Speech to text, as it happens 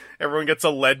Everyone gets a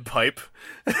lead pipe.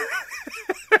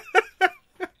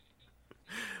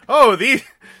 Oh,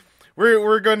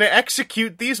 we're going to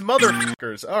execute these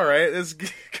motherfuckers. All right, it's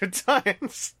good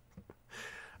times.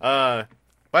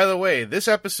 By the way, this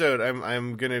episode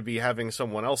I'm going to be having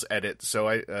someone else edit, so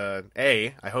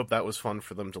I hope that was fun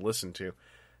for them to listen to.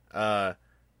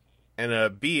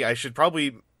 And B, I should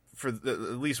probably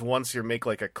at least once here make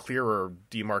like a clearer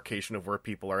demarcation of where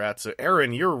people are at. So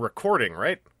Aaron, you're recording,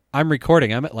 right? I'm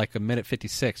recording. I'm at like a minute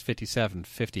 56, 57,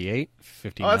 58,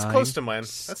 59. Oh, that's close to mine.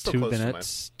 That's still 2 close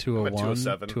minutes, to mine. 201,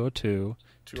 207, 202,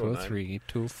 209. 203,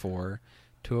 204,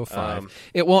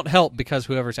 205. It won't help because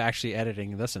whoever's actually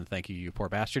editing this, and thank you, you poor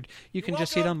bastard, you can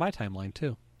just see it on my timeline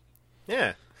too.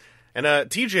 Yeah. And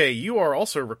TJ, you are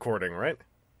also recording, right?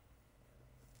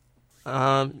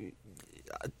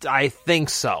 I think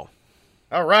so.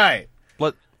 All right.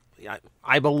 But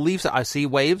I believe so. I see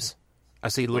waves. I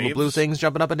see little blue things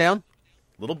jumping up and down.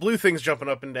 Little blue things jumping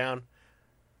up and down.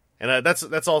 And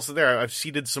that's also there. I've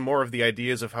seeded some more of the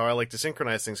ideas of how I like to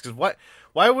synchronize things. Because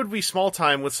why would we small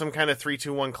time with some kind of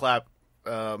 3-2-1 clap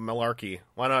malarkey?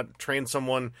 Why not train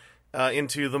someone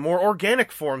into the more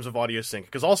organic forms of audio sync?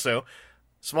 Because also,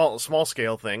 small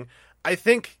scale thing, I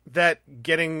think that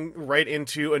getting right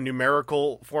into a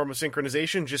numerical form of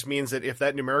synchronization just means that if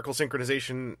that numerical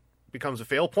synchronization becomes a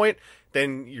fail point,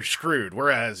 then you're screwed.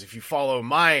 Whereas if you follow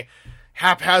my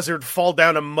haphazard fall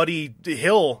down a muddy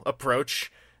hill approach,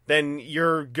 then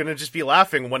you're gonna just be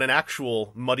laughing when an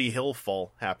actual muddy hill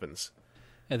fall happens.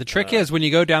 And the trick is when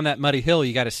you go down that muddy hill,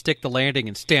 you got to stick the landing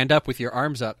and stand up with your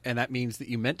arms up, and that means that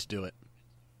you meant to do it.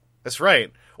 That's right.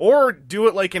 Or do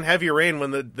it like in Heavy Rain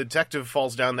when the detective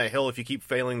falls down that hill if you keep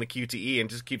failing the QTE and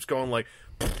just keeps going like,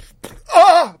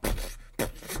 ah!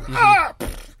 Ah!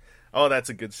 Oh, that's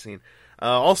a good scene.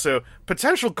 Also,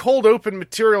 potential cold open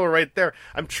material right there.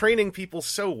 I'm training people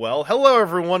so well. Hello,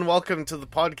 everyone. Welcome to the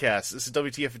podcast. This is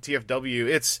WTF at TFW.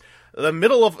 It's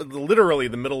literally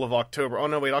the middle of October. Oh,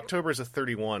 no, wait. October is a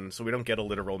 31, so we don't get a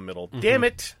literal middle. Mm-hmm. Damn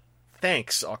it.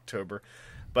 Thanks, October.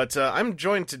 But I'm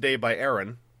joined today by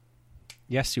Aaron.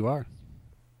 Yes, you are.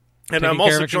 And Taking I'm also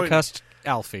care of a joined... concussed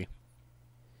Alfie.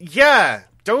 Yeah.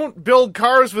 Don't build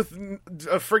cars with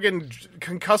a friggin'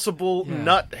 concussible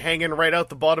nut hanging right out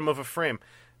the bottom of a frame.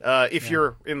 If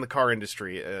you're in the car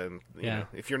industry, you know,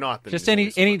 if you're not, then just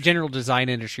any general design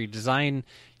industry, design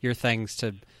your things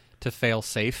to fail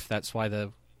safe. That's why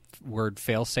the word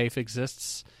fail safe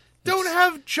exists. Don't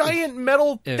have giant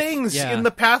metal things in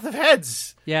the path of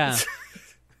heads. Yeah,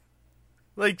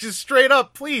 like just straight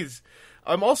up, please.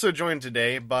 I'm also joined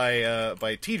today by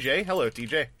TJ. Hello,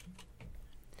 TJ.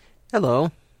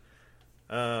 Hello.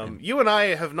 You and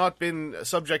I have not been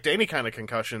subject to any kind of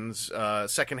concussions,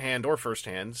 secondhand or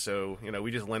firsthand, so you know we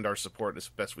just lend our support as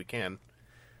best we can.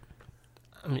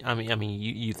 I mean,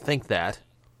 you think that?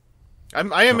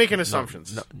 I am making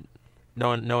assumptions.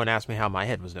 No one asked me how my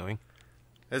head was doing.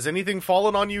 Has anything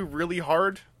fallen on you really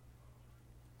hard?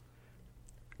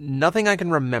 Nothing I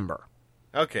can remember.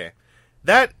 Okay,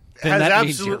 that then has that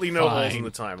absolutely means you're no fine. holes in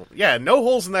the timeline. Yeah, no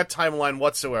holes in that timeline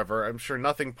whatsoever. I'm sure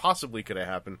nothing possibly could have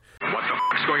happened. What the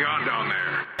f***'s going on down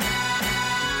there?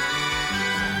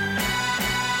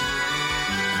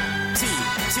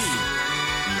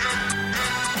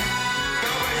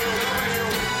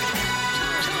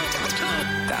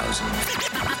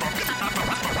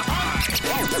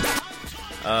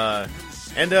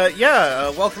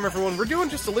 Welcome everyone. We're doing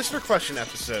just a listener question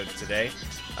episode today.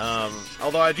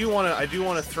 Although I do want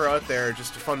to throw out there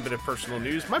just a fun bit of personal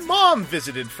news. My mom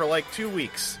visited for like 2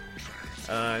 weeks.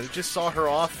 Just saw her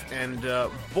off, and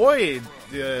boy,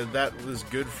 that was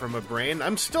good for my brain.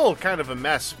 I'm still kind of a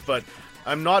mess, but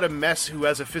I'm not a mess who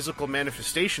has a physical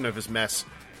manifestation of his mess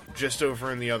just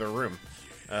over in the other room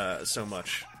so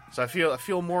much. So I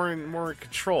feel more in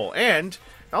control. And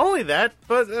not only that,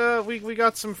 but we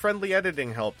got some friendly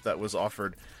editing help that was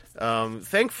offered.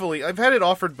 Thankfully, I've had it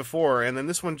offered before, and then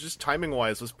this one, just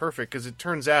timing-wise, was perfect, because it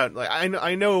turns out, like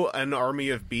I know an army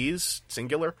of bees,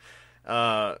 singular,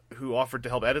 who offered to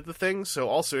help edit the thing, so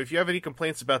also, if you have any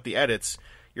complaints about the edits,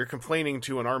 you're complaining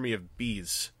to an army of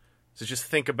bees. So just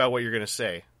think about what you're going to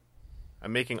say.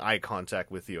 I'm making eye contact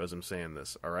with you as I'm saying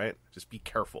this, alright? Just be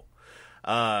careful.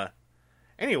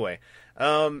 Anyway,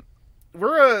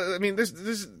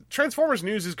 this Transformers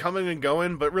news is coming and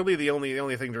going, but really the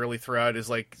only thing to really throw out is,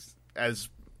 like, as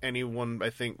anyone I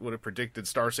think would have predicted,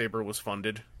 Starsaber was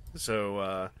funded.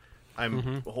 So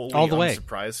I'm wholly all the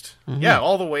unsurprised. Yeah,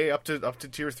 all the way up to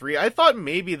tier 3. I thought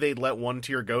maybe they'd let one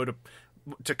tier go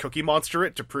to Cookie Monster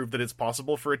it to prove that it's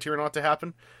possible for a tier not to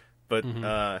happen. But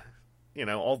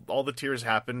all the tiers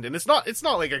happened, and it's not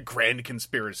like a grand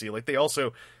conspiracy. Like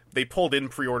they pulled in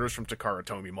pre-orders from Takara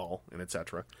Tomy Mall and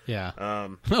etc. Yeah.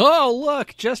 Oh,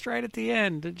 look, just right at the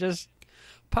end, it just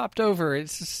popped over.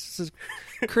 It's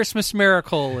a Christmas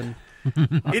miracle, and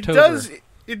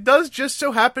It does just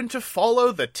so happen to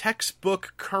follow the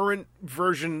textbook current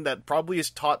version that probably is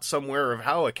taught somewhere of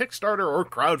how a Kickstarter or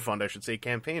crowdfund, I should say,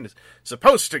 campaign is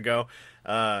supposed to go.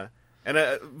 But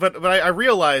I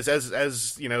realize as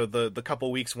the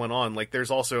couple weeks went on, like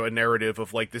there's also a narrative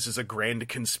of like this is a grand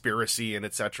conspiracy and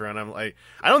etc. And I'm like,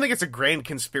 I don't think it's a grand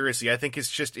conspiracy. I think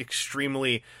it's just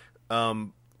extremely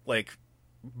like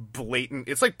blatant.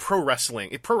 It's like pro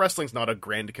wrestling. Pro wrestling's not a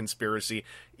grand conspiracy.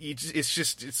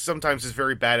 It's sometimes it's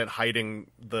very bad at hiding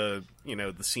the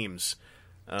seams.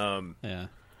 Yeah.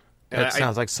 That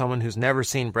sounds like someone who's never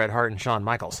seen Bret Hart and Shawn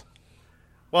Michaels.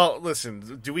 Well,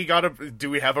 listen, do we have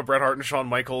a Bret Hart and Shawn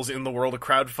Michaels in the world of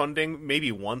crowdfunding?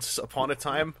 Maybe once upon a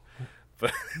time,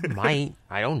 but I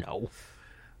don't know.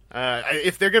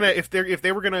 If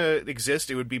they were gonna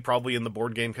exist, it would be probably in the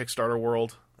board game Kickstarter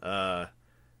world.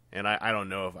 And I don't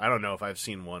know if I've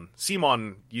seen one.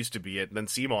 CMON used to be it, and then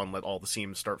CMON let all the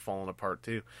seams start falling apart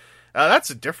too. That's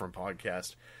a different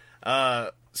podcast.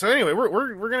 So anyway,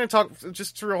 we're gonna talk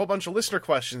just through a whole bunch of listener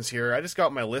questions here. I just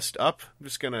got my list up. I'm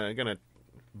just gonna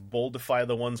boldify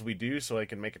the ones we do so I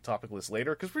can make a topic list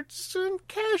later, because we're just in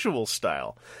casual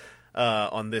style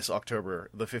on this October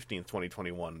the 15th,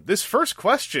 2021. This first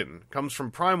question comes from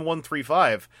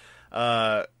Prime135.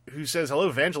 Who says, hello,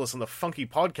 Evangelist and the funky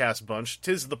podcast bunch.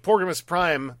 'Tis the Porgamus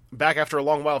Prime, back after a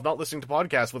long while of not listening to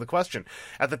podcasts with a question.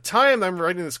 At the time I'm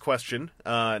writing this question,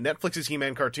 Netflix's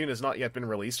He-Man cartoon has not yet been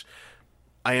released.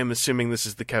 I am assuming this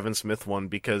is the Kevin Smith one,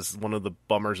 because one of the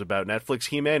bummers about Netflix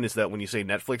He-Man is that when you say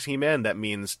Netflix He-Man, that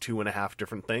means 2.5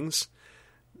 different things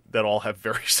that all have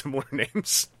very similar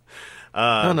names.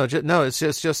 No,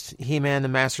 it's just He-Man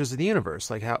and Masters of the Universe.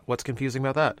 Like, what's confusing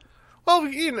about that? Well,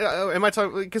 am I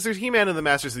talking, because there's He-Man and the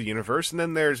Masters of the Universe, and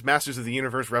then there's Masters of the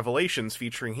Universe Revelations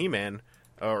featuring He-Man,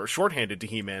 or shorthanded to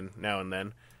He-Man now and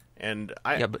then. And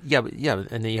and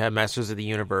then you have Masters of the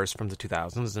Universe from the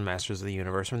 2000s and Masters of the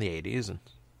Universe from the 80s, and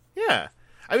yeah,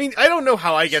 I mean, I don't know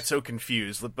how I get so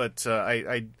confused, but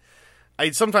I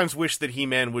sometimes wish that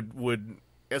He-Man would,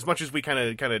 as much as we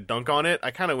kind of dunk on it, I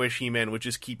kind of wish He-Man would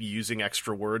just keep using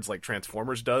extra words like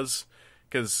Transformers does.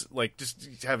 Because, like,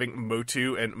 just having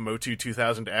Motu and Motu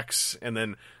 2000X, and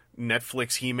then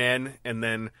Netflix He-Man, and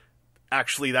then,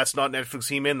 actually, that's not Netflix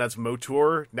He-Man, that's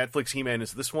Motor. Netflix He-Man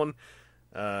is this one.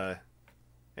 And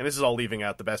this is all leaving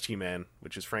out the best He-Man,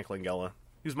 which is Frank Langella,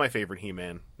 who's my favorite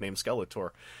He-Man, named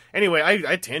Skeletor. Anyway,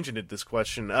 I tangented this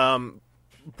question.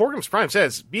 Porgums Prime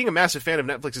says, being a massive fan of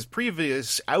Netflix's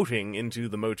previous outing into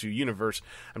the Motu universe,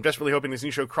 I'm desperately hoping this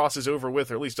new show crosses over with,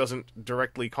 or at least doesn't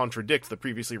directly contradict, the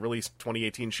previously released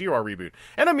 2018 She-Ra reboot.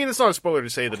 And I mean, it's not a spoiler to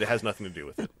say that it has nothing to do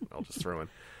with it. I'll just throw in.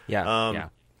 Yeah.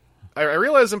 I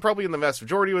realize I'm probably in the vast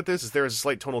majority with this, as there is a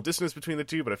slight tonal dissonance between the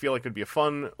two, but I feel like it would be a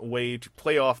fun way to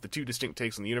play off the two distinct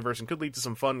takes on the universe, and could lead to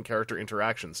some fun character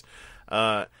interactions.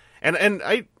 And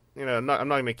I, I'm not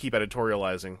going to keep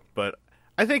editorializing, but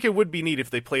I think it would be neat if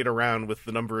they played around with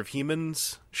the number of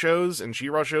He-Man's shows and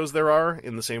She-Ra shows there are,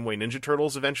 in the same way Ninja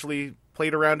Turtles eventually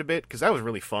played around a bit, because that was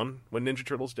really fun when Ninja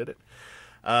Turtles did it.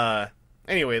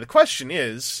 Anyway, the question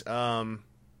is,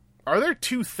 are there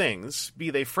two things, be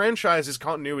they franchises,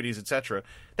 continuities, etc.,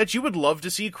 that you would love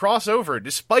to see cross over,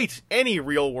 despite any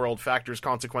real-world factors,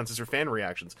 consequences, or fan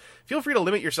reactions? Feel free to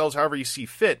limit yourselves however you see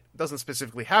fit. It doesn't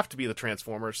specifically have to be the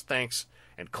Transformers. Thanks,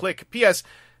 and click. P.S.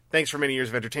 Thanks for many years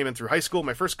of entertainment through high school,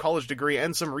 my first college degree,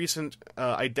 and some recent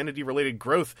identity-related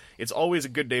growth. It's always a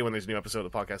good day when there's a new episode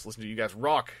of the podcast. Listen to you guys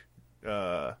rock.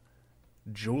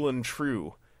 Julian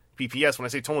True. PPS, when I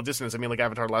say tonal dissonance, I mean like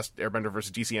Avatar Last Airbender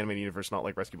versus DC Animated Universe, not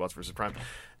like Rescue Bots versus Prime.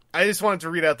 I just wanted to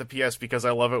read out the PS because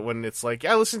I love it when it's like,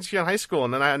 yeah, I listened to you in high school,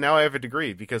 and then now I have a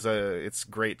degree, because it's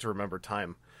great to remember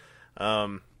time.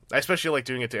 I especially like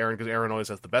doing it to Aaron, because Aaron always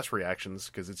has the best reactions,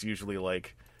 because it's usually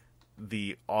like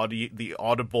the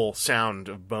audible sound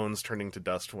of bones turning to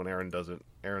dust when Aaron does it.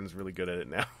 Aaron's really good at it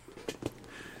now.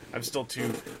 I'm still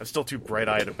too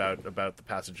bright-eyed about the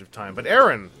passage of time. But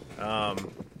Aaron,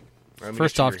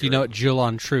 first off, do you know what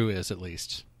Julian True is, at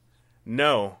least?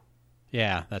 No.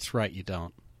 Yeah, that's right, you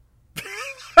don't.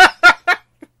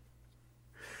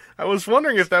 I was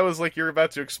wondering if that was like you're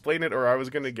about to explain it, or I was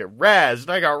going to get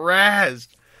razzed. I got razzed.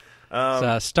 It's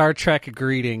a Star Trek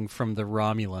greeting from the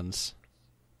Romulans.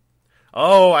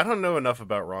 Oh, I don't know enough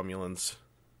about Romulans.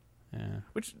 Yeah.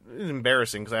 Which is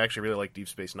embarrassing, because I actually really like Deep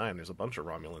Space Nine. There's a bunch of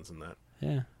Romulans in that.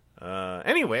 Yeah.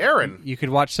 Anyway, Aaron, you could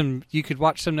watch some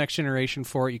Next Generation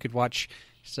for it. You could watch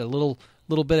Just a little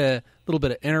bit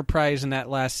of Enterprise in that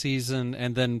last season,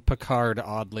 and then Picard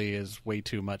oddly is way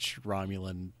too much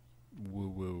Romulan woo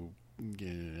woo. I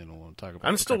don't want to talk about.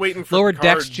 I'm still waiting for Lower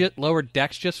Picard. Decks. Lower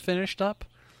Decks just finished up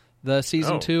the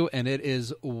season 2, and it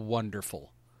is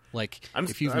wonderful. Like,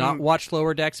 if you've not watched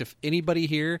Lower Decks, if anybody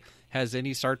here has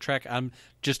any Star Trek, I'm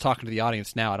just talking to the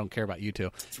audience now. I don't care about you two.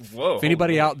 Whoa! If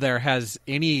anybody out there has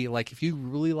any, like, if you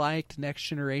really liked Next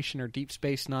Generation or Deep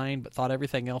Space Nine, but thought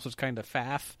everything else was kind of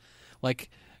faff, like,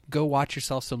 go watch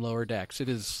yourself some Lower Decks. It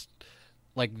is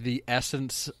like the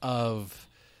essence of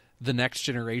the Next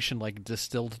Generation, like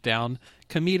distilled down,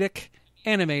 comedic,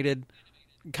 animated,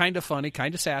 kind of funny,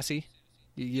 kind of sassy,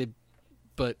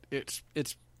 but it's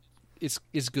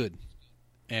good.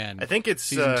 And I think it's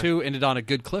season 2 ended on a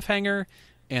good cliffhanger,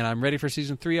 and I'm ready for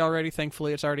season 3 already.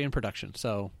 Thankfully, it's already in production,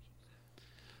 so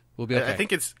we'll be okay. I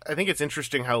think it's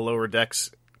interesting how Lower Decks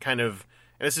kind of.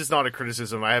 And this is not a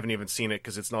criticism. I haven't even seen it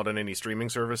because it's not on any streaming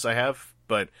service I have.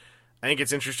 But I think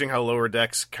it's interesting how Lower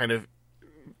Decks kind of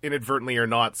inadvertently or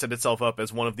not set itself up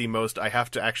as one of the most I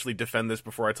have to actually defend this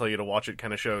before I tell you to watch it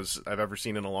kind of shows I've ever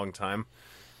seen in a long time.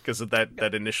 Because of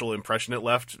that initial impression it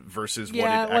left versus what it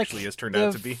actually has turned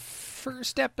out to be.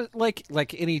 First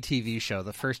like any TV show,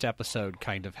 the first episode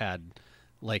kind of had,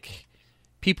 like,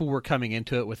 people were coming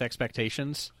into it with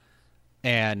expectations,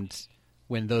 and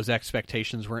when those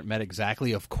expectations weren't met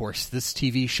exactly, of course, this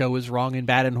TV show is wrong and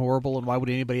bad and horrible, and why would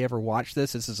anybody ever watch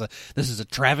this? This is a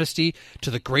travesty to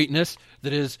the greatness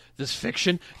that is this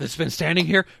fiction that's been standing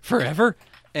here forever.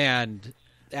 And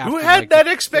who had that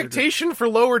expectation for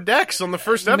Lower Decks on the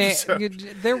first episode?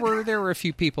 There were a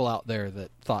few people out there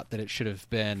that thought that it should have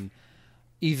been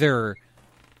either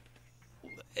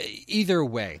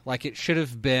way. Like, it should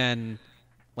have been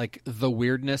like the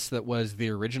weirdness that was the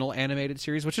original animated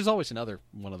series, which is always another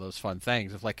one of those fun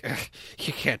things of like,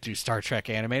 you can't do Star Trek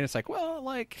animated. It's like, well,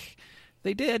 like,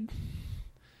 they did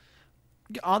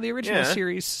on the original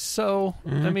series. So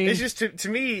I mean, it's just to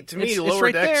me,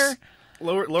 Lower Decks. There.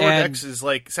 Lower Decks is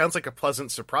sounds like a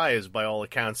pleasant surprise by all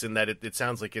accounts. In that it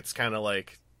sounds like it's kind of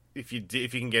like if you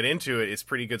can get into it, it's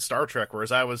pretty good Star Trek.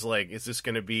 Whereas I was like, is this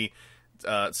going to be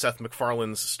Seth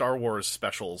MacFarlane's Star Wars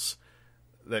specials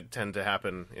that tend to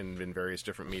happen in various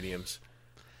different mediums?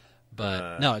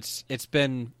 But no, it's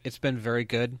been very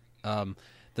good.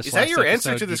 Is that your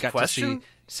answer to this question?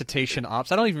 Cetacean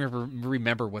Ops. I don't even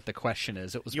remember what the question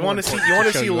is. It was you want to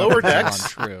see Lower Decks?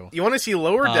 True. You want to see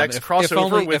Lower Decks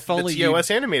crossover with the TOS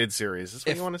animated series? That's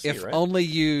what you want to see, if right? If only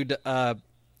you'd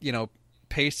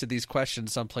pasted these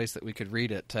questions someplace that we could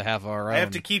read it to have our own. I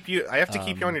have to keep you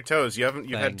on your toes. You've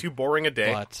had too boring a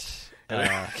day. But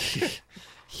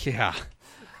yeah.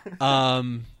 A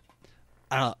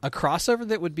crossover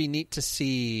that would be neat to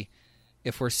see,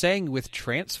 if we're saying with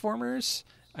Transformers,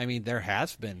 I mean, there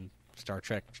has been Star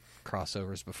Trek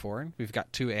crossovers before. We've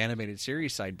got 2 animated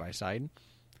series side by side.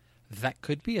 That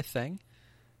could be a thing.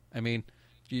 I mean,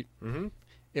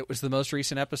 it was the most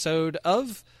recent episode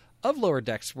of Lower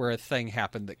Decks where a thing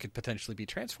happened that could potentially be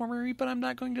Transformer-y, but I'm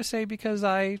not going to say because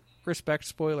I respect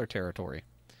spoiler territory.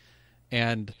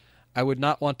 And I would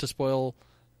not want to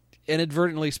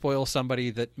inadvertently spoil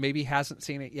somebody that maybe hasn't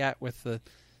seen it yet with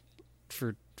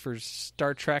for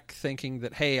Star Trek, thinking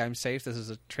that, hey, I'm safe, this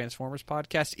is a Transformers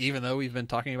podcast, even though we've been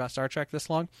talking about Star Trek this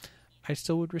long. I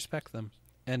still would respect them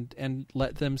and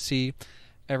let them see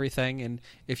everything. And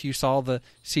if you saw the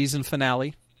season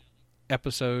finale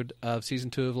episode of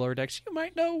season 2 of Lower Decks, you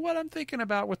might know what I'm thinking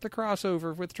about with the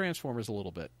crossover with Transformers a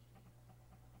little bit.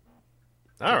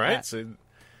 All right, so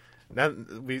now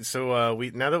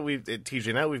TJ,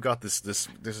 now we've got this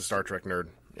is Star Trek nerd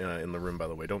in the room. By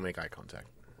the way, don't make eye contact.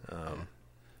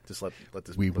 Just let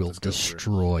this. We will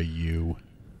destroy you.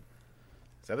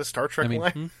 Is that a Star Trek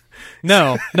line?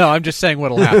 No. I'm just saying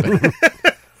what'll happen.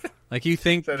 Like, you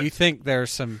think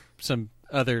there's some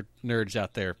other nerds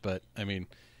out there, but I mean,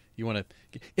 you want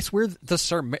to. It's where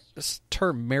the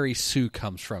term Mary Sue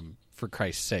comes from. For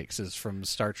Christ's sakes, is from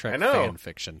Star Trek fan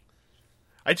fiction.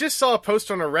 I just saw a post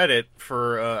on a Reddit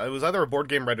for it was either a board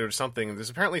game Reddit or something.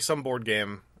 There's apparently some board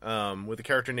game with a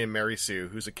character named Mary Sue,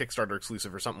 who's a Kickstarter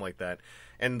exclusive or something like that.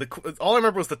 And all I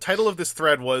remember was the title of this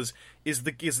thread was is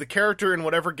the character in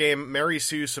whatever game Mary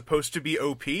Sue supposed to be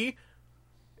OP?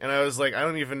 And I was like, I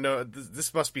don't even know.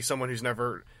 This must be someone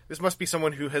This must be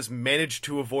someone who has managed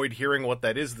to avoid hearing what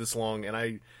that is this long.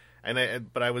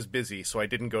 But I was busy, so I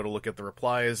didn't go to look at the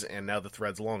replies. And now the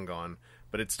thread's long gone.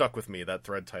 But it stuck with me, that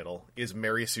thread title. Is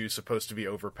Mary Sue supposed to be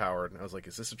overpowered? And I was like,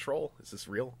 is this a troll? Is this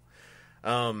real?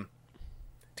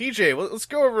 TJ, let's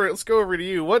go over to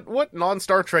you. What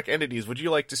non-Star Trek entities would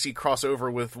you like to see cross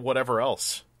over with whatever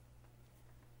else?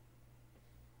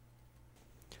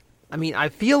 I mean, I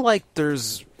feel like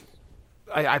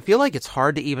I feel like it's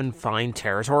hard to even find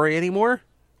territory anymore.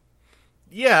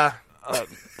 Yeah.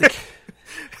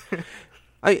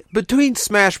 Between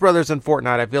Smash Brothers and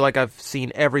Fortnite, I feel like I've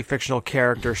seen every fictional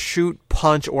character shoot,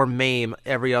 punch, or maim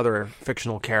every other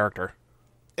fictional character.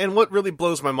 And what really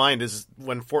blows my mind is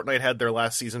when Fortnite had their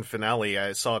last season finale,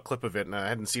 I saw a clip of it, and I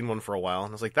hadn't seen one for a while,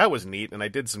 and I was like, that was neat, and I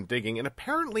did some digging, and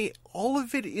apparently all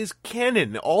of it is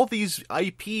canon. All these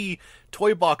IP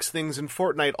toy box things in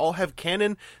Fortnite all have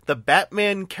canon. The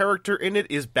Batman character in it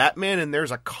is Batman, and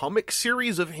there's a comic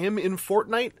series of him in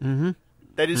Fortnite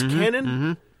that is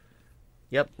canon.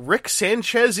 Yep. Rick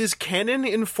Sanchez is canon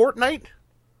in Fortnite.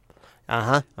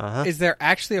 Is there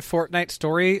actually a Fortnite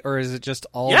story, or is it just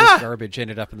all Yeah. this garbage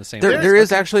ended up in the same place? There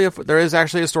is actually a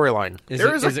storyline.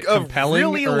 Is it compelling,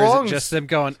 really or long... is it just them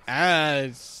going,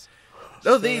 it's...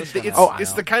 No,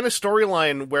 it's the kind of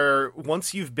storyline where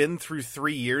once you've been through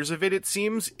 3 years of it, it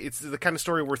seems, it's the kind of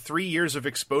story where 3 years of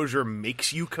exposure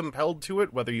makes you compelled to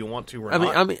it, whether you want to or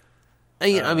not.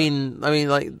 I mean,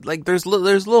 like there's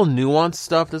little nuanced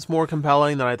stuff that's more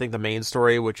compelling than I think the main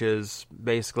story, which is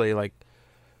basically like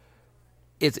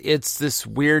it's this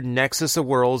weird nexus of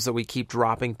worlds that we keep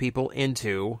dropping people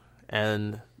into,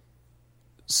 and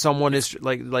someone is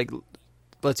like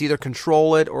let's either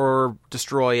control it or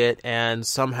destroy it, and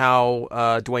somehow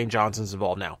Dwayne Johnson's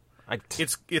involved now.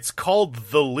 It's called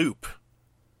The Loop.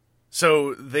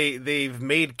 So they've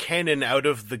made canon out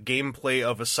of the gameplay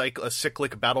of a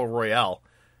cyclic battle royale.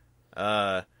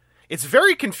 It's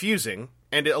very confusing,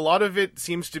 and a lot of it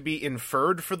seems to be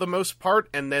inferred for the most part,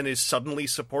 and then is suddenly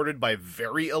supported by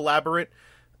very elaborate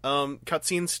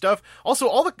cutscene stuff. Also,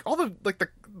 all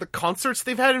the concerts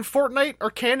they've had in Fortnite are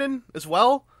canon as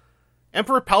well.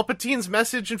 Emperor Palpatine's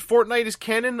message in Fortnite is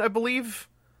canon, I believe.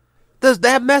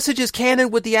 That message is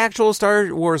canon with the actual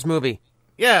Star Wars movie.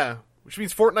 Yeah, which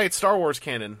means Fortnite Star Wars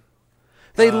canon.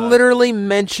 They literally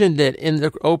mentioned it in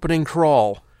the opening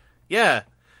crawl. Yeah.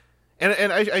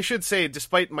 And I should say,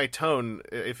 despite my tone,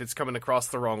 if it's coming across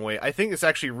the wrong way, I think it's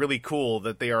actually really cool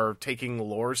that they are taking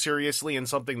lore seriously in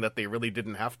something that they really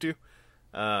didn't have to.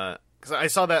 Because I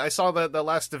saw the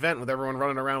last event with everyone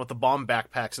running around with the bomb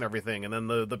backpacks and everything, and then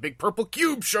the big purple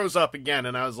cube shows up again,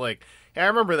 and I was like, hey, I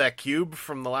remember that cube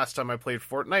from the last time I played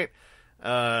Fortnite.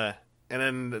 And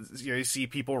then you see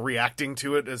people reacting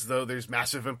to it as though there's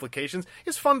massive implications.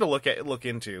 It's fun to look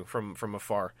into from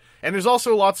afar. And there's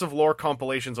also lots of lore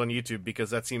compilations on YouTube because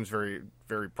that seems very,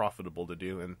 very profitable to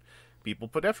do, and people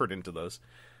put effort into those.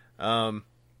 So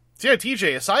yeah,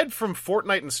 TJ, aside from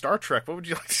Fortnite and Star Trek, what would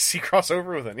you like to see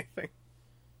crossover with anything?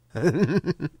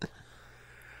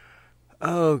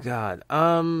 Oh God.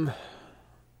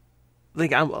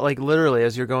 Like I'm like literally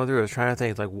as you're going through, I was trying to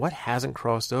think like what hasn't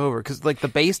crossed over, because like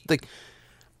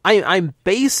I'm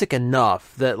basic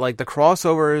enough that like the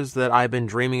crossovers that I've been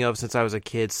dreaming of since I was a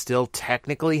kid still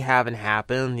technically haven't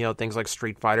happened. You know, things like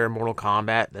Street Fighter and Mortal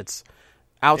Kombat. That's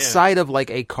outside of like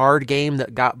a card game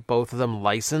that got both of them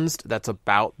licensed. That's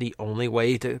about the only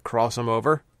way to cross them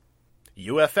over.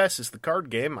 UFS is the card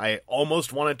game. I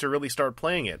almost wanted to really start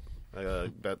playing it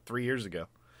about 3 years ago.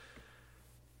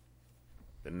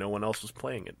 And no one else was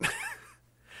playing it.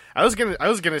 I was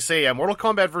gonna say, Mortal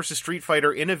Kombat versus Street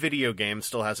Fighter in a video game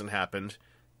still hasn't happened,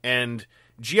 and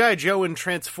G.I. Joe and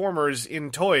Transformers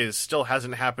in toys still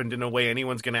hasn't happened in a way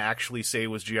anyone's gonna actually say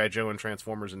was G.I. Joe and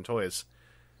Transformers in toys.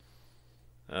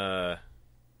 That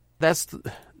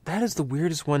is the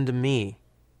weirdest one to me,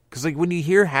 because like when you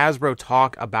hear Hasbro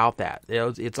talk about that,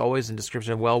 it's always in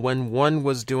description. Well, when one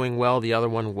was doing well, the other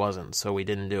one wasn't, so we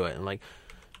didn't do it, and like.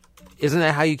 Isn't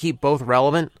that how you keep both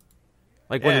relevant?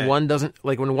 Like when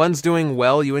when one's doing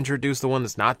well, you introduce the one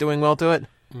that's not doing well to it?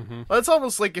 Mm-hmm. Well, it's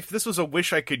almost like if this was a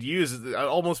wish I could use, I'd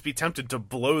almost be tempted to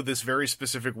blow this very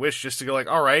specific wish just to go like,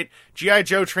 all right, G.I.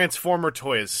 Joe Transformer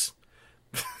toys.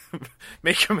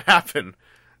 Make them happen.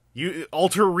 You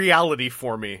alter reality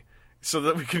for me so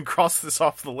that we can cross this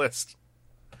off the list.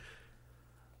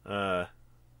 Actually,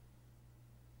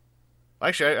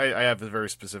 I have a very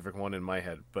specific one in my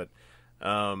head, but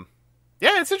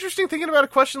yeah, it's interesting thinking about a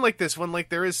question like this when like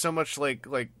there is so much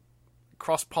like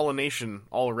cross-pollination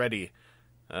already,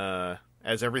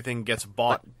 as everything gets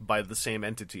bought by the same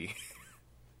entity.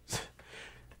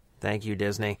 Thank you,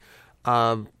 Disney.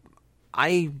 If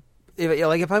I'm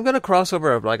gonna cross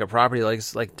over like a property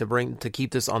like to keep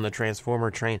this on the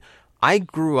Transformer train, I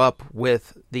grew up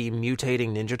with the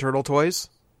mutating Ninja Turtle toys.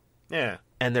 Yeah.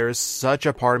 And there's such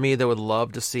a part of me that would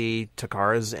love to see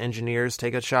Takara's engineers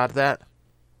take a shot at that.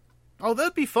 Oh,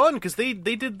 that'd be fun, because they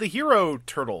did the Hero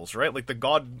Turtles, right? Like the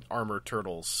God Armor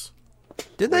Turtles.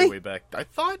 Did they? Way back. I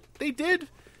thought they did.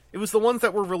 It was the ones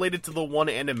that were related to the one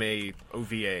anime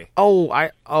OVA.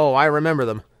 I remember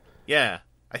them. Yeah.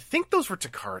 I think those were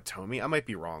Takara Tomy. I might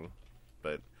be wrong.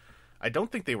 But I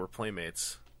don't think they were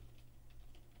Playmates.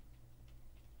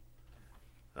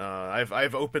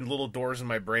 I've opened little doors in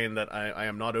my brain that I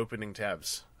am not opening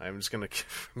tabs. I'm just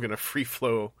gonna free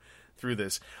flow through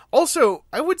this. Also,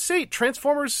 I would say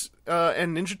Transformers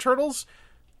and Ninja Turtles,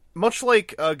 much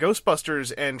like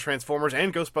Ghostbusters and Transformers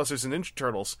and Ghostbusters and Ninja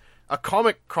Turtles, a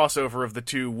comic crossover of the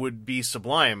two would be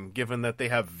sublime, given that they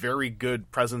have very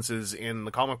good presences in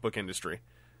the comic book industry.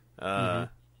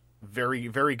 Very,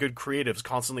 very good creatives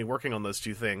constantly working on those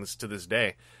two things to this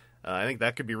day. I think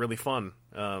that could be really fun,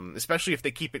 especially if they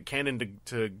keep it canon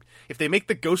to if they make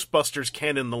the Ghostbusters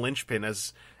canon the linchpin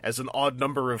as an odd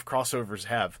number of crossovers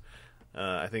have.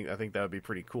 I think that would be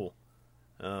pretty cool.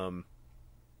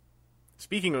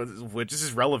 Speaking of which, this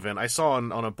is relevant. I saw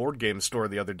on a board game store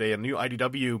the other day a new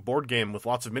IDW board game with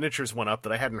lots of miniatures went up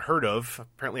that I hadn't heard of.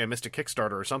 Apparently, I missed a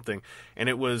Kickstarter or something, and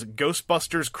it was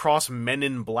Ghostbusters cross Men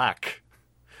in Black,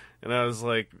 and I was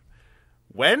like,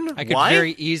 when? I could Why?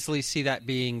 very easily see that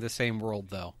being the same world,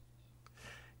 though.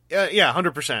 Yeah,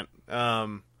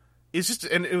 100%. It's just,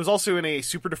 and it was also in a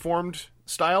super deformed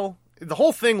style. The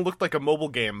whole thing looked like a mobile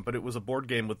game, but it was a board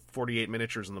game with 48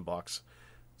 miniatures in the box.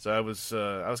 So I was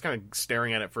kind of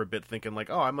staring at it for a bit, thinking like,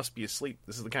 oh, I must be asleep.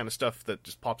 This is the kind of stuff that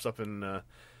just pops up in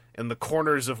the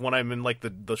corners of when I'm in like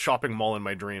the shopping mall in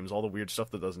my dreams. All the weird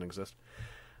stuff that doesn't exist.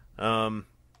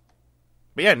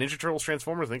 But yeah, Ninja Turtles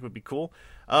Transformers I think would be cool.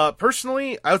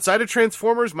 Personally, outside of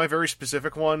Transformers, my very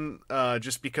specific one,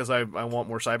 just because I want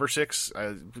more Cyber 6,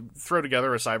 throw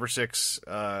together a Cyber 6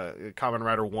 Kamen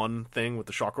Rider 1 thing with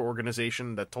the Shocker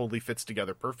organization that totally fits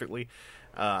together perfectly.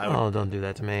 Don't do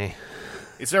that to me.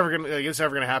 It's never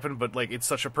gonna happen, but like it's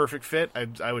such a perfect fit.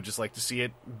 I would just like to see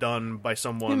it done by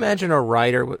someone. Can you imagine a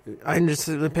rider? I can just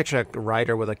picture a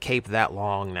rider with a cape that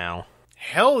long now.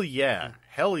 Hell yeah.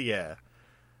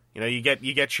 You know, you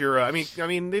get your. I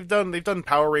mean, they've done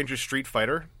Power Rangers Street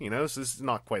Fighter. You know, so this is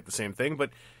not quite the same thing,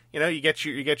 but you know, you get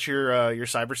your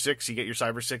Cyber 6. You get your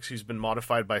Cyber 6 who's been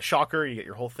modified by Shocker. You get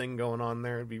your whole thing going on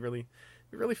there. It'd be really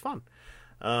fun.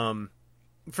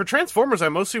 For Transformers, I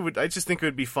just think it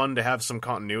would be fun to have some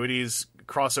continuities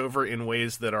crossover in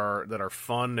ways that are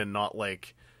fun and not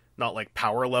like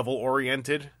power level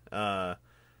oriented.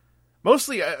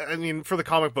 Mostly, I mean, for the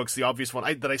comic books, the obvious one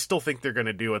that I still think they're going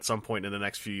to do at some point in the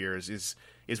next few years is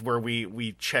where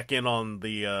we check in on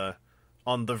the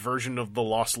version of the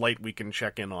Lost Light we can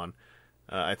check in on.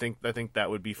 I think that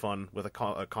would be fun with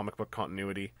a comic book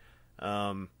continuity.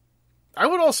 I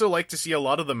would also like to see a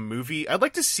lot of the movie. I'd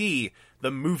like to see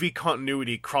the movie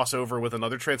continuity crossover with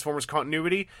another Transformers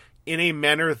continuity in a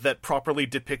manner that properly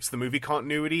depicts the movie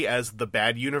continuity as the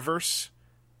bad universe,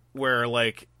 where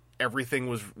like everything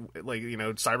was like, you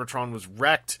know, Cybertron was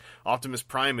wrecked, Optimus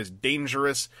Prime is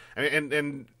dangerous,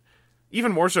 and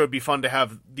even more so, it'd be fun to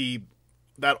have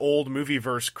that old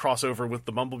movieverse crossover with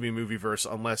the Bumblebee movieverse,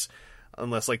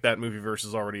 unless like that movieverse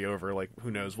is already over. Like,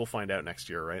 who knows? We'll find out next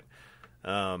year, right?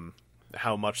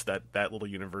 How much that little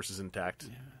universe is intact.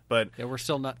 Yeah. But yeah, we're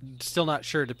still not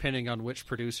sure, depending on which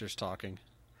producer's talking.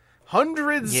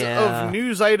 Hundreds of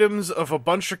news items of a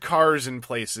bunch of cars in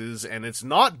places, and it's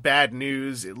not bad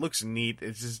news. It looks neat.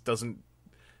 It just doesn't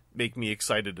make me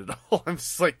excited at all. I'm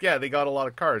just like, yeah, they got a lot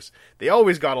of cars. They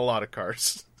always got a lot of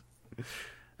cars.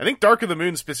 I think Dark of the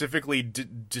Moon specifically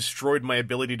destroyed my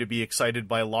ability to be excited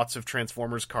by lots of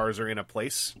Transformers cars are in a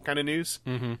place kind of news.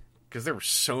 Mm-hmm. Because there were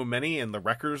so many, and the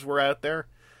wreckers were out there.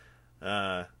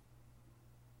 Yeah,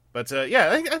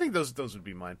 I think those would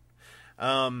be mine.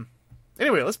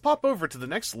 Anyway, let's pop over to the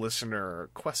next listener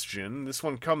question. This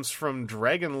one comes from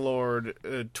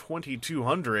Dragonlord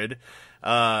 2200.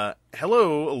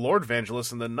 Hello, Lord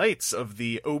Vangelis and the Knights of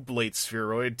the Oblate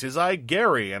Spheroid. 'Tis I,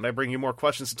 Gary, and I bring you more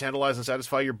questions to tantalize and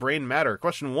satisfy your brain matter.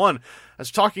 Question 1. I was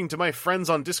talking to my friends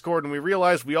on Discord, and we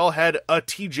realized we all had a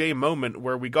TJ moment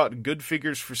where we got good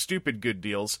figures for stupid good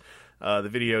deals. The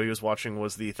video he was watching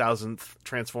was the 1000th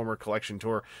Transformer Collection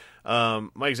Tour.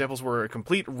 My examples were a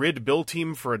complete Rid build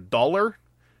team for $1,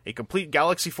 a complete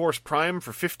Galaxy Force Prime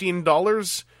for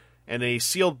 $15, and a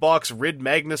sealed box Rid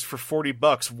Magnus for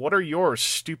 $40. What are your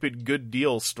stupid good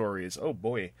deal stories? Oh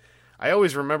boy. I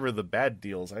always remember the bad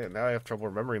deals. Now I have trouble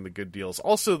remembering the good deals.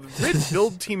 Also, the Rid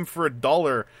build team for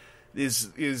 $1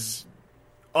 is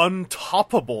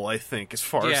untoppable, I think, as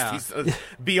far as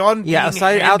beyond being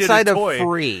outside a toy. Of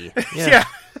free. Yeah.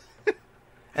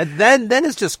 And then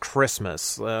it's just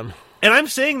Christmas. And I'm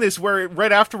saying this where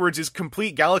right afterwards is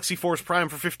complete Galaxy Force Prime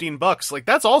for $15. Like,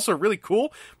 that's also really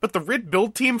cool, but the Rid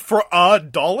build team for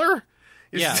 $1?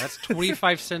 Yeah, that's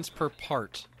 25 cents per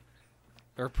part.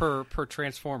 or per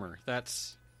transformer.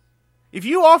 That's If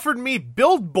you offered me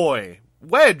Build Boy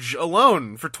Wedge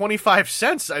alone for 25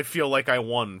 cents, I feel like I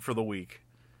won for the week.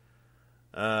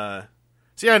 So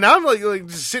yeah, now I'm like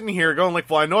just sitting here going like,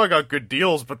 well, I know I got good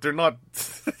deals, but they're not.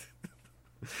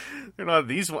 They're not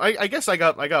these. I guess I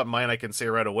got mine. I can say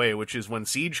right away, which is when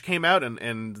Siege came out,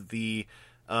 and the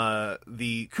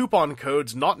coupon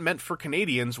codes not meant for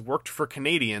Canadians worked for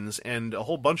Canadians, and a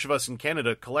whole bunch of us in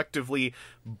Canada collectively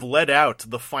bled out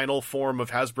the final form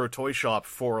of Hasbro Toy Shop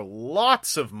for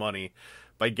lots of money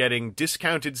by getting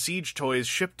discounted Siege toys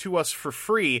shipped to us for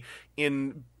free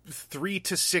in 3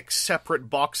 to 6 separate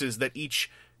boxes that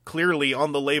each clearly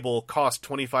on the label cost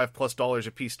 $25+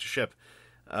 a piece to ship.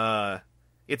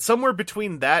 It's somewhere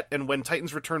between that and when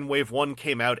Titans Return Wave 1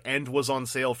 came out and was on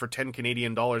sale for 10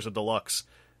 Canadian dollars a deluxe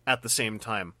at the same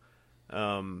time.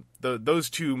 Those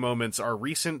two moments are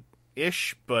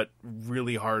recent-ish, but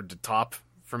really hard to top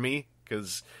for me,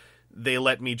 because they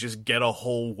let me just get a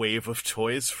whole wave of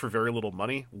toys for very little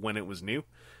money when it was new.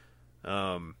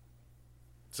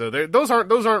 So those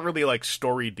aren't really like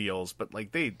story deals, but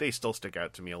like they still stick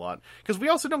out to me a lot, because we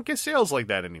also don't get sales like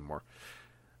that anymore.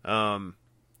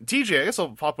 TJ, I guess I'll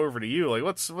pop over to you. Like,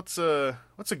 what's a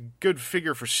good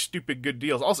figure for stupid good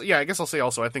deals? Also, yeah, I guess I'll say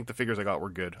also I think the figures I got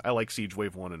were good. I like Siege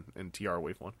Wave 1 and TR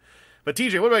Wave 1. But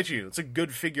TJ, what about you? It's a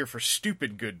good figure for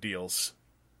stupid good deals.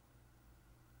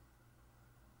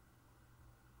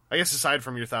 I guess aside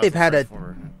from your thousand. They've had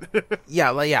Transformer.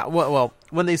 yeah. Well,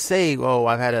 when they say, "Oh,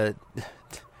 I've had a,"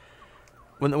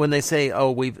 when they say,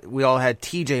 "Oh, we all had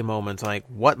TJ moments," like,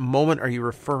 what moment are you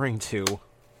referring to?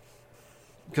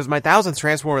 Because my 1000th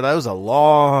Transformer, that was a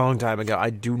long time ago. I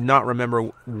do not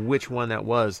remember which one that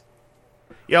was.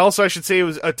 Yeah, also I should say it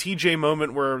was a TJ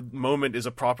moment where moment is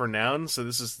a proper noun. So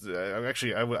this is,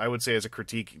 actually, I would say as a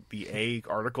critique, the A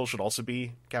article should also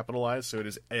be capitalized. So it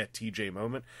is a TJ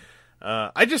moment.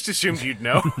 I just assumed you'd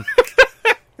know.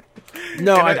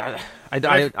 No, I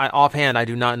offhand, I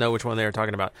do not know which one they were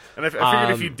talking about. And I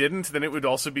figured if you didn't, then it would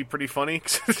also be pretty funny.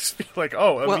 Cause it'd just be like,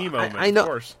 oh, me moment, I know, of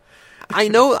course. I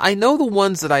know the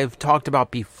ones that I've talked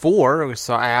about before,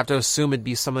 so I have to assume it'd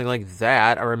be something like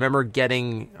that. I remember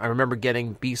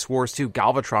getting Beast Wars 2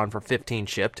 Galvatron for 15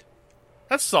 shipped.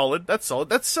 That's solid. That's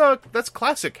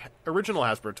classic original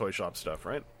Hasbro Toy Shop stuff,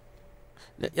 right?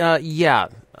 Yeah.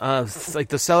 Like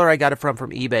the seller I got it from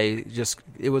eBay,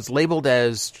 it was labeled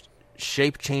as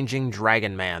shape-changing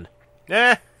Dragon Man.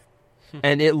 Eh.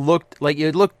 And it looked like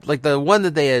the one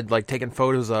that they had like taken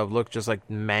photos of looked just like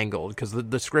mangled, because the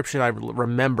description I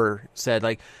remember said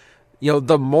like,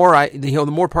 the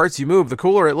more parts you move, the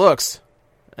cooler it looks.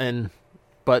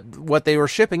 But what they were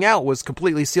shipping out was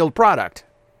completely sealed product.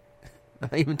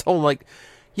 I even told them like,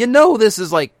 this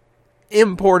is like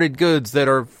imported goods that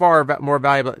are far more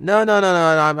valuable. No,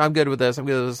 I'm good with this. I'm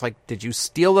good with this. Like, did you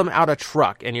steal them out of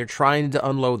truck and you're trying to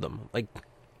unload them? Like,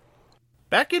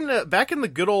 back in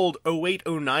the good old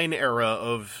 08-09 era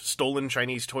of stolen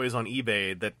Chinese toys on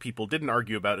eBay that people didn't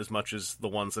argue about as much as the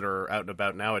ones that are out and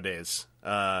about nowadays.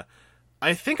 I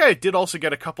think I did also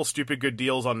get a couple stupid good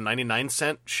deals on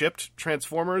 99-cent shipped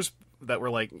Transformers that were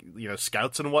like,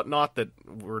 scouts and whatnot that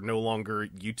were no longer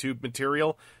YouTube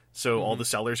material. So all the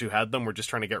sellers who had them were just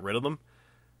trying to get rid of them.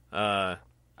 I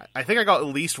think I got at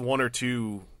least one or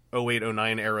two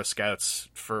 08-09 era scouts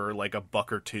for like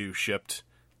 $1 or $2 shipped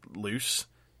loose,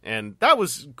 and that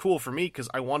was cool for me because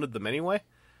I wanted them anyway.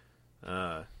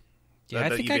 I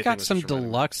think I got some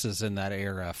deluxes in that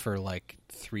era for like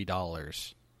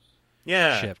 $3.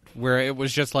 Yeah, shipped, where it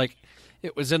was just like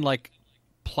it was in like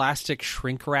plastic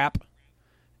shrink wrap,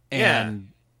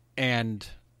 and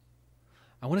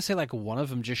I want to say like one of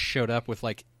them just showed up with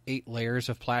like 8 layers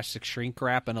of plastic shrink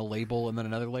wrap and a label, and then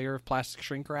another layer of plastic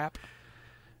shrink wrap.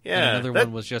 Yeah, and another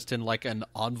one was just in like an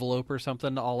envelope or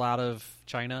something, all out of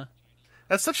China.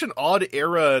 That's such an odd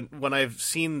era when I've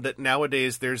seen that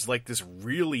nowadays there's like this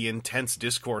really intense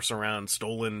discourse around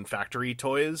stolen factory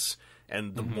toys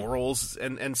and the morals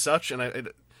and such.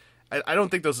 And I don't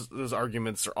think those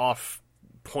arguments are off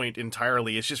point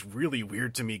entirely. It's just really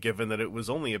weird to me, given that it was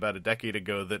only about a decade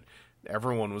ago that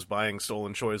everyone was buying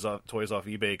stolen toys off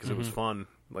eBay because it was fun.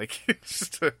 Like,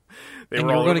 they were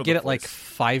going to get it like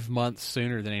 5 months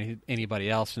sooner than anybody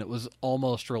else, and it was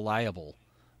almost reliable.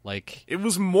 Like, it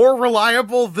was more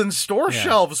reliable than store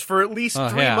shelves for at least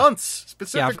 3 months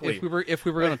specifically. Yeah, if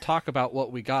we were going to talk about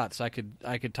what we got, so I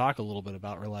could talk a little bit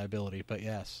about reliability. But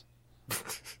yes,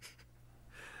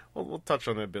 well, we'll touch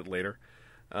on it a bit later.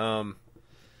 But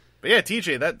yeah,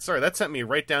 TJ, that sent me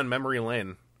right down memory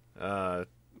lane.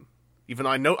 Even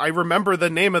though I remember the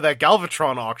name of that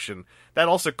Galvatron auction. That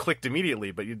also clicked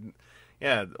immediately. But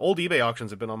old eBay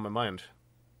auctions have been on my mind.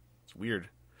 It's weird.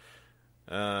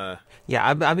 Yeah,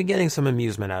 I've been getting some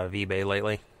amusement out of eBay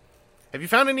lately. Have you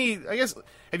found any? Have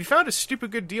you found a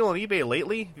stupid good deal on eBay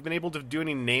lately? Have you been able to do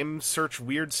any name search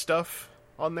weird stuff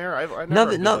on there? I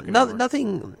never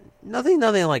nothing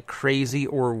like crazy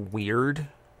or weird.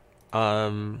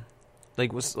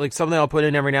 Like something I'll put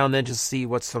in every now and then just see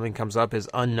what something comes up is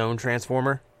unknown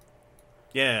transformer.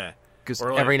 Yeah, because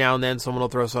every now and then someone will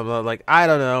throw something out, like, I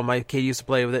don't know, my kid used to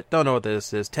play with it, don't know what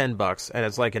this is, $10, and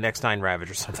it's like an X9 Ravage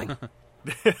or something.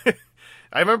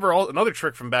 I remember another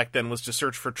trick from back then was to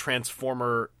search for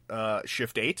Transformer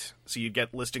Shift 8, so you'd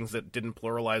get listings that didn't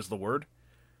pluralize the word.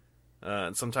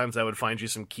 And sometimes that would find you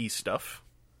some key stuff.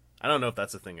 I don't know if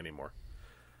that's a thing anymore.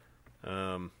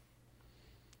 Yeah,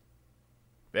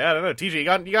 I don't know. TJ, you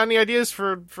got any ideas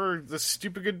for the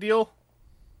stupid good deal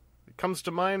that comes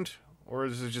to mind? Or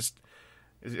is it just...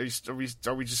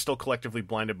 Are we just still collectively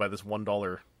blinded by this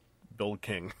 $1 Build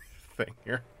King thing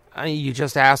here? You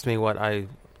just asked me what I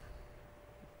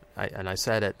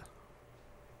said it.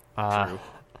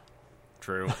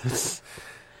 True.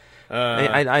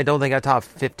 I don't think I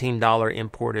topped $15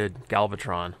 imported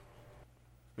Galvatron.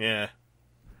 Yeah.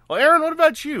 Well, Aaron, what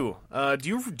about you? Do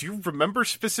you remember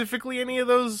specifically any of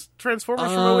those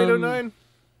Transformers from 0809?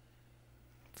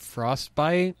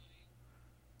 Frostbite.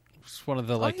 It's one of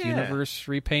the Universe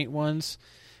repaint ones.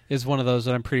 Is one of those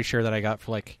that I'm pretty sure that I got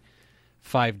for like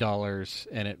 $5,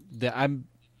 and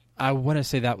I want to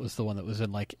say that was the one that was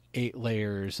in like 8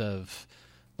 layers of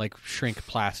like shrink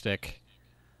plastic,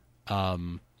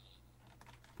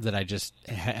 that I just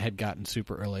had gotten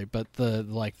super early. But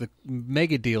the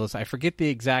mega deal is, I forget the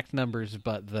exact numbers,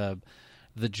 but the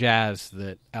jazz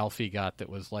that Alfie got that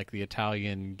was like the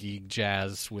Italian geek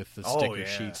jazz with the sticker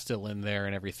sheet still in there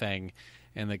and everything,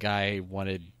 and the guy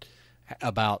wanted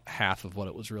about half of what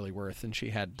it was really worth, and she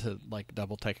had to like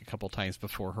double take a couple times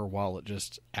before her wallet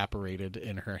just apparated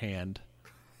in her hand.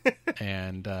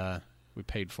 And we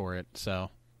paid for it, so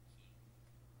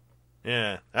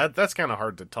yeah, that's kind of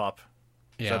hard to top.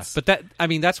 Yeah, but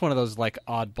that's one of those like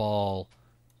oddball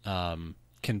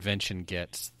convention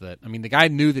gets that, I mean, the guy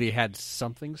knew that he had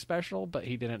something special, but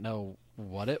he didn't know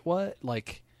what it was.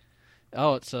 Like,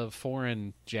 oh, it's a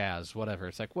foreign jazz, whatever.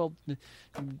 It's like, well,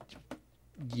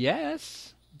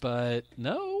 yes, but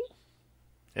no.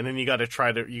 And then you've got to try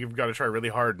really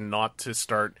hard not to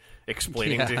start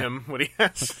explaining to him what he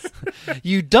has.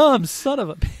 You dumb son of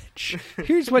a bitch.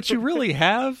 Here's what you really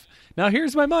have. Now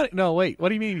here's my money. No, wait. What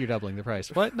do you mean you're doubling the price?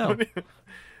 What? No.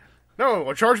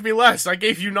 No, charge me less. I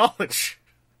gave you knowledge.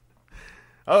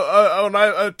 And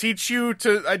I teach you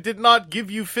to... I did not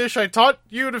give you fish. I taught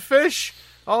you to fish.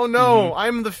 Oh, no.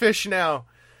 I'm the fish now.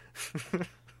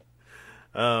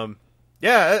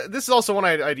 Yeah, this is also one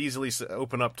I'd easily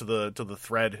open up to the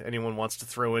thread. Anyone wants to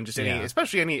throw in just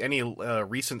especially any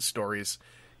recent stories,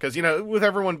 because with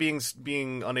everyone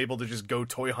being unable to just go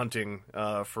toy hunting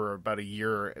for about a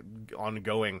year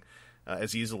ongoing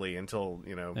as easily until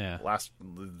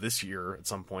this year at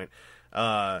some point.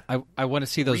 I want to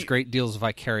see those great deals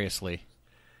vicariously.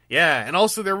 Yeah, and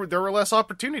also there were less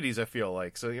opportunities, I feel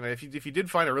like. So if you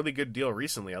did find a really good deal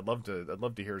recently, I'd love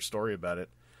to hear a story about it.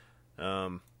 I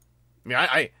mean,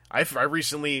 I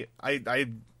recently I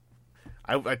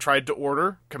tried to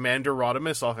order Commander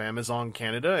Rodimus off Amazon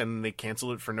Canada, and they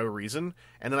canceled it for no reason.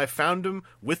 And then I found him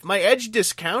with my Edge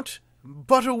discount,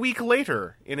 but a week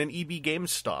later in an EB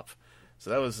GameStop. So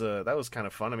that was kind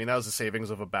of fun. I mean, that was a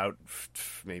savings of about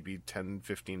maybe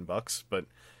 $10-15, but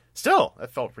still,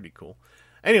 that felt pretty cool.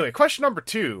 Anyway, question number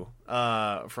 2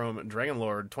 from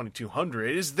Dragonlord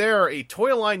 2200. Is there a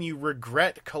toy line you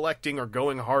regret collecting or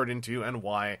going hard into, and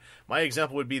why? My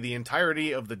example would be the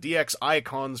entirety of the DX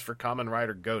icons for Kamen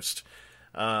Rider Ghost.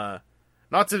 Not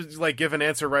to give an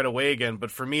answer right away again,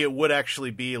 but for me it would actually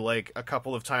be a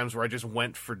couple of times where I just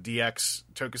went for DX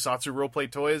Tokusatsu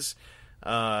roleplay toys.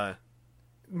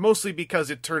 Mostly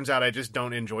because it turns out I just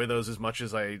don't enjoy those as much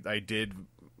as I did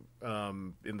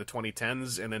in the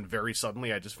 2010s, and then very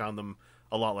suddenly I just found them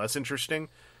a lot less interesting.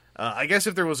 I guess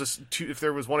if there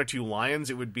was one or two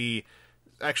lions, it would be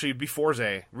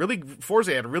Forze.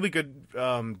 Forze had a really good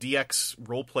DX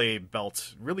roleplay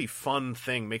belt, really fun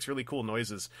thing, makes really cool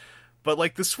noises.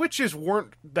 But the switches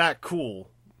weren't that cool,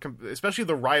 especially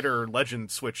the Rider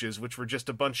Legend switches, which were just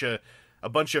a bunch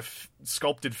of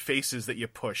sculpted faces that you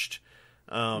pushed.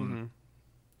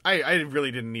 I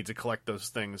really didn't need to collect those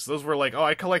things. Those were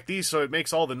I collect these so it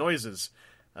makes all the noises.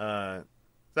 That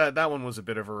one was a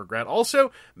bit of a regret.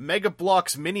 Also, Mega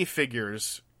Bloks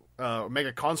minifigures,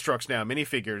 Mega Constructs now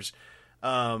minifigures.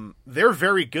 They're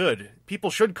very good. People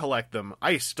should collect them.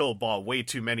 I still bought way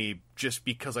too many just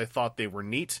because I thought they were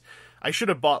neat. I should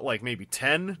have bought like maybe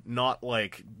 10, not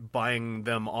like buying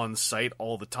them on site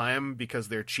all the time because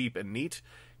they're cheap and neat.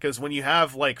 Because when you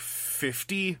have like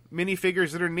 50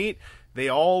 minifigures that are neat, they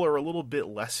all are a little bit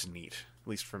less neat, at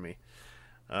least for me.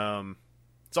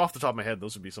 It's off the top of my head,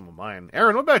 those would be some of mine.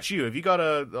 Aaron, what about you? Have you got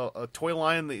a toy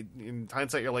line that in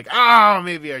hindsight you're like,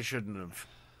 maybe I shouldn't have?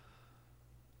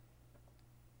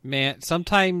 Man,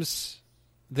 sometimes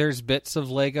there's bits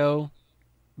of Lego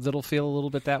that'll feel a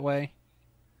little bit that way.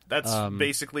 That's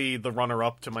basically the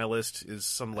runner-up to my list is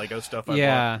some Lego stuff I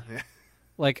yeah. bought.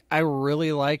 Like, I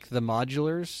really like the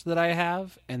modulars that I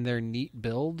have, and they're neat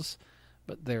builds,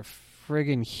 but they're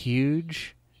friggin'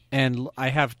 huge. And I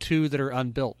have 2 that are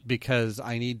unbuilt because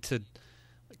I need to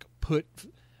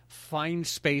find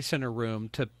space in a room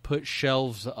to put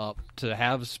shelves up, to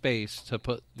have space to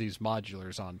put these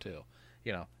modulars onto.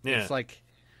 You know, Yeah.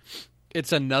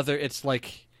 it's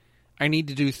like I need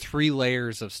to do 3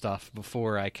 layers of stuff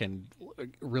before I can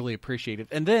really appreciate it.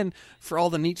 And then for all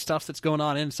the neat stuff that's going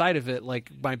on inside of it, like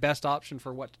my best option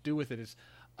for what to do with it is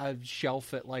I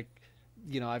shelf it like,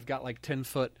 you know, I've got like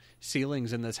 10-foot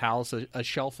ceilings in this house, a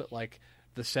shelf at like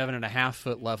the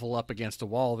 7.5-foot level up against a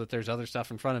wall that there's other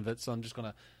stuff in front of it. So I'm just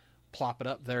going to plop it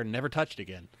up there and never touch it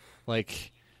again.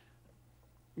 Like,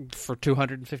 for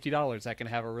 $250, I can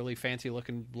have a really fancy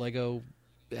looking Lego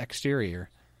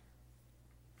exterior.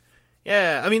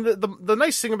 Yeah, I mean, the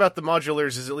nice thing about the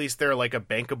modulars is at least they're like a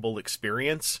bankable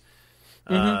experience.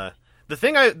 Mm-hmm. The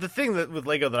thing that with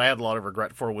Lego that I had a lot of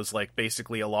regret for was like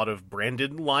basically a lot of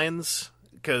branded lines,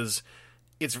 because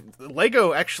it's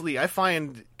Lego actually I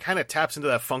find kind of taps into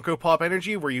that Funko Pop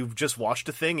energy where you've just watched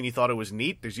a thing and you thought it was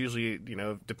neat. There's usually, you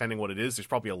know, depending what it is, there's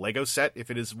probably a Lego set if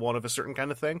it is one of a certain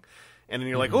kind of thing. And then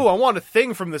you're like, oh, I want a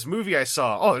thing from this movie I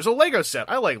saw. Oh, there's a Lego set.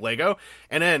 I like Lego.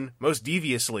 And then, most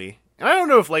deviously, and I don't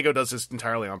know if Lego does this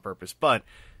entirely on purpose, but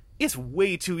it's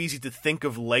way too easy to think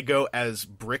of Lego as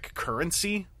brick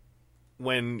currency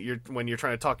when you're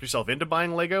trying to talk yourself into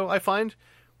buying Lego, I find.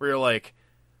 Where you're like,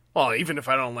 well, even if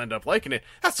I don't end up liking it,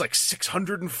 that's like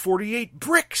 648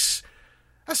 bricks!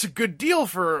 That's a good deal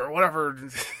for whatever.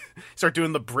 Start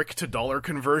doing the brick to dollar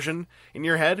conversion in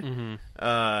your head.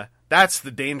 Mm-hmm. That's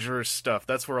the dangerous stuff.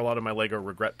 That's where a lot of my Lego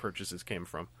regret purchases came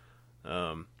from.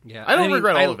 Yeah, I don't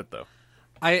regret all of it, though.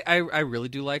 I really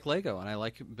do like Lego, and I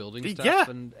like building stuff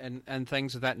and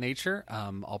things of that nature.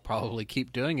 I'll probably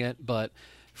keep doing it, but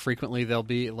frequently they'll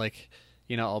be like,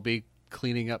 you know, I'll be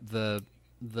cleaning up the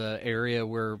area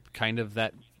where kind of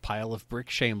that pile of brick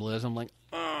shame lives. I'm like,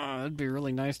 oh, it'd be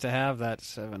really nice to have that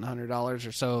 $700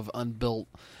 or so of unbuilt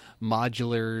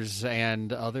modulars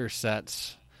and other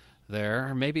sets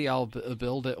there. Maybe I'll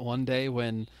build it one day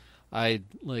when I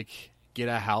like get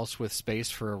a house with space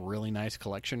for a really nice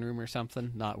collection room or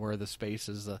something, not where the space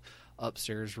is the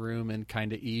upstairs room and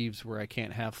kind of eaves where I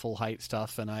can't have full height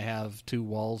stuff and I have 2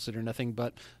 walls that are nothing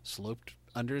but sloped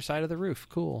underside of the roof.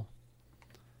 Cool.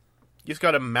 You just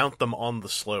got to mount them on the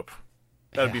slope.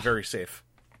 That would be very safe.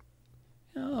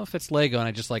 You know, if it's Lego and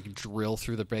I just like drill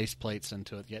through the base plates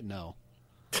into it, yet no.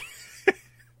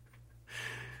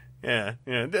 Yeah.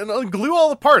 And glue all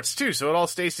the parts, too, so it all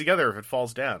stays together if it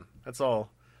falls down. That's all.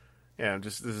 Yeah,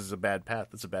 this is a bad path.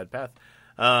 That's a bad path.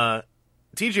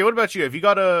 TJ, what about you? Have you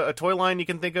got a toy line you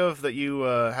can think of that you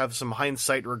have some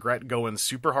hindsight regret going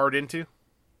super hard into?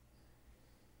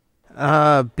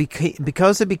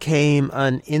 Because it became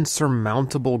an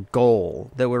insurmountable goal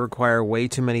that would require way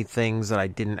too many things that I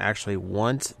didn't actually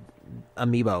want.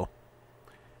 Amiibo.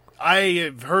 I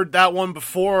have heard that one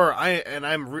before.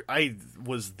 I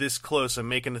was this close. I'm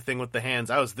making the thing with the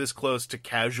hands. I was this close to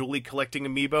casually collecting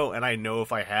Amiibo, and I know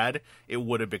if I had, it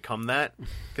would have become that.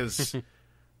 Because,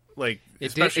 like,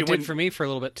 it did for me for a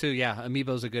little bit too. Yeah,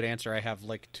 Amiibo's a good answer. I have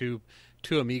like two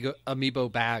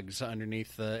Amiibo bags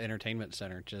underneath the entertainment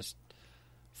center, just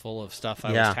full of stuff.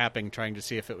 I was tapping, trying to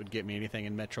see if it would get me anything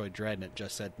in Metroid Dread, and it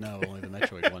just said no. Only the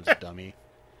Metroid one's a dummy.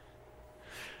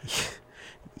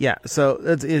 Yeah, so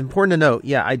it's important to note.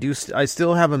 Yeah, I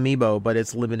still have Amiibo, but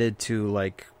it's limited to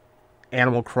like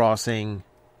Animal Crossing,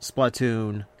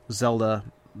 Splatoon, Zelda,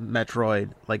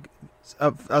 Metroid, like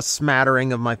a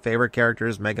smattering of my favorite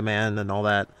characters, Mega Man, and all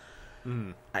that.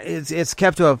 It's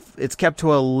kept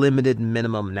to a limited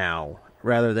minimum now,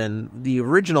 rather than the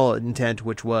original intent,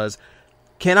 which was,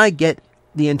 can I get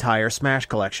the entire Smash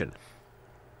collection?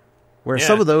 Where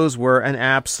some of those were an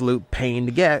absolute pain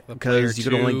to get because you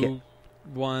could only get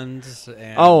ones.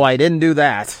 And... Oh, I didn't do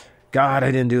that. God,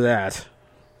 I didn't do that.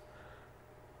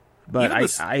 But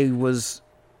I was...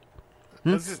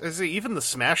 Even the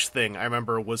Smash thing, I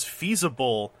remember, was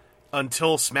feasible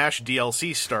until Smash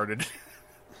DLC started.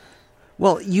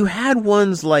 Well, you had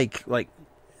ones like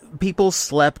people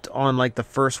slept on like the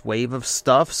first wave of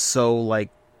stuff, so like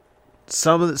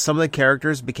some of the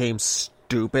characters became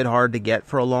stupid hard to get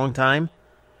for a long time.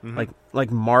 Mm-hmm. Like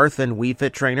Marth and Wii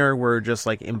Fit Trainer were just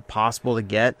like impossible to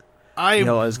get. I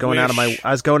was going out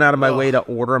of my way to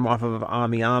order them off of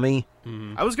AmiAmi.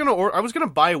 Mm-hmm. I was gonna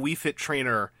buy Wii Fit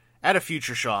Trainer at a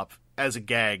Future Shop as a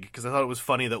gag because I thought it was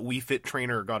funny that Wii Fit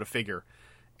Trainer got a figure,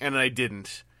 and I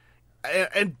didn't.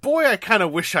 And boy, I kind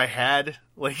of wish I had,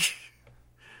 like,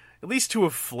 at least to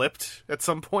have flipped at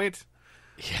some point.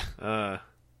 Yeah.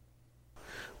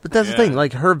 But that's the thing.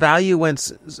 Like, her value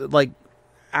went, like,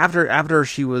 after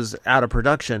she was out of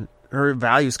production, her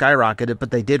value skyrocketed. But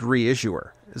they did reissue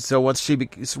her. So once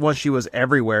she was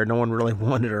everywhere, no one really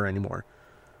wanted her anymore.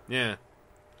 Yeah.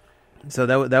 So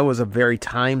that was a very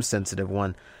time sensitive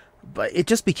one. But it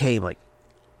just became like,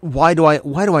 why do I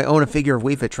own a figure of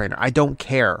Wii Fit Trainer? I don't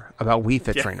care about Wii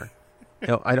Fit Trainer.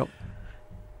 I don't.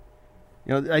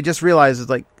 I just realized it's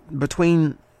like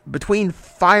between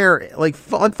Fire, like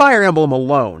on Fire Emblem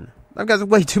alone, I've got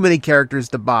way too many characters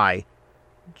to buy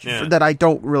that I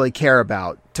don't really care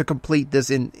about to complete this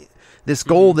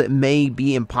goal that may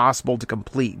be impossible to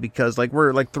complete because like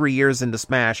we're like 3 years into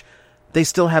Smash, they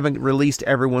still haven't released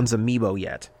everyone's amiibo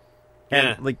yet.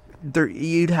 Yeah. And like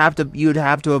you'd have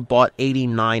to have bought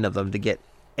 89 of them to get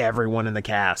everyone in the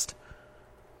cast.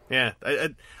 Yeah,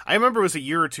 I remember it was a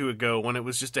year or two ago when it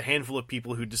was just a handful of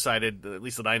people who decided, at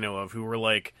least that I know of, who were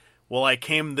like, "Well, I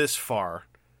came this far,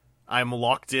 I'm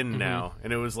locked in now,"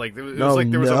 and it was like there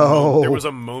was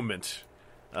a moment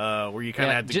where you kind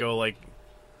of had to go like,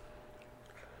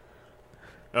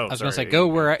 "Oh, I was sorry. gonna say go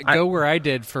where I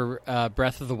did for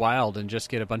Breath of the Wild and just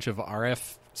get a bunch of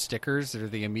RF stickers or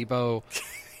the Amiibo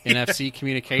NFC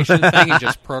communication thing and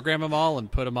just program them all and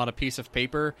put them on a piece of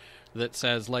paper that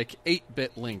says like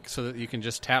 8-bit link so that you can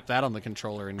just tap that on the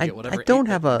controller and get whatever. I don't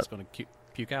have it's going to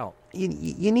puke out. You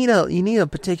need a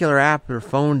particular app or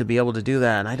phone to be able to do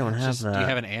that, and I don't have that. Do you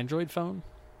have an Android phone?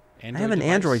 I have an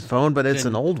Android phone, but it's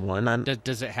an old one.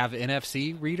 Does it have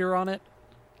NFC reader on it?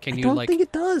 Can you don't think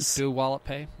it does. Do Wallet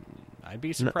Pay? I'd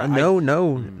be surprised.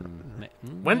 No.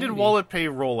 When did Wallet Pay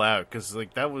roll out? Because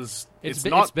like that was it's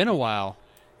been a while.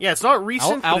 Yeah, it's not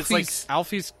recent. But it's like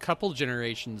Alfie's couple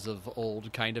generations of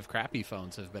old kind of crappy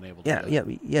phones have been able to. Yeah.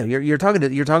 You're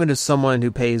talking to someone who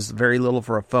pays very little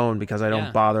for a phone because I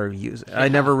don't bother use it. I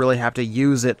never really have to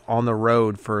use it on the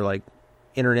road for like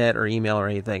internet or email or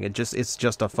anything. It's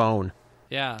just a phone.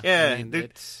 Yeah. Yeah. I mean,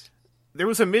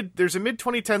 there's a mid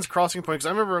 2010s crossing point because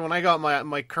I remember when I got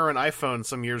my current iPhone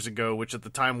some years ago, which at the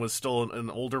time was still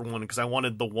an older one because I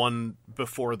wanted the one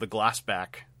before the glass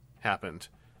back happened.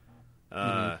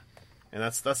 And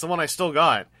that's the one I still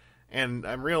got, and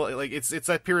I'm real like it's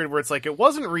that period where it's like it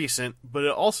wasn't recent, but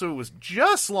it also was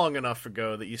just long enough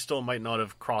ago that you still might not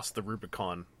have crossed the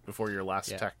Rubicon before your last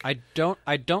tech. I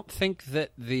don't think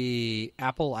that the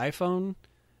Apple iPhone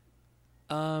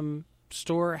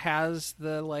store has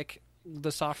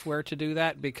the software to do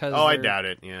that because I doubt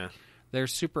it. Yeah, they're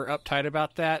super uptight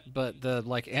about that, but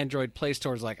the Android Play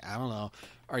Store is like, I don't know,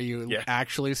 are you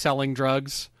actually selling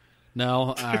drugs? No?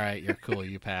 All right, you're cool.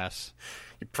 You pass.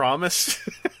 You promise?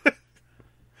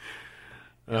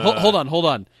 Hold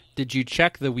on. Did you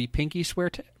check the We Pinky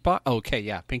Swear box? Okay,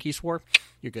 yeah. Pinky swore?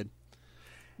 You're good.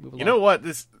 You know what?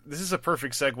 This is a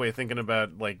perfect segue thinking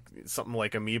about like something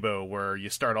like Amiibo where you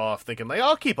start off thinking like,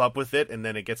 I'll keep up with it, and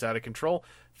then it gets out of control.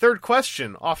 Third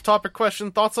question, off-topic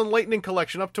question, thoughts on Lightning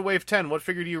Collection up to Wave 10. What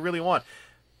figure do you really want?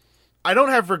 I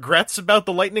don't have regrets about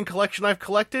the Lightning Collection I've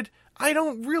collected. I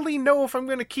don't really know if I'm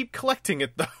going to keep collecting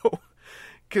it, though.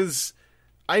 Because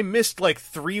I missed,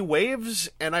 3 waves,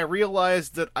 and I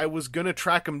realized that I was going to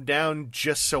track them down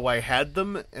just so I had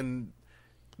them, and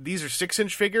these are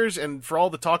 6-inch figures, and for all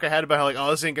the talk I had about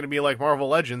how, this ain't going to be like Marvel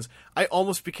Legends, I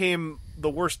almost became the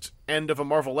worst end of a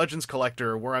Marvel Legends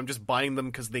collector, where I'm just buying them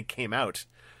because they came out.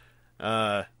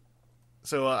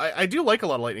 So I do like a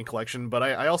lot of Lightning Collection, but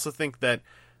I also think that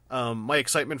my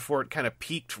excitement for it kind of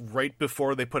peaked right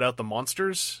before they put out the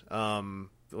monsters.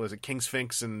 Was it King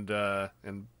Sphinx and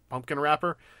Pumpkin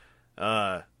Wrapper?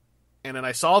 And then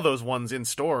I saw those ones in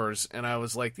stores, and I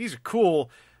was like, these are cool.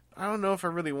 I don't know if I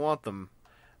really want them.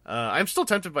 I'm still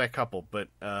tempted by a couple, but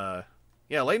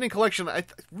Lightning Collection,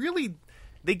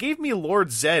 they gave me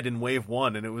Lord Zed in Wave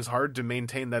 1, and it was hard to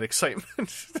maintain that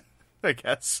excitement, I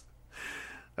guess.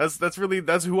 That's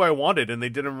who I wanted, and they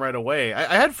did them right away.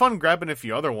 I had fun grabbing a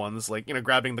few other ones,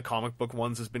 grabbing the comic book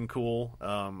ones has been cool.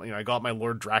 I got my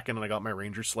Lord Draken and I got my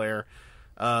Ranger Slayer.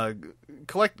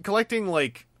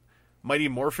 Collecting Mighty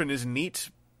Morphin is neat,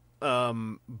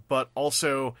 but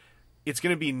also it's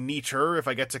going to be neater if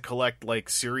I get to collect like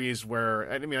series where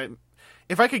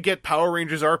if I could get Power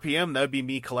Rangers RPM, that'd be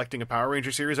me collecting a Power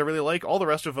Ranger series I really like. All the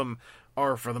rest of them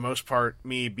are, for the most part,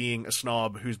 me being a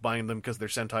snob who's buying them because they're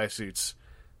Sentai suits.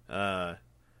 But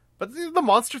the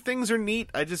monster things are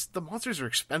neat. The monsters are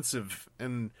expensive,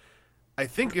 and I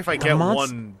think if I get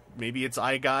one, maybe it's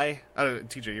iGuy.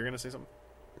 TJ, you're gonna say something?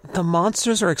 The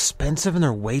monsters are expensive and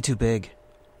they're way too big.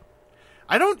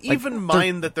 I don't even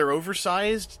mind that they're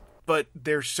oversized, but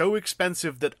they're so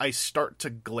expensive that I start to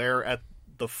glare at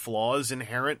the flaws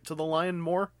inherent to the line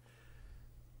more.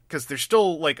 Because they're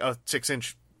still like a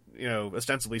 6-inch,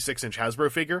 ostensibly 6-inch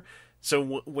Hasbro figure.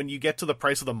 So when you get to the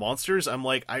price of the monsters, I'm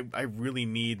like, I really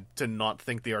need to not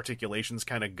think the articulation's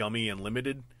kind of gummy and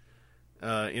limited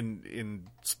in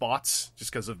spots,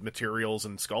 just because of materials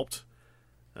and sculpt.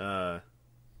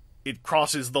 It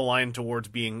crosses the line towards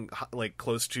being like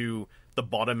close to the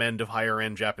bottom end of higher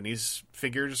end Japanese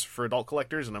figures for adult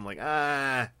collectors, and I'm like,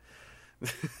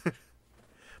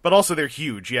 But also they're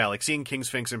huge, yeah. Like seeing King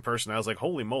Sphinx in person, I was like,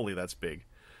 holy moly, that's big.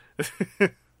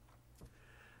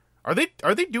 Are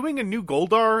they doing a new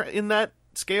Goldar in that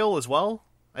scale as well?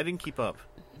 I didn't keep up.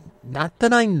 Not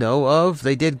that I know of.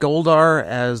 They did Goldar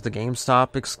as the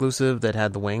GameStop exclusive that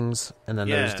had the wings, and then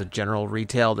there's the general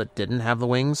retail that didn't have the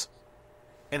wings.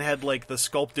 And had, like, the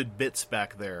sculpted bits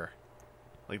back there.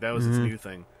 Like, that was its new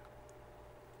thing.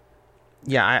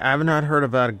 Yeah, I have not heard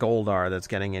about a Goldar that's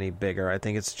getting any bigger. I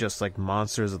think it's just, like,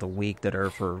 Monsters of the Week that are,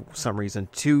 for some reason,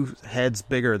 2 heads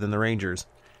bigger than the Rangers.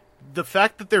 The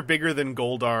fact that they're bigger than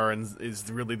Goldar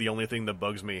is really the only thing that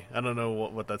bugs me. I don't know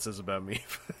what that says about me.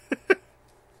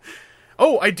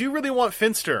 Oh, I do really want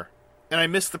Finster, and I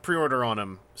missed the pre-order on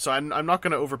him, so I'm not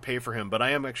going to overpay for him, but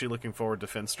I am actually looking forward to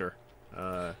Finster.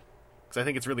 Because I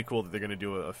think it's really cool that they're going to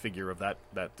do a figure of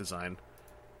that design.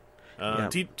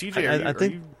 TJ, I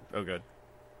think... Oh, good.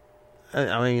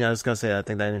 I mean, I was going to say, I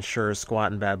think that ensures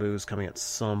Squat and Babu is coming at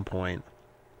some point.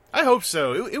 I hope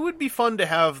so. It would be fun to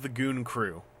have the Goon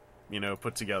crew,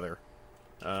 put together.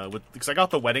 Because I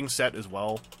got the wedding set as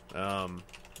well.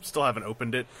 Still haven't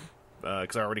opened it,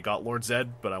 because I already got Lord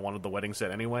Zed, but I wanted the wedding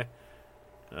set anyway.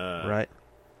 Right.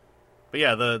 But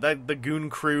yeah, the Goon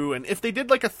crew, and if they did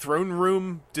like a throne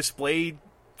room display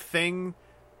thing,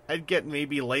 I'd get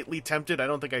maybe lightly tempted. I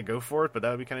don't think I'd go for it, but that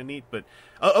would be kind of neat. But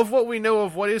of what we know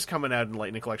of what is coming out in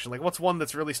Lightning Collection, like what's one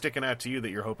that's really sticking out to you that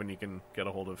you're hoping you can get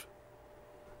a hold of?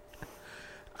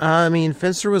 I mean,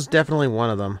 Finster was definitely one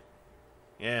of them.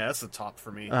 Yeah, that's the top for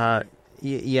me.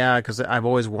 Yeah, because I've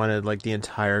always wanted like the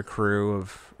entire crew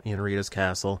of Rita's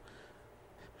Castle.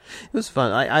 It was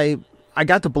fun. I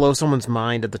got to blow someone's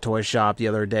mind at the toy shop the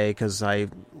other day because I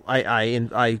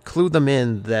clued them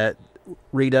in that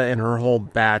Rita and her whole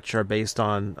batch are based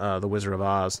on the Wizard of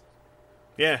Oz.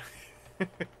 Yeah.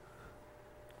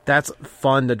 That's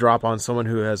fun to drop on someone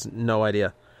who has no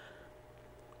idea.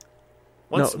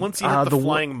 Once you hit the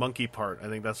flying monkey part, I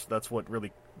think that's what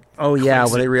really. Oh yeah,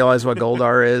 when they realize what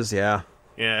Goldar is, yeah.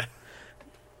 Yeah.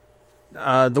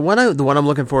 The one I'm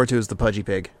looking forward to is the Pudgy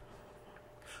Pig.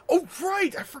 Oh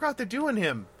right, I forgot they're doing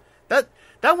him. That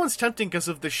one's tempting because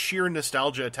of the sheer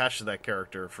nostalgia attached to that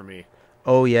character for me.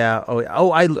 Oh yeah.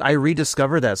 I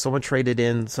rediscovered that. Someone traded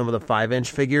in some of the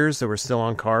 5-inch figures that were still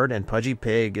on card, and Pudgy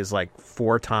Pig is like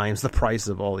 4 times the price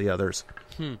of all the others.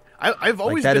 I've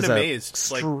always been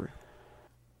amazed.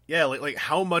 Like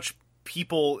how much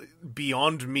people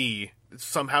beyond me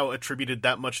somehow attributed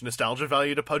that much nostalgia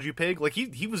value to Pudgy Pig. Like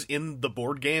he was in the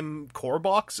board game core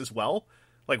box as well.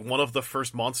 Like one of the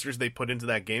first monsters they put into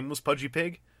that game was Pudgy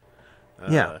Pig.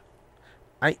 Yeah.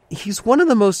 He's one of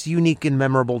the most unique and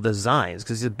memorable designs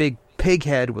because he's a big pig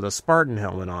head with a Spartan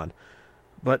helmet on.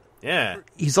 But yeah,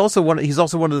 he's also one of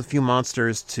the few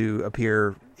monsters to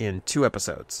appear in 2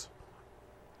 episodes.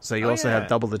 So you also have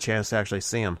double the chance to actually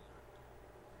see him.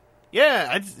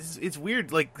 Yeah, it's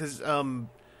weird, like because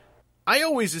I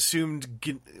always assumed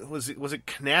was it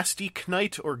Knasty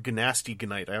Knight or Gnasty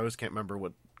Knight? I always can't remember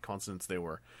what consonants they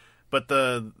were. But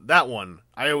that one,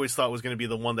 I always thought was going to be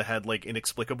the one that had like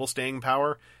inexplicable staying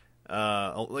power.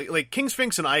 Like King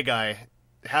Sphinx and iGuy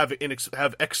have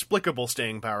explicable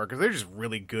staying power because they're just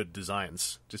really good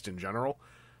designs, just in general.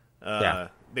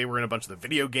 They were in a bunch of the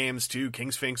video games too.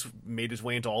 King Sphinx made his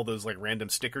way into all those like random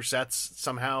sticker sets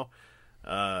somehow.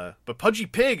 But Pudgy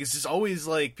Pig is just always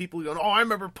like people going, "Oh, I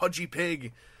remember Pudgy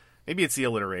Pig." Maybe it's the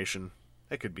alliteration.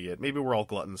 That could be it. Maybe we're all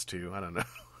gluttons too. I don't know.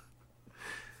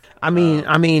 I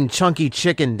mean, Chunky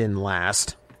Chicken didn't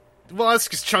last. Well, that's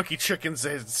because Chunky Chicken's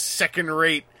a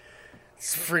second-rate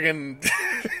friggin'...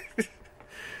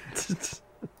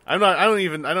 I'm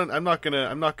not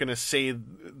gonna say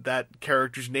that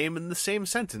character's name in the same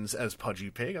sentence as Pudgy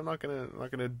Pig. I'm not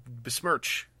gonna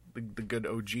besmirch the good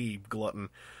OG glutton.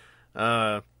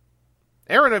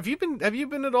 Aaron, have you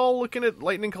been at all looking at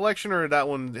Lightning Collection, or that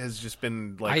one has just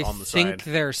been like on the side? I think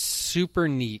they're super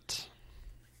neat.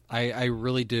 I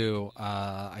really do.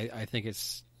 I think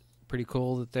it's pretty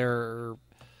cool that they're,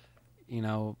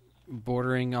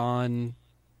 bordering on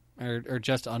or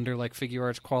just under like figure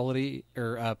arts quality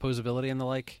or posability and the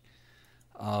like.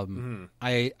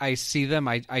 I see them,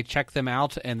 I check them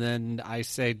out, and then I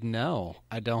say no,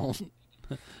 I don't.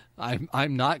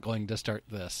 I'm not going to start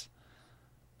this.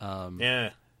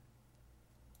 Yeah.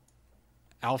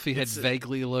 Alfie had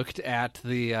vaguely looked at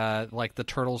the like the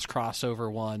Turtles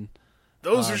crossover one.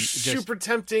 Those are super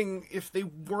tempting if they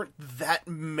weren't that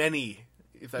many,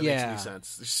 if that makes any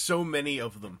sense. There's so many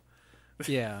of them.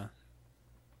 Yeah.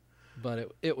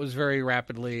 But it was very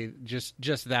rapidly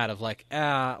just that of like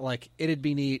it'd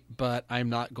be neat, but I'm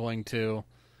not going to,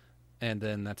 and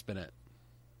then that's been it.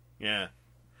 Yeah.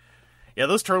 Yeah,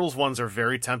 those Turtles ones are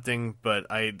very tempting, but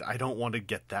I don't want to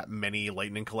get that many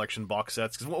Lightning Collection box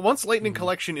sets, because once Lightning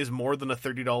Collection is more than a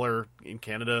 $30 in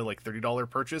Canada, like $30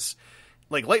 purchase,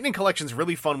 like Lightning Collection's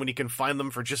really fun when you can find them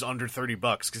for just under $30,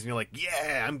 because you're like,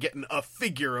 yeah, I'm getting a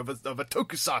figure of a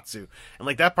tokusatsu, and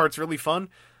like that part's really fun.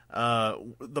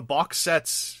 The box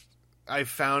sets I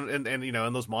found,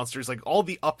 and those monsters, like all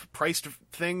the up-priced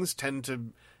things tend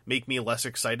to make me less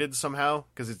excited somehow,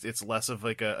 because it's less of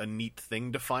like a neat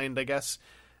thing to find, I guess.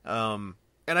 And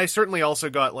I certainly also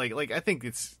got like I think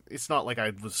it's not like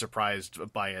I was surprised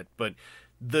by it, but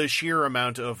the sheer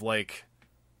amount of like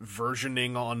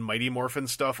versioning on Mighty Morphin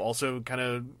stuff also kind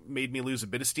of made me lose a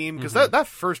bit of steam, because that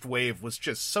first wave was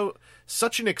just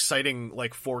such an exciting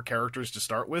like 4 characters to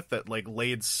start with that like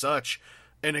laid such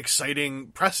an exciting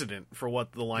precedent for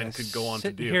what the line could go on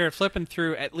to do. Here flipping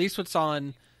through at least what's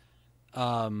on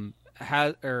on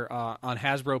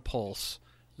Hasbro Pulse,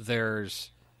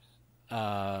 there's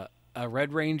a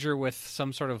Red Ranger with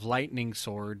some sort of lightning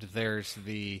sword. There's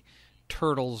the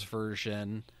Turtles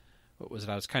version. What was it?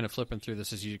 I was kind of flipping through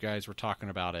this as you guys were talking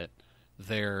about it.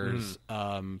 There's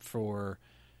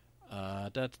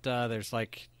there's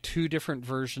like 2 different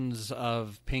versions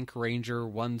of Pink Ranger.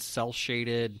 One's cell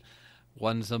shaded.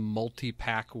 One's a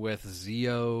multi-pack with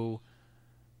Zeo.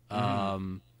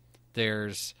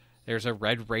 There's a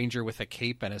Red Ranger with a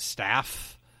cape and a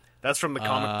staff. That's from the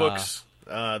comic books.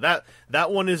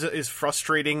 That one is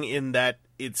frustrating in that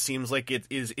it seems like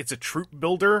it's a troop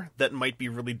builder that might be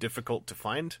really difficult to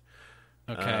find.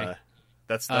 Okay,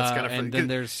 that's kind of. And then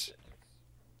there's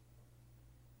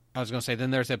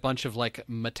a bunch of like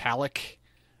metallic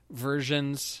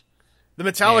versions. The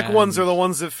metallic ones are the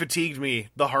ones that fatigued me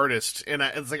the hardest, and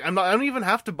it's like I don't even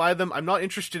have to buy them. I'm not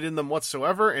interested in them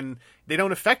whatsoever, and they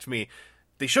don't affect me.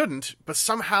 They shouldn't, but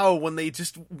somehow when they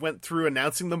just went through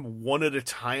announcing them one at a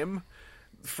time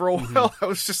for a while, I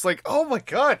was just like, oh my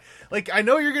god, like I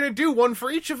know you're gonna do one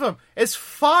for each of them. It's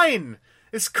fine.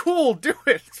 It's cool. Do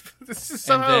it. This is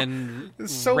somehow and then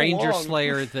so Ranger long.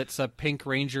 Slayer, that's a Pink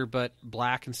Ranger but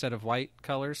black instead of white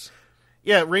colors.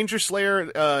 Yeah, Ranger Slayer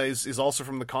is also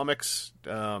from the comics.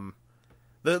 The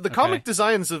comic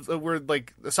designs were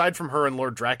like, aside from her and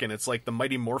Lord Draken, it's like the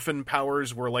Mighty Morphin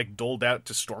powers were like doled out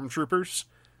to stormtroopers.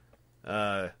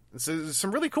 So there's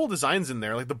some really cool designs in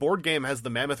there. Like the board game has the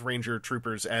Mammoth Ranger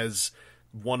troopers as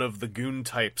one of the goon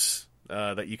types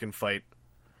that you can fight.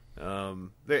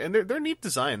 They're neat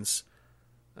designs.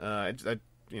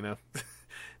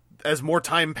 As more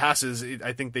time passes,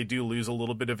 I think they do lose a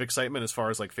little bit of excitement as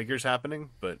far as like figures happening.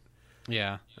 But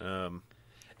yeah, and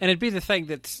it'd be the thing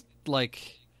that's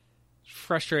like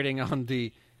frustrating on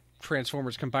the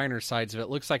Transformers Combiner sides of it.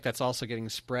 Looks like that's also getting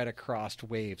spread across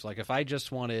waves. Like if I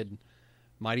just wanted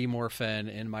Mighty Morphin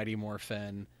and Mighty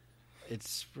Morphin,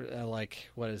 it's like,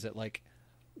 what is it, like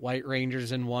White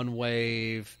Rangers in one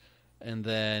wave, and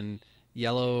then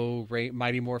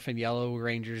Mighty Morphin Yellow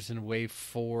Rangers in wave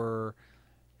 4,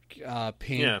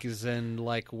 Pink is in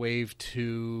like wave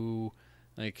 2.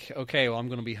 Like, okay, well I'm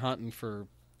going to be hunting for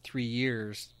 3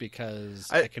 years because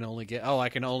I can only get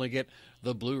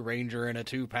the Blue Ranger in a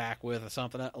 2-pack with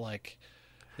something like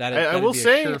that. I will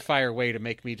say, a surefire way to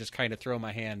make me just kind of throw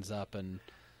my hands up and.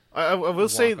 I will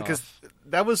say, because off.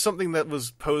 that was something that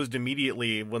was posed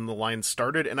immediately when the line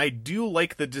started, and I do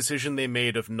like the decision they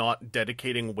made of not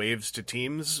dedicating waves to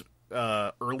teams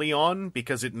early on,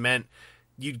 because it meant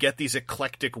you'd get these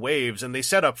eclectic waves, and they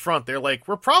said up front, they're like,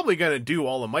 we're probably going to do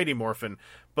all of Mighty Morphin,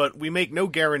 but we make no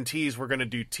guarantees we're going to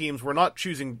do teams. We're not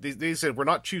choosing, they said, we're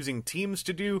not choosing teams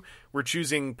to do, we're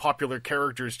choosing popular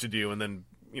characters to do, and then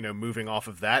moving off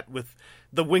of that with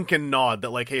the wink and nod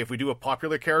that, like, hey, if we do a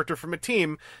popular character from a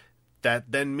team,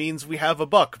 that then means we have a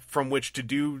buck from which to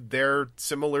do their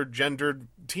similar gendered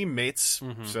teammates.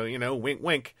 So, wink,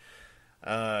 wink.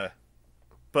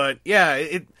 But yeah,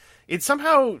 it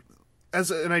somehow, as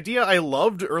an idea I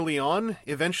loved early on,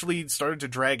 eventually started to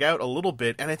drag out a little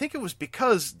bit, and I think it was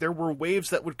because there were waves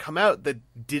that would come out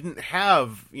that didn't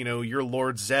have, your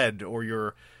Lord Zed or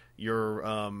your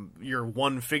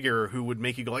one figure who would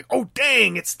make you go like, oh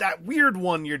dang, it's that weird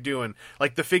one you're doing.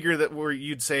 Like the figure that where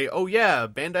you'd say, oh yeah,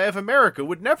 Bandai of America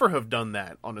would never have done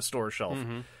that on a store shelf.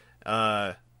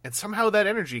 And somehow that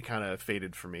energy kind of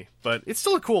faded for me. But it's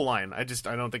still a cool line. I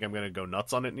don't think I'm going to go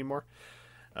nuts on it anymore.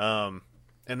 And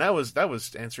that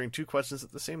was answering two questions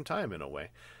at the same time in a way.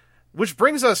 Which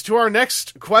brings us to our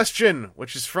next question,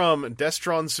 which is from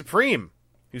Destron Supreme,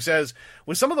 who says,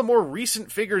 with some of the more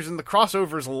recent figures in the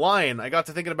crossovers line, I got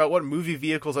to thinking about what movie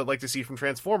vehicles I'd like to see from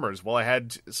Transformers. While I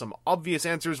had some obvious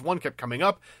answers, one kept coming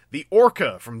up: the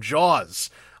Orca from Jaws.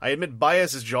 I admit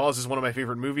bias, as Jaws is one of my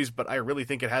favorite movies, but I really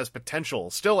think it has potential.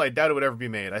 Still, I doubt it would ever be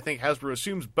made. I think Hasbro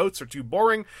assumes boats are too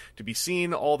boring to be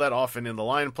seen all that often in the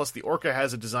line, plus the Orca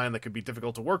has a design that could be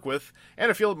difficult to work with, and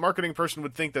a field marketing person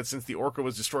would think that since the Orca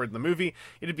was destroyed in the movie,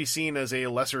 it'd be seen as a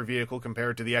lesser vehicle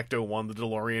compared to the Ecto-1, the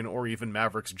DeLorean, or even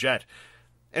Maverick's jet.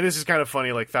 And this is kind of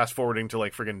funny, like, fast-forwarding to,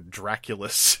 like, friggin'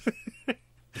 Draculus,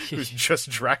 who's just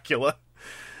Dracula.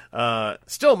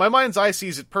 Still, my mind's eye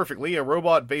sees it perfectly. A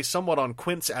robot based somewhat on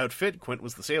Quint's outfit — Quint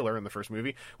was the sailor in the first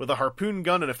movie — with a harpoon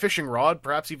gun and a fishing rod,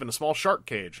 perhaps even a small shark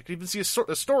cage. I could even see a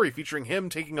story featuring him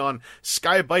taking on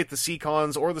Skybite the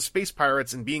Seacons or the Space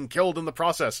Pirates and being killed in the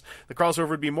process. The crossover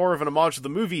would be more of an homage to the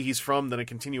movie he's from than a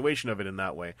continuation of it in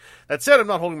that way. That said, I'm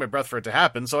not holding my breath for it to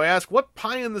happen, so I ask, what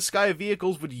pie-in-the-sky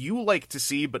vehicles would you like to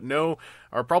see but know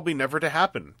are probably never to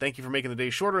happen? Thank you for making the day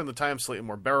shorter and the time slightly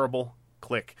more bearable.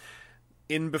 Click.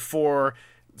 In before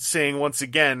saying once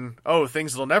again, oh,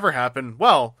 things that'll never happen.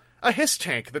 Well, a hiss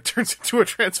tank that turns into a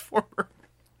transformer.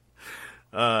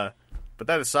 But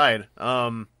that aside,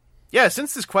 yeah,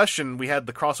 since this question, we had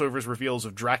the crossovers reveals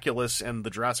of Draculus and the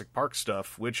Jurassic Park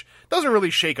stuff, which doesn't really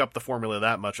shake up the formula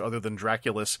that much, other than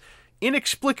Draculus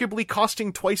inexplicably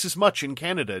costing twice as much in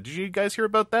Canada. Did you guys hear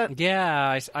about that?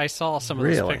 Yeah, I saw some of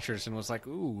those pictures and was like,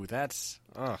 ooh, that's...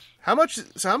 Ugh. How much is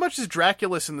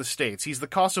Draculus in the States? He's the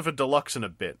cost of a deluxe and a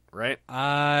bit, right?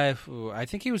 I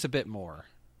think he was a bit more.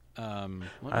 I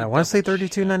want to say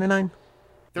 $32.99.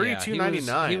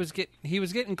 $32.99. He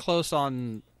was getting close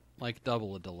on like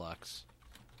double a deluxe.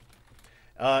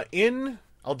 I'll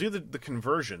do the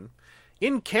conversion.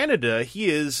 In Canada, he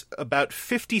is about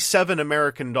 57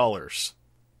 American dollars.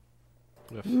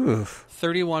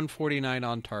 $31.49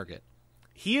 on Target.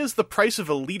 He is the price of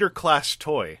a leader class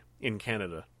toy in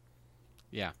Canada.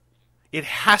 Yeah. It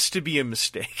has to be a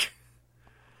mistake.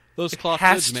 Those cloth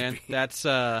goods, man. That's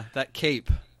that cape.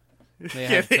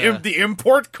 The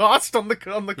import cost on the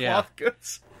cloth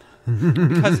goods.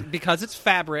 because it's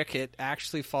fabric, it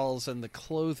actually falls in the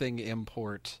clothing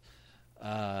import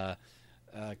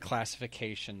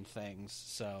classification things.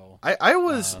 So I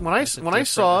was when I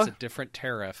saw it's a different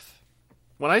tariff.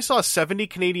 When I saw 70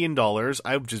 Canadian dollars,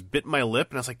 I just bit my lip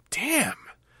and I was like,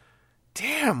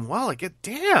 damn, well,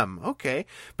 okay.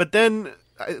 But then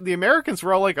the Americans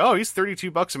were all like, oh, he's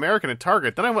 $32 American at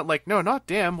Target. Then I went like, no, not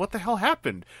damn, what the hell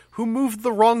happened? Who moved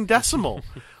the wrong decimal?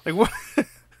 Like, what?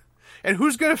 And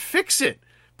who's gonna fix it?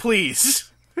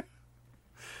 Please.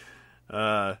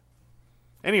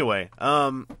 Anyway,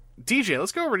 DJ,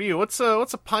 let's go over to you. What's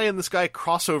a pie in the sky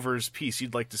crossovers piece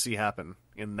you'd like to see happen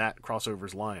in that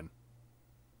crossovers line?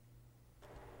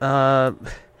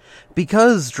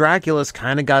 Because Draculus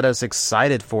kind of got us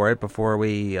excited for it before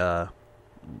we had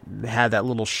that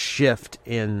little shift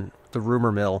in the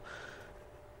rumor mill.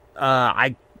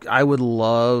 I would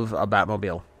love a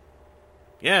Batmobile.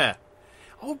 Yeah.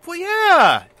 Oh boy,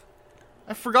 yeah.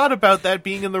 I forgot about that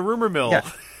being in the rumor mill. Yeah.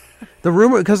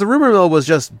 Because the rumor mill was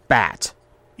just Bat.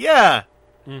 Yeah.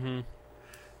 Mm-hmm.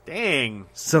 Dang.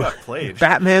 So got played.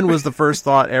 Batman was the first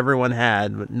thought everyone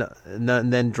had, but and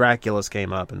then Draculus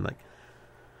came up and like.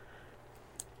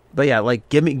 But yeah, like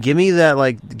give me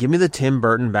the Tim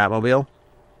Burton Batmobile.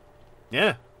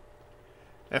 Yeah.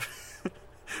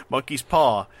 Monkey's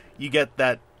Paw. You get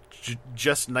that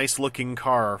just nice looking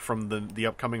car from the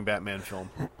upcoming Batman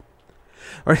film.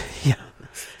 Or you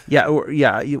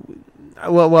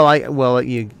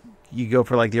go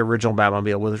for like the original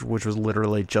Batmobile, which was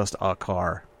literally just a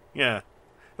car. Yeah,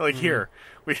 like here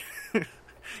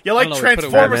you like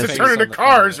Transformers that turn into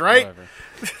cars, right?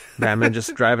 Batman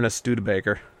just driving a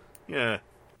Studebaker. Yeah.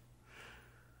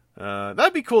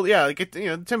 That'd be cool. Yeah, like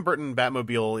the Tim Burton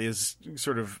Batmobile is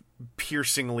sort of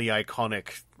piercingly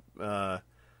iconic.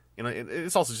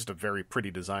 It's also just a very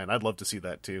pretty design. I'd love to see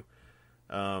that too.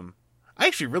 I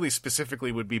actually really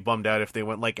specifically would be bummed out if they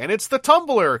went like, and it's the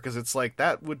Tumbler, because it's like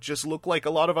that would just look like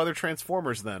a lot of other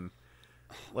Transformers then.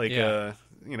 Like a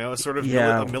sort of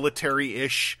a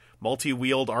military-ish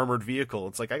multi-wheeled armored vehicle.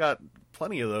 It's like I got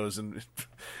plenty of those, and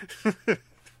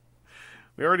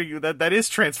we already that is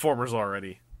Transformers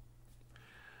already.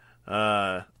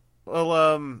 Aaron,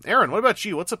 what about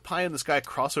you? What's a pie in the sky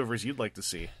crossovers you'd like to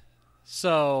see?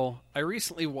 So, I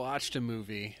recently watched a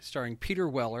movie starring Peter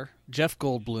Weller, Jeff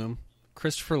Goldblum,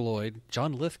 Christopher Lloyd,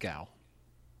 John Lithgow.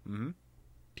 Mm-hmm.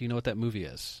 Do you know what that movie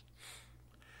is?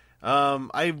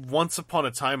 I once upon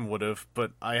a time would have,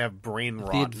 but I have brain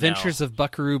rot. The Adventures of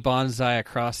Buckaroo Banzai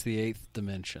Across the Eighth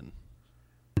Dimension.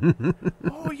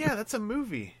 Oh yeah, that's a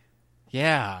movie.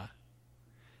 Yeah.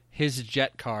 His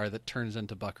jet car that turns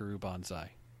into Buckaroo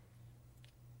Banzai.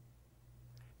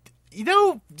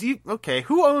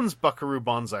 Who owns Buckaroo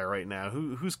Banzai right now?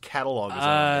 Whose catalog is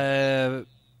on it?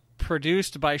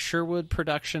 Produced by Sherwood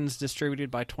Productions,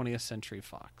 distributed by 20th Century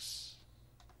Fox.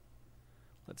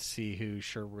 Let's see who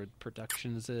Sherwood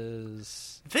Productions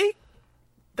is.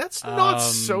 That's not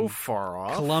so far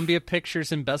off. Columbia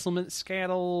Pictures embezzlement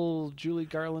scandal, Julie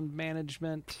Garland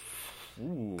management,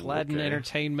 Gladden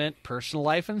Entertainment, Personal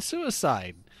Life and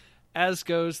Suicide, as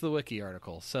goes the wiki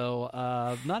article. So,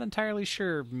 not entirely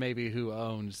sure maybe who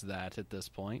owns that at this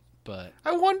point, but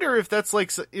I wonder if that's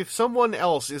like if someone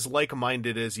else is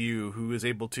like-minded as you who is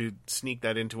able to sneak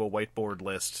that into a whiteboard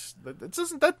list.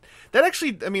 That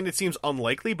actually, I mean, it seems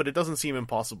unlikely, but it doesn't seem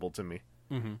impossible to me.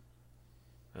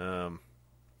 Mm-hmm.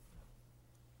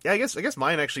 Yeah, I guess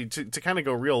mine actually to kind of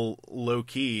go real low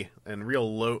key and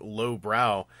real low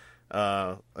brow.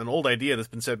 An old idea that's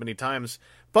been said many times,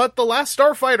 but The Last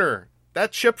Starfighter,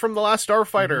 that ship from The Last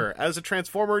Starfighter, as a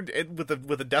Transformer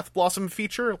with a Death Blossom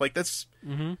feature, like that's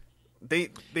they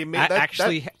made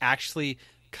that actually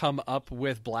come up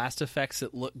with blast effects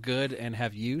that look good and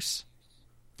have use.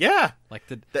 Yeah, like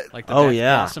the Death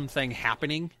Blossom thing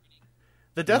happening.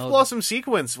 The Death Blossom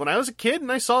sequence, when I was a kid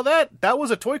and I saw that was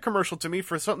a toy commercial to me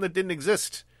for something that didn't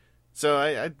exist. So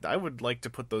I would like to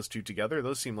put those two together.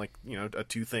 Those seem like, a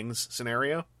two things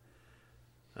scenario.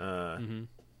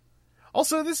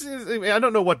 Also, this is, I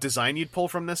don't know what design you'd pull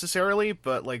from necessarily,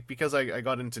 but like because I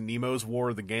got into Nemo's War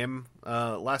of the Game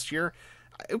last year,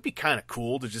 it would be kind of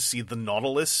cool to just see the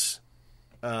Nautilus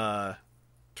turn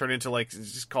into like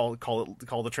just call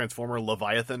the Transformer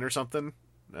Leviathan or something.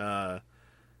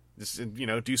 Just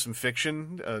do some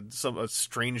fiction, a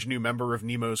strange new member of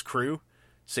Nemo's crew.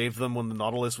 Saved them when the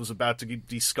Nautilus was about to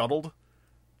be scuttled.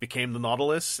 Became the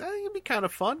Nautilus. It'd be kind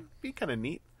of fun. Be kind of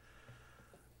neat.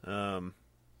 Yeah,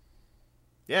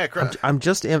 I'm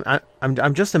just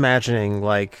imagining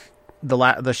like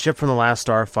the ship from The Last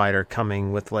Starfighter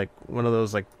coming with like one of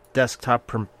those like desktop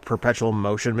perpetual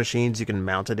motion machines you can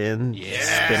mount it in,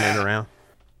 spin it around.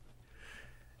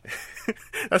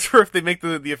 That's where if they make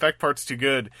the effect parts too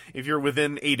good, if you're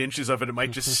within 8 inches of it, it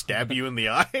might just stab you in the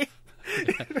eye.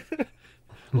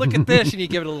 Look at this, and you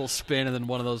give it a little spin, and then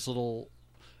one of those little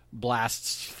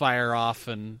blasts fire off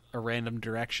in a random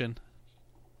direction.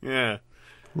 Yeah.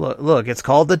 Look, it's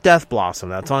called the Death Blossom.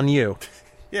 That's on you.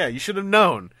 Yeah, you should have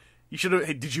known. You should have.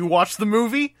 Hey, did you watch the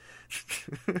movie?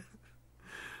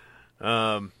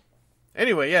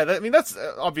 Anyway, yeah. That's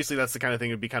obviously that's the kind of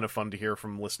thing. It'd be kind of fun to hear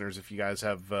from listeners if you guys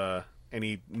have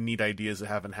any neat ideas that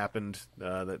haven't happened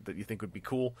that you think would be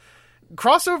cool.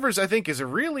 Crossovers, I think, is a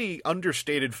really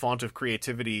understated font of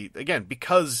creativity, again,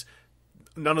 because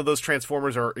none of those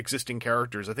Transformers are existing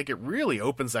characters. I think it really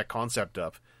opens that concept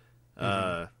up.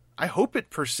 I hope it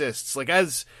persists. Like,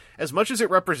 as much as it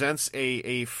represents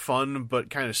a fun but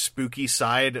kind of spooky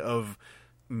side of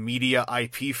media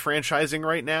IP franchising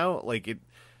right now, like,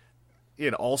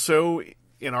 it also,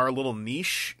 in our little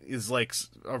niche, is, like,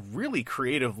 a really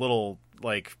creative little,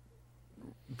 like,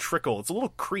 trickle. It's a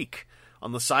little creek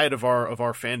on the side of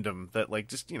our fandom that, like,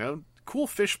 just, cool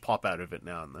fish pop out of it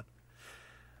now and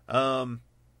then.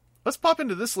 Let's pop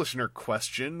into this listener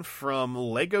question from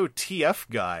Lego TF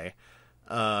Guy,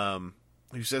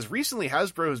 who says, recently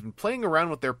Hasbro has been playing around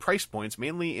with their price points,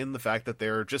 mainly in the fact that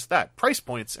they're just that, price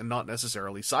points and not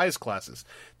necessarily size classes.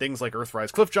 Things like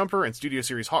Earthrise Cliffjumper and Studio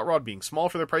Series Hot Rod being small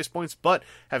for their price points, but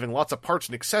having lots of parts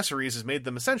and accessories has made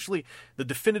them essentially the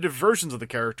definitive versions of the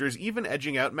characters, even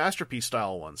edging out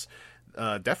Masterpiece-style ones.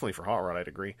 Definitely for Hot Rod, I'd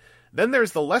agree. Then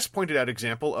there's the less pointed out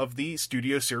example of the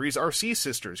Studio Series RC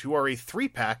Sisters, who are a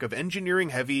 3-pack of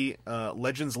engineering-heavy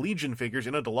Legends Legion figures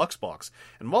in a deluxe box.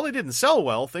 And while they didn't sell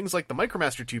well, things like the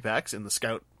Micromaster 2-packs in the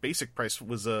Scout basic price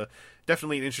was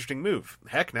definitely an interesting move.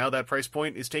 Heck, now that price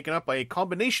point is taken up by a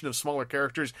combination of smaller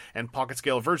characters and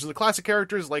pocket-scale versions of classic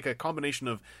characters, like a combination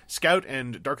of Scout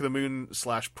and Dark of the Moon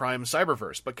 / Prime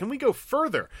Cyberverse. But can we go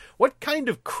further? What kind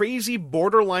of crazy,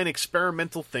 borderline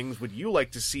experimental things would you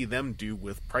like to see them do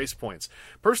with price points?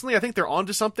 Personally, I think they're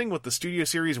onto something with the Studio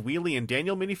Series Wheelie and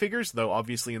Daniel minifigures, though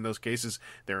obviously in those cases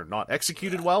they're not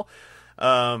executed well.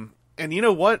 And you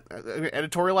know what?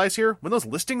 Editorialize here. When those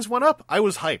listings went up, I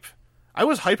was hype. I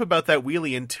was hype about that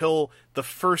wheelie until the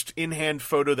first in-hand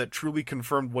photo that truly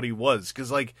confirmed what he was.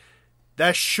 Because, like,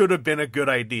 that should have been a good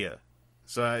idea.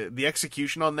 So the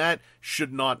execution on that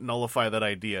should not nullify that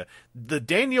idea. The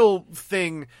Daniel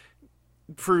thing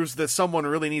proves that someone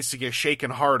really needs to get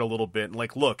shaken hard a little bit. And,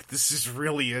 like, look, this is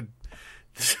really a...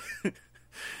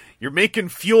 You're making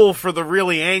fuel for the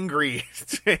really angry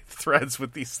threads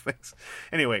with these things.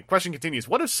 Anyway, question continues.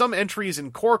 What if some entries in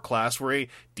core class were a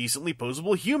decently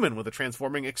posable human with a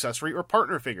transforming accessory or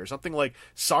partner figure? Something like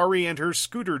Sari and her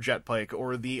scooter jetpike,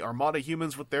 or the Armada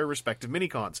humans with their respective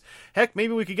minicons. Heck,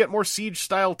 maybe we could get more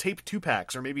Siege-style tape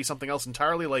 2-packs, or maybe something else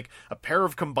entirely, like a pair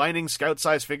of combining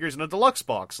Scout-size figures in a deluxe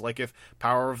box, like if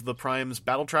Power of the Prime's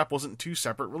Battle Trap wasn't 2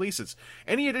 separate releases.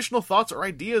 Any additional thoughts or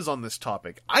ideas on this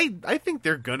topic? I think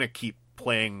they're gonna keep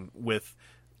playing with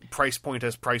price point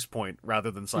as price point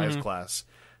rather than size class.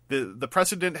 The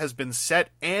precedent has been set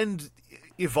and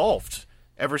evolved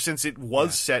ever since it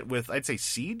was set with, I'd say,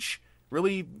 Siege,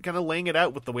 really kind of laying it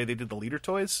out with the way they did the leader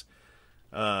toys.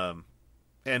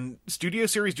 And Studio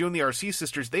Series doing the RC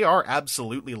Sisters, they are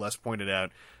absolutely less pointed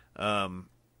out.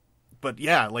 But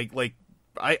yeah,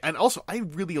 I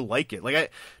really like it.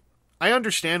 Like, I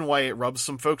understand why it rubs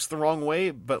some folks the wrong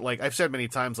way, but like I've said many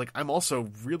times, like I'm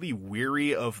also really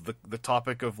weary of the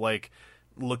topic of like,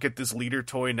 look at this leader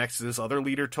toy next to this other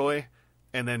leader toy,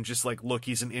 and then just like, look,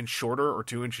 he's an inch shorter or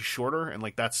 2 inches shorter, and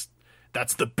like that's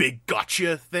the big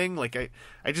gotcha thing. Like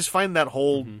I just find that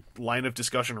whole line of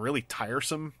discussion really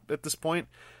tiresome at this point.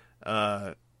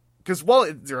 Because while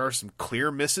there are some clear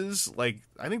misses, like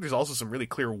I think there's also some really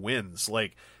clear wins.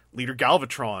 Like Leader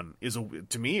Galvatron is,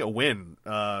 to me, a win.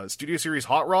 Studio Series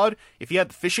Hot Rod, if he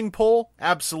had the fishing pole,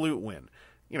 absolute win.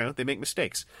 You know, they make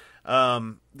mistakes.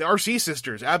 The RC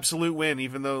Sisters, absolute win,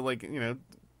 even though, like, you know,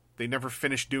 they never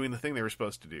finished doing the thing they were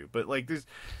supposed to do. But, like,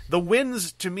 the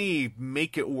wins, to me,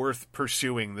 make it worth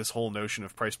pursuing this whole notion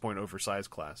of price point over size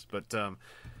class. But,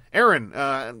 Aaron,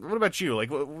 what about you? Like,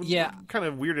 what kind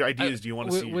of weird ideas do you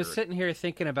want to see? I was sitting here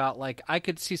thinking about, like, I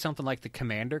could see something like the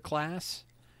Commander class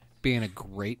being a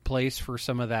great place for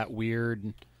some of that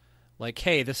weird, like,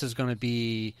 hey, this is going to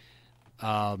be,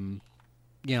 you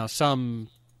know, some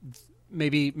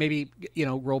maybe you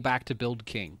know, roll back to Build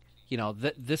King. You know,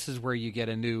 this is where you get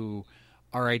a new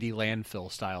RID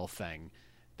landfill style thing.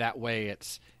 That way,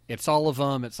 it's all of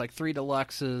them. It's like 3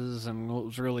 deluxes, and it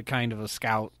was really kind of a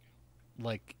Scout,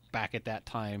 like back at that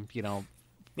time. You know,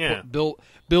 yeah.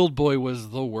 Build Boy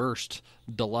was the worst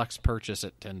deluxe purchase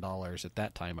at $10 at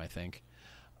that time, I think.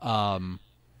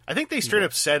 I think they straight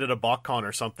up said at a BotCon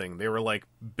or something. They were like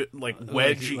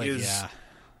Wedge is. Yeah.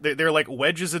 They're like,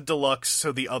 Wedge is a deluxe,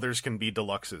 so the others can be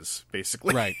deluxes,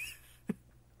 basically. Right.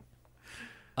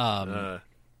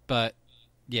 But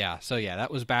yeah, so yeah,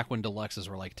 that was back when deluxes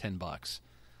were like $10.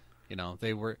 You know,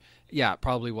 they were. Yeah, it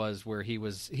probably was where he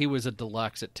was a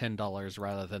deluxe at $10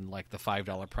 rather than like the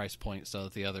 $5 price point, so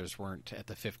that the others weren't at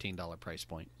the $15 price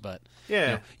point. But yeah, you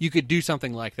know, you could do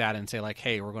something like that and say like,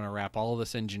 hey, we're going to wrap all of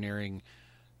this engineering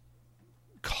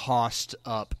cost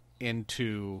up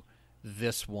into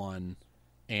this one,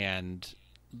 and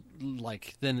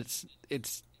like then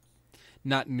it's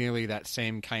not nearly that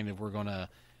same kind of, we're going to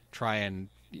try and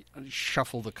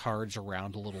shuffle the cards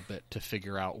around a little bit to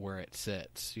figure out where it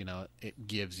sits. You know, it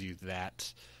gives you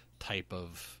that type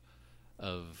of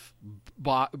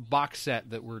box set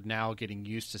that we're now getting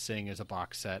used to seeing as a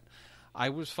box set. I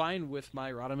was fine with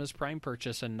my Rodimus Prime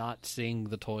purchase and not seeing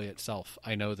the toy itself.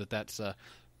 I know that that's a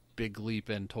big leap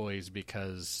in toys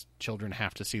because children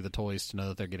have to see the toys to know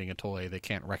that they're getting a toy. They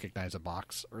can't recognize a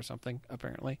box or something,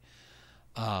 apparently.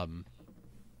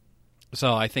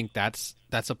 So I think that's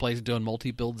a place doing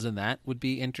multi-builds in that would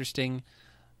be interesting.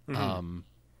 Mm-hmm.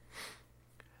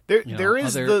 There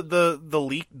is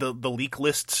the leak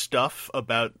list stuff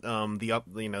about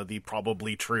the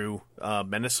probably true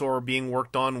Menasor being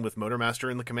worked on with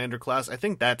Motormaster in the Commander class. I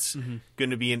think that's going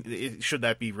to be, should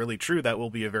that be really true, that will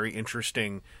be a very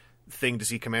interesting thing to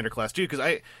see Commander class do,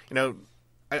 because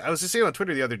I was just saying on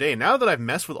Twitter the other day, now that I've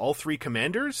messed with all three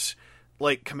commanders,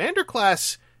 like, Commander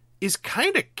class is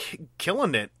kind of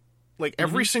killing it. Like,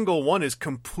 every single one is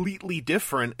completely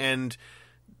different and,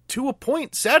 to a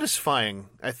point, satisfying,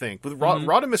 I think. With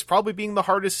Rodimus probably being the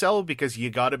hardest sell because you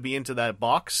gotta be into that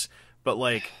box, but,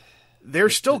 like, they're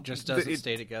still... It just doesn't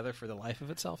stay together for the life of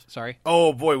itself. Sorry.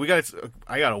 Oh, boy,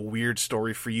 I got a weird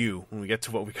story for you when we get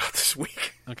to what we got this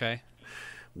week. Okay.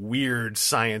 Weird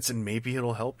science, and maybe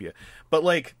it'll help you. But,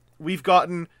 like, we've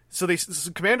gotten... So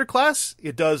Commander class,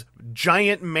 it does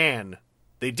Giant Man.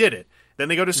 They did it. Then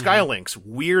they go to Skylynx,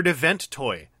 weird event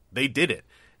toy. They did it.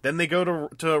 Then they go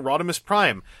to Rodimus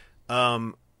Prime.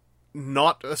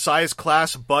 Not a size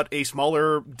class, but a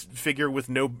smaller figure with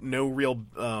no real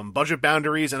budget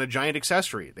boundaries and a giant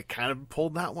accessory. They kind of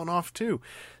pulled that one off, too.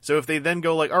 So if they then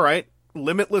go like, all right,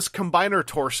 Limitless Combiner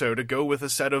torso to go with a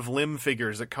set of limb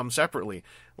figures that come separately.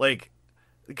 Like,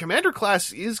 the Commander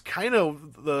class is kind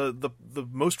of the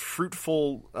most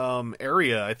fruitful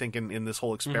area, I think, in this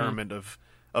whole experiment of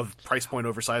price point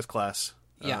oversized class.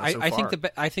 Yeah, so I far.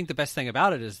 think the best thing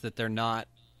about it is that they're not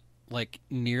like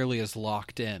nearly as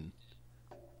locked in.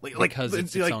 Because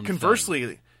it's its own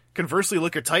conversely,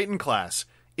 look at Titan class.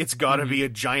 It's got to be a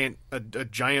giant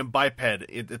biped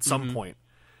at some point.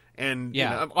 And you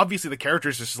know, obviously the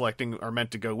characters you're selecting are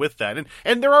meant to go with that.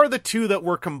 And there are the two that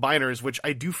were combiners, which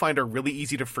I do find are really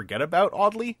easy to forget about,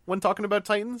 oddly, when talking about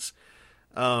Titans.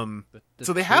 So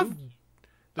they have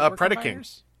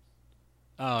Predaking.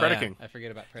 Oh, Predaking. I forget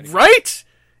about Predaking. Right?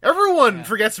 Everyone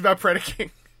forgets about Predaking.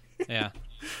 Yeah.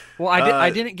 Well, I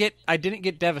didn't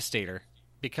get Devastator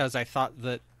because I thought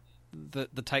that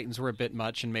the Titans were a bit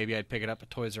much, and maybe I'd pick it up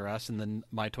at Toys R Us, and then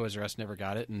my Toys R Us never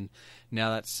got it, and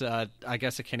now that's I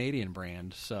guess a Canadian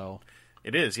brand. So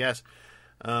it is, yes,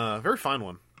 very fine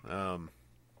one.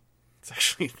 It's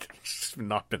actually it's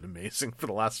not been amazing for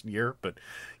the last year, but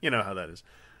you know how that is.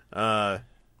 But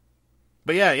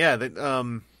yeah.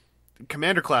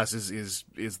 Commander class is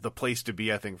the place to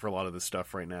be, I think, for a lot of this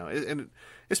stuff right now, and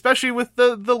especially with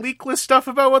the leakless stuff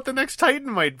about what the next Titan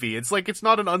might be. It's like it's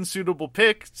not an unsuitable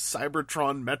pick,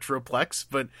 Cybertron Metroplex,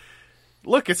 but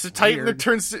look, it's a Titan that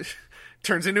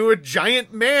turns into a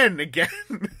giant man again.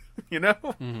 You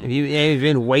know, you've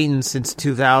been waiting since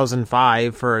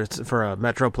 2005 for a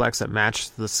Metroplex that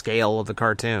matched the scale of the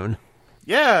cartoon.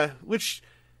 Yeah, which.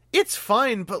 It's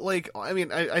fine, but, like, I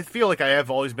mean, I feel like I have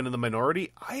always been in the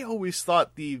minority. I always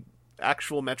thought the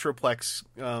actual Metroplex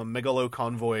Megalo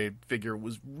Convoy figure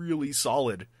was really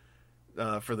solid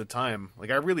for the time.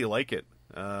 Like, I really like it.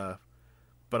 But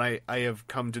I have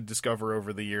come to discover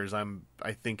over the years I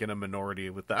think, in a minority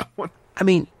with that one. I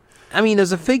mean,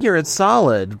 as a figure, it's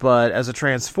solid, but as a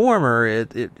transformer,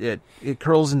 it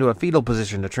curls into a fetal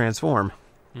position to transform.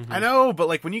 I know, but,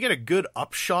 like, when you get a good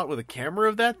upshot with a camera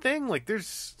of that thing, like,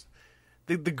 there's...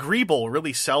 The Greeble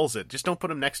really sells it. Just don't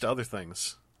put him next to other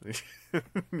things.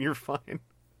 You're fine.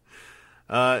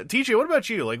 TJ, what about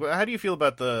you? Like, how do you feel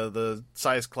about the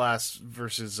size class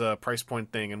versus price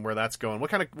point thing and where that's going? What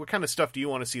kind of stuff do you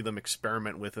want to see them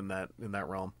experiment with in that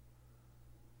realm?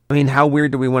 I mean, how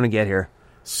weird do we want to get here?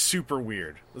 Super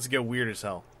weird. Let's get weird as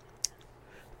hell.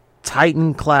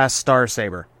 Titan class Star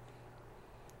Saber.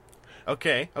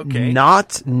 Okay. Not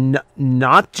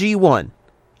G1.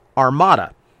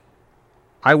 Armada.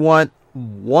 I want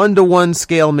 1-to-1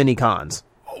 scale mini-cons.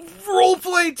 Oh,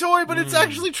 roleplay toy, but it's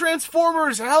actually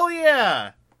Transformers. Hell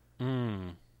yeah.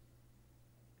 That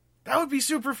would be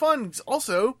super fun.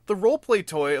 Also, the roleplay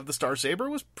toy of the Star Saber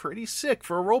was pretty sick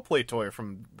for a roleplay toy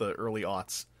from the early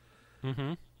aughts.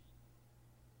 Mm-hmm.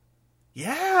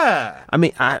 Yeah. I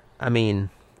mean,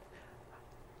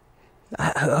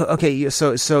 okay.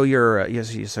 So your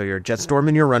Jetstorm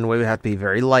in your runway would have to be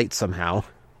very light somehow,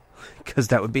 because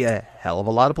that would be a hell of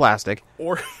a lot of plastic.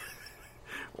 Or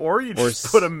you just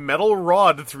put a metal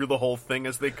rod through the whole thing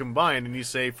as they combine, and you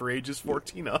say for ages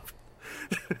 14 up.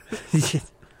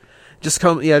 just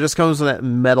comes with that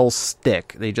metal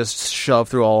stick. They just shove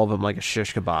through all of them like a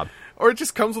shish kebab. Or it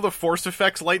just comes with a Force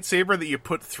Effects lightsaber that you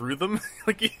put through them.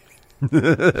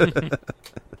 Because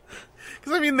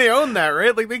I mean, they own that,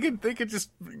 right? Like they could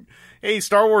just, hey,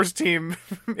 Star Wars team,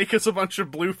 make us a bunch of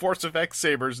blue Force Effects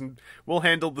sabers, and we'll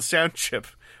handle the sound chip.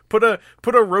 Put a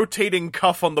rotating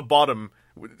cuff on the bottom.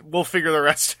 We'll figure the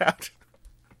rest out.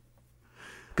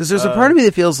 Because there's a part of me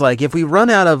that feels like if we run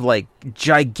out of like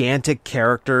gigantic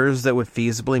characters that would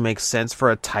feasibly make sense for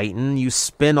a Titan, you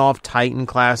spin off Titan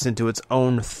class into its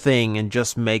own thing and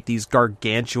just make these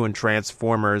gargantuan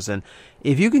Transformers. And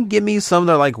if you can give me some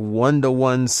that are like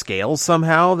 1-to-1 scale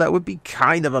somehow, that would be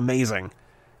kind of amazing.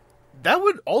 That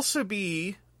would also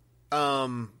be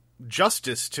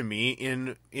justice to me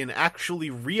in actually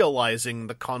realizing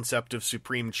the concept of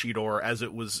Supreme Cheetor as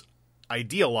it was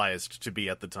idealized to be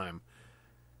at the time.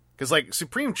 Because, like,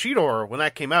 Supreme Cheetor, when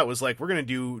that came out, was like, we're going to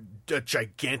do a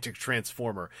gigantic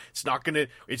Transformer.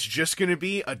 It's just going to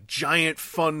be a giant,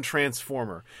 fun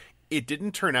Transformer. It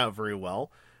didn't turn out very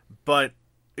well, but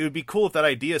it would be cool if that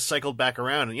idea cycled back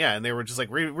around. And they were just like,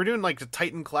 we're doing, like, the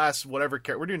Titan class, whatever,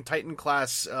 we're doing Titan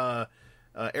class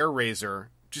Air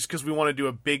Razor, just because we want to do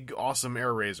a big, awesome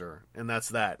Air Razor. And that's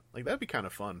that. Like, that'd be kind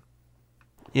of fun.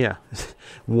 Yeah.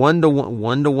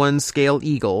 1-to-1 scale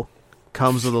Eagle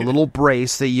comes with a little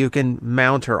brace that you can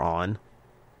mount her on.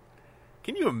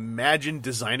 Can you imagine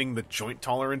designing the joint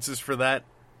tolerances for that?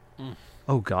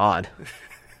 Oh God!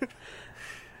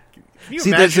 Can you See,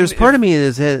 imagine there's part of me in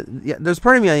his head. Yeah, there's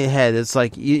part of me on your head. It's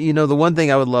like you know, the one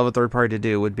thing I would love a third party to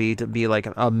do would be like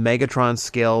a Megatron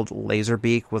scaled laser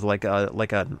beak with like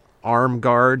an arm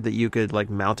guard that you could like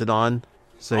mount it on,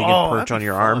 so you can perch on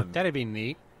your arm. That'd be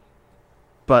neat.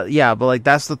 But like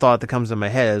that's the thought that comes in my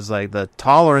head is like the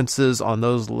tolerances on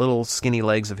those little skinny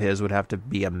legs of his would have to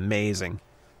be amazing.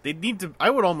 They need to.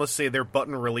 I would almost say they're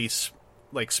button release,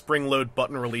 like spring load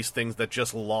button release things that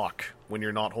just lock when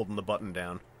you're not holding the button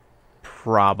down.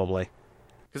 Probably.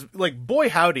 Because, like, boy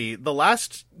howdy, the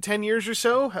last 10 years or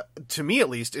so, to me at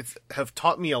least, have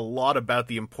taught me a lot about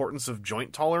the importance of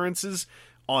joint tolerances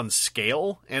on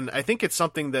scale, and I think it's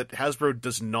something that Hasbro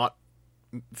does not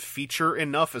feature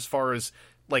enough as far as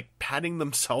like patting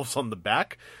themselves on the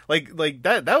back. Like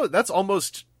that's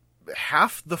almost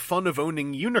half the fun of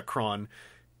owning Unicron,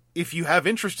 if you have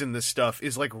interest in this stuff,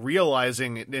 is like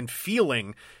realizing and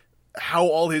feeling how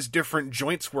all his different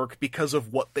joints work because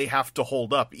of what they have to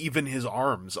hold up, even his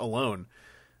arms alone.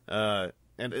 And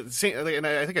I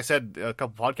think I said a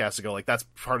couple podcasts ago, like that's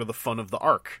part of the fun of the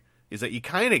Arc, is that you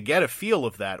kind of get a feel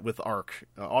of that with Arc,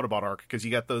 Autobot Arc, because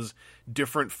you got those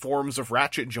different forms of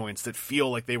ratchet joints that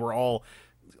feel like they were all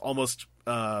almost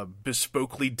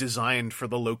bespokely designed for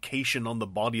the location on the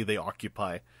body they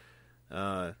occupy.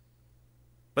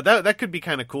 But that could be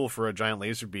kind of cool for a giant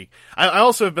laser beak. I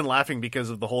also have been laughing because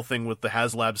of the whole thing with the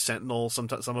HasLab Sentinel, some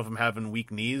of them having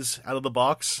weak knees out of the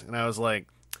box, and I was like,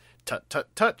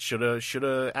 tut,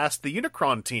 shoulda asked the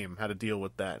Unicron team how to deal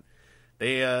with that.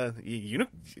 They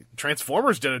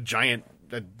Transformers did a giant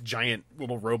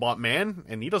little robot man,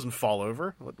 and he doesn't fall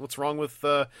over. What's wrong with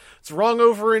what's wrong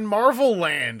over in Marvel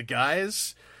Land,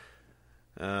 guys?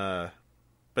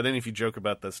 But then if you joke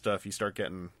about that stuff, you start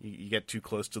getting you get too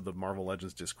close to the Marvel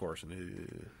Legends discourse.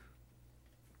 And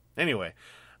anyway,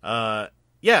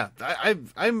 yeah,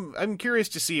 I'm curious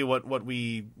to see what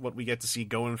we get to see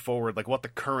going forward, like what the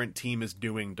current team is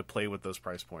doing to play with those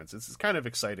price points. It's kind of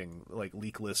exciting, like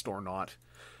leak list or not.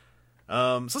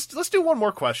 So let's do one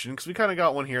more question, because we kind of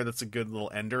got one here that's a good little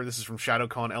ender. This is from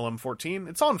ShadowCon LM14.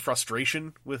 It's on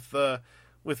frustration with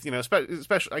you know,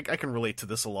 especially I can relate to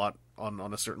this a lot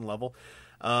on a certain level.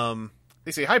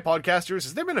 They say, "Hi podcasters,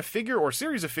 has there been a figure or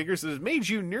series of figures that has made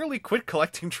you nearly quit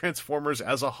collecting Transformers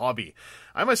as a hobby?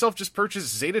 I myself just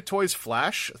purchased Zeta Toys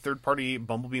Flash, a third-party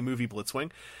Bumblebee movie Blitzwing,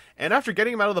 and after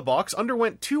getting him out of the box,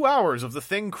 underwent 2 hours of the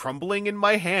thing crumbling in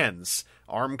my hands.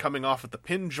 Arm coming off at the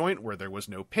pin joint where there was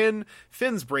no pin,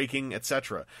 fins breaking,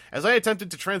 etc. As I attempted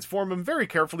to transform him very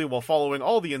carefully while following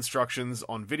all the instructions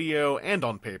on video and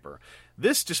on paper.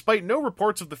 This, despite no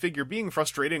reports of the figure being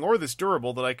frustrating or this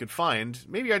durable that I could find.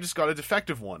 Maybe I just got a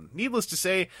defective one. Needless to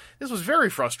say, this was very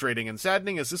frustrating and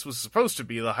saddening, as this was supposed to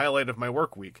be the highlight of my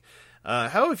work week.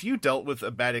 How have you dealt with a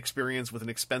bad experience with an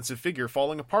expensive figure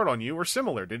falling apart on you or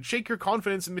similar? Did it shake your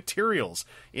confidence in materials,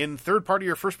 in third-party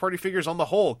or first-party figures on the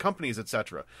whole, companies,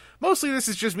 etc.? Mostly this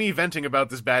is just me venting about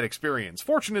this bad experience.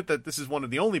 Fortunate that this is one of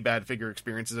the only bad figure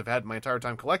experiences I've had in my entire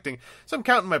time collecting, so I'm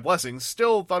counting my blessings.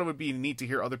 Still thought it would be neat to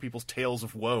hear other people's tales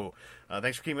of woe.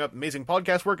 Thanks for keeping up amazing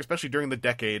podcast work, especially during the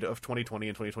decade of 2020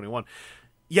 and 2021.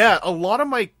 Yeah, a lot of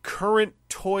my current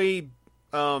toy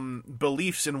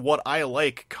beliefs in what I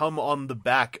like come on the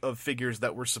back of figures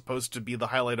that were supposed to be the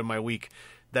highlight of my week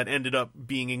that ended up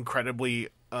being incredibly,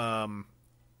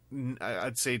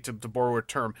 I'd say, to borrow a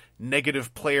term,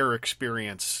 negative player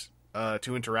experience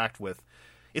to interact with.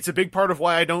 It's a big part of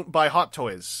why I don't buy Hot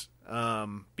Toys,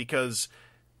 because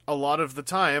a lot of the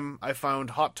time I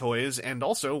found Hot Toys and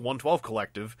also 112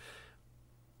 Collective,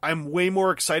 I'm way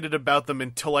more excited about them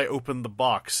until I open the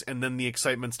box, and then the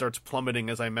excitement starts plummeting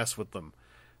as I mess with them.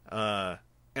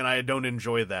 And I don't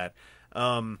enjoy that.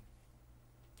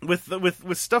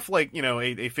 With stuff like, you know,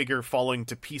 a figure falling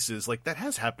to pieces, like that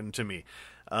has happened to me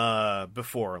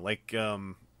before. Like,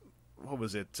 what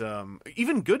was it?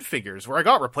 Even good figures where I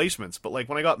got replacements, but like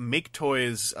when I got Make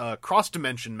Toys Cross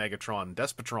Dimension Megatron,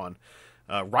 Despotron,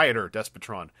 Rioter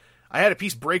Despotron. I had a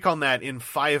piece break on that in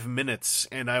 5 minutes,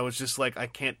 and I was just like, I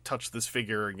can't touch this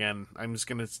figure again. I'm just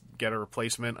going to get a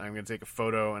replacement. I'm going to take a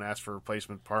photo and ask for a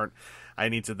replacement part. I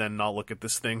need to then not look at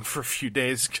this thing for a few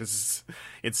days because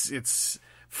it's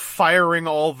firing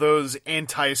all those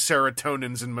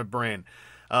anti-serotonins in my brain.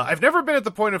 I've never been at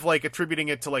the point of like attributing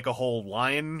it to like a whole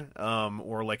line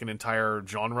or like an entire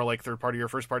genre like third-party or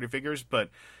first-party figures, but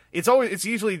it's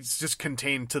usually just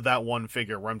contained to that one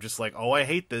figure where I'm just like, oh, I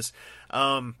hate this.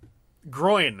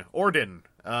 Groin, Orden,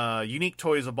 Unique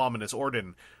Toys Abominus,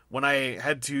 Orden. When I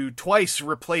had to twice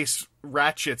replace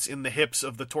ratchets in the hips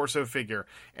of the torso figure,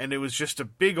 and it was just a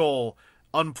big ol'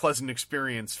 unpleasant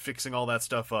experience fixing all that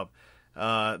stuff up.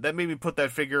 That made me put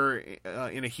that figure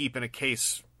in a heap in a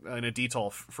case in a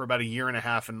Detolf for about a year and a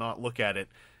half and not look at it,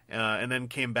 and then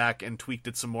came back and tweaked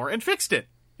it some more and fixed it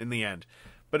in the end.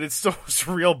 But it's still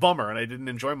a real bummer, and I didn't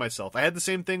enjoy myself. I had the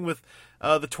same thing with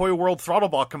the Toy World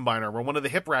Throttlebot Combiner, where one of the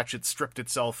hip ratchets stripped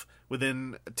itself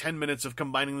within 10 minutes of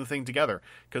combining the thing together,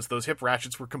 because those hip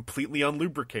ratchets were completely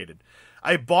unlubricated.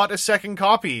 I bought a second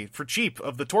copy for cheap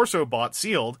of the Torso Bot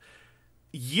sealed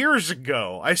years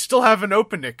ago. I still haven't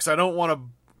opened it, because I don't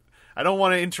want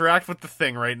to interact with the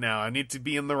thing right now. I need to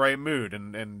be in the right mood,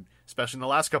 and especially in the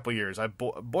last couple of years.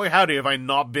 Boy howdy have I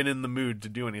not been in the mood to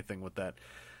do anything with that.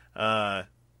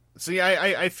 See,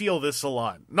 I feel this a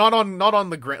lot. Not on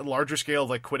the larger scale of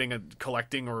like quitting and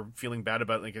collecting or feeling bad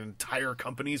about like an entire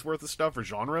company's worth of stuff or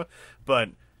genre,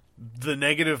 but the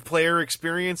negative player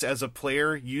experience as a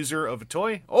player user of a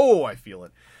toy. Oh, I feel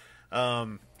it.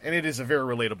 And it is a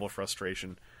very relatable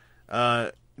frustration.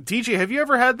 DJ, have you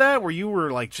ever had that where you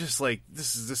were like, just like,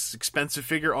 this is this expensive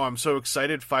figure. Oh, I'm so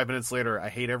excited. 5 minutes later, I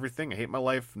hate everything. I hate my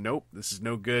life. Nope, this is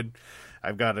no good.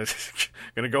 I've got to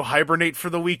gonna go hibernate for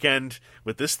the weekend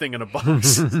with this thing in a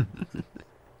box.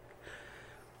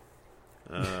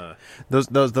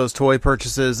 Those toy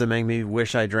purchases that make me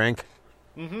wish I drank.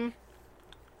 Mm-hmm.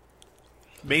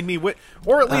 Made me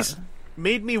or at least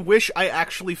made me wish I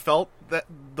actually felt that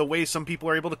the way some people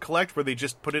are able to collect, where they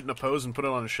just put it in a pose and put it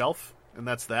on a shelf, and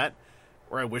that's that.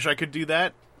 Or I wish I could do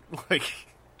that, like,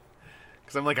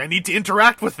 because I'm like, I need to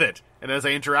interact with it, and as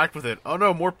I interact with it, oh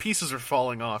no, more pieces are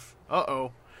falling off.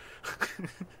 Uh-oh.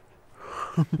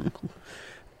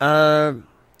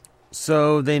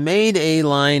 So they made a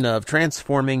line of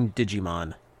transforming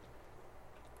Digimon.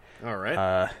 All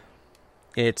right.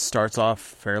 It starts off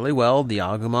fairly well. The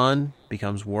Agumon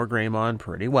becomes War Greymon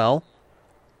pretty well.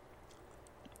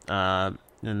 And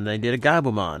they did a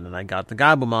Gabumon, and I got the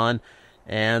Gabumon,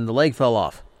 and the leg fell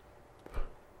off.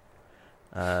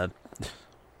 I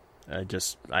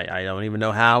don't even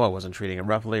know how. I wasn't treating it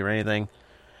roughly or anything.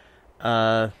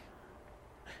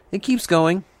 It keeps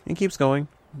going.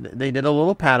 They did a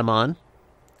little Patamon,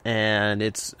 and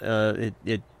it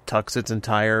tucks its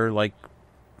entire like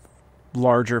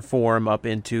larger form up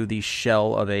into the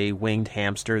shell of a winged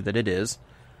hamster that it is.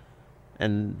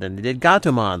 And then they did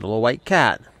Gatomon, the little white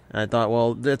cat. And I thought,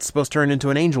 well, that's supposed to turn into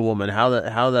an angel woman. How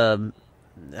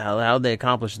they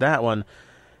accomplished that one?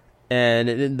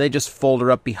 And they just fold her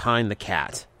up behind the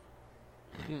cat,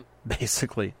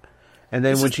 basically. And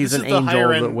then when she's an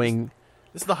angel, the wing.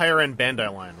 This is the higher end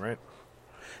Bandai line, right?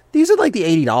 These are like the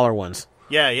 $80 ones.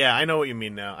 Yeah, I know what you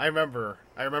mean now. I remember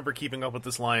keeping up with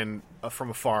this line from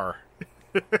afar.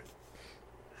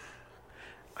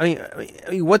 I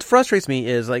mean, what frustrates me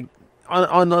is like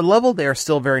on the level they are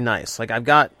still very nice. Like I've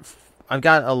got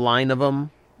a line of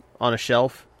them on a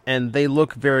shelf, and they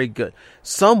look very good.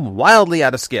 Some wildly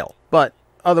out of scale, but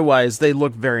otherwise they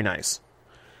look very nice.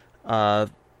 The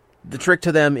trick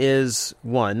to them is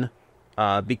one.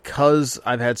 Because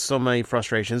I've had so many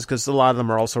frustrations, because a lot of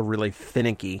them are also really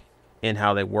finicky in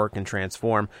how they work and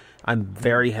transform, I'm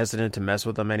very hesitant to mess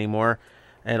with them anymore.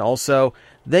 And also,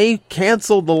 they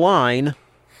canceled the line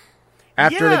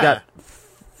after they got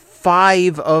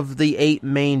 5 of the 8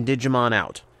 main Digimon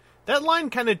out. That line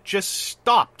kind of just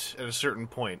stopped at a certain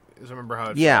point, as I remember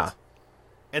how it felt.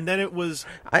 And then it was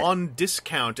on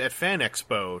discount at Fan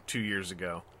Expo 2 years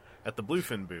ago at the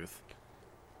Bluefin booth.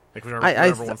 Like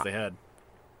whatever ones they had.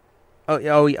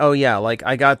 Oh yeah! Like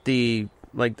I got the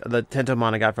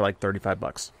Tentomon I got for like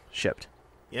 $35 shipped.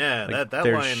 Yeah, like, that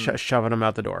they're line shoving them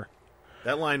out the door.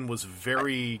 That line was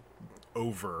very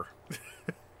over.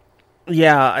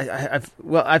 Yeah,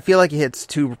 I feel like it hits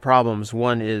 2 problems.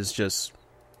 One is just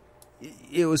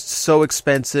it was so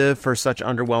expensive for such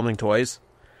underwhelming toys,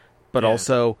 but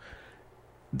also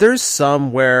there's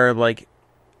some where like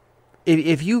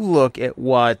if you look at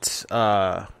what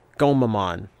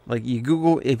Gomamon, like you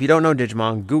Google, if you don't know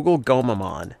Digimon, Google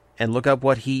Gomamon and look up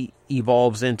what he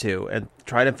evolves into and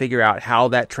try to figure out how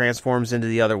that transforms into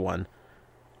the other one.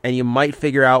 and you might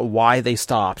figure out why they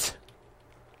stopped.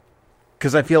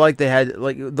 Because I feel like they had,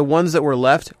 like, the ones that were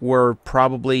left were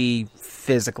probably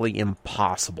physically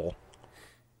impossible.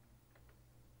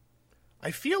 I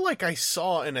feel like I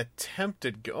saw an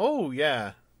attempted... Oh,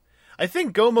 yeah. I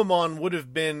think Gomamon would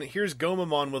have been... Here's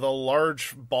Gomamon with a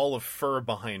large ball of fur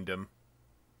behind him.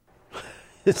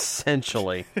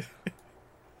 Essentially.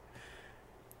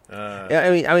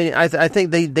 I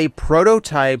think they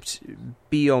prototyped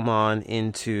Biyomon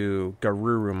into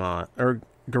Garudamon,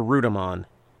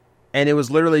 and it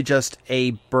was literally just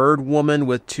a bird woman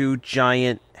with two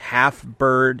giant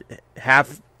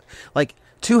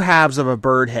two halves of a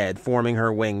bird head forming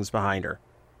her wings behind her.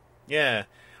 Yeah.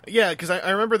 Yeah, because I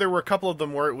remember there were a couple of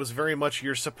them where it was very much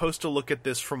you're supposed to look at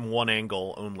this from one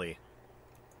angle only.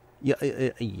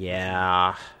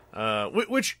 Yeah.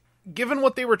 Which, given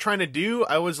what they were trying to do,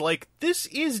 I was like, this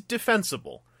is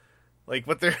defensible. Like,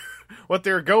 what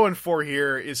they're going for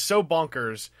here is so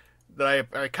bonkers that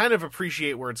I kind of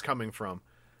appreciate where it's coming from.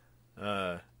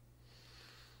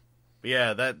 Yeah,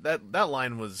 that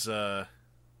line was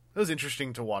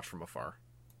interesting to watch from afar.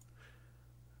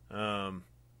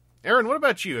 Aaron, what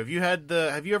about you? Have you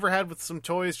ever had with some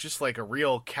toys just like a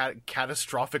real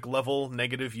catastrophic level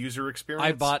negative user experience?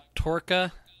 I bought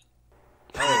Torka.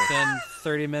 Within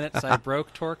 30 minutes, I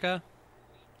broke Torka.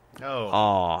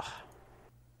 Oh.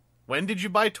 When did you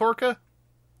buy Torka?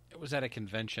 It was at a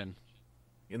convention.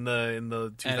 In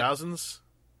the 2000s?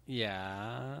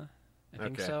 Yeah, I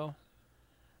think Okay. so.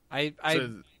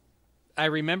 I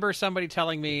remember somebody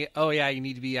telling me, "Oh yeah, you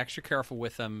need to be extra careful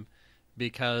with him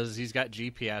because he's got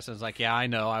GPS." I was like, "Yeah, I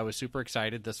know." I was super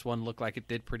excited. This one looked like it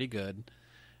did pretty good.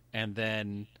 And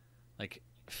then, like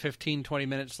 15, 20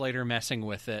 minutes later, messing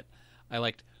with it,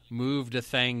 I moved a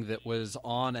thing that was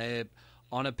on a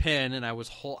pin, and I was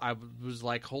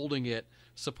holding it,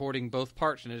 supporting both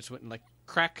parts, and it just went like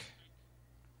crack.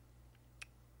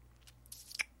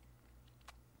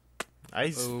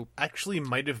 I actually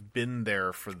might have been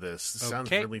there for this. This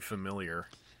sounds really familiar.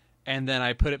 And then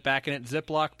I put it back in its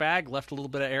Ziploc bag, left a little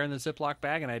bit of air in the Ziploc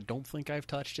bag, and I don't think I've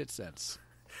touched it since.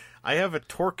 I have a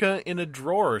Torka in a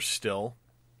drawer still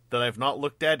that I've not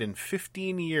looked at in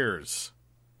 15 years.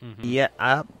 Mm-hmm. Yeah,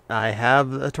 I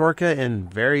have a Torka in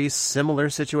very similar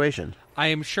situation. I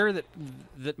am sure that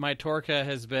my Torka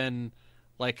has been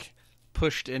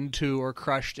pushed into or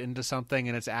crushed into something,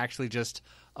 and it's actually just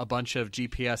a bunch of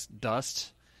GPS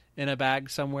dust in a bag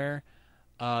somewhere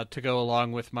to go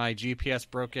along with my GPS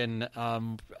broken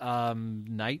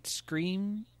Night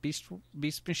Scream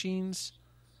Beast Machines.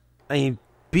 I mean,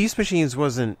 Beast Machines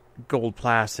wasn't gold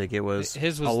plastic. It was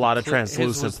a lot of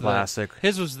translucent plastic.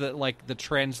 His was the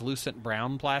translucent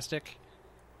brown plastic.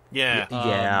 Yeah.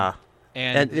 Yeah.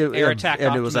 And Air Attack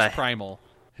Optimus Primal,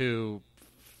 who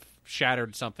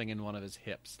shattered something in one of his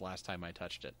hips last time I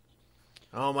touched it.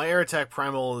 Oh, my Air Attack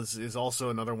Primal is also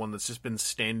another one that's just been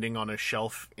standing on a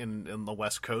shelf in the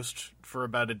West Coast for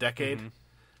about a decade,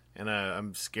 and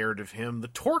I'm scared of him. The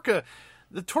Torka,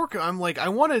 I'm like, I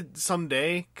want it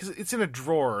someday, because it's in a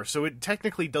drawer, so it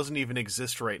technically doesn't even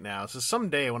exist right now. So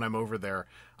someday when I'm over there,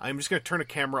 I'm just going to turn a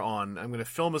camera on, I'm going to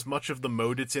film as much of the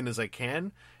mode it's in as I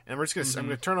can, and I'm going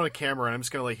to turn on a camera, and I'm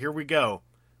just going to here we go.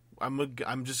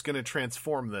 I'm just going to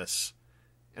transform this,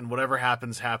 and whatever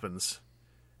happens, happens.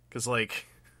 Because,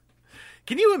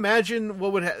 can you imagine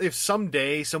what would if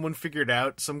someday someone figured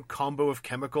out some combo of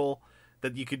chemical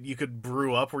that you could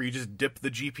brew up where you just dip the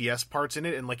GPS parts in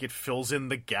it and, it fills in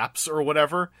the gaps or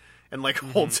whatever and,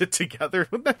 holds it together?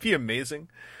 Wouldn't that be amazing?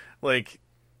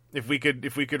 If we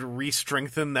could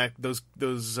re-strengthen those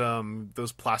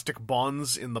plastic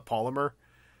bonds in the polymer.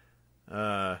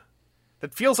 That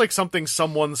feels like something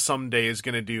someone someday is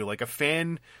going to do. Like a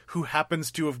fan who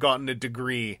happens to have gotten a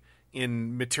degree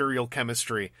in material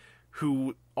chemistry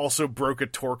who also broke a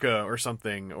Torka or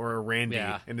something, or a Randy,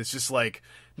 and it's just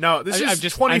no, this is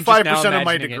just 25% of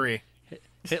my degree.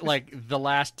 Hit the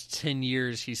last 10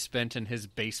 years he spent in his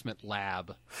basement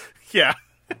lab. Yeah.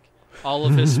 All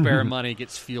of his spare money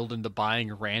gets fueled into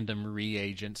buying random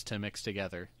reagents to mix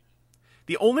together.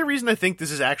 The only reason I think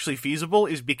this is actually feasible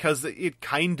is because it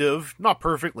kind of, not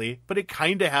perfectly, but it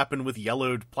kind of happened with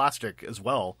yellowed plastic as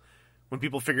well. When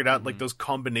people figured out those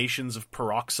combinations of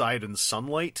peroxide and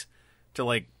sunlight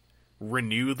to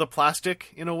renew the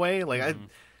plastic in a way,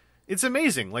 it's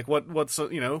amazing. What's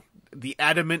the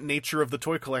adamant nature of the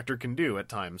toy collector can do at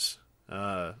times.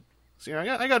 So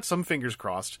I got some fingers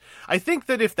crossed. I think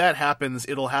that if that happens,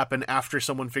 it'll happen after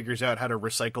someone figures out how to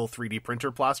recycle 3D printer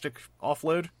plastic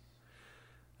offload.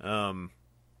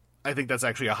 I think that's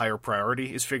actually a higher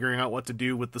priority, is figuring out what to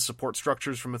do with the support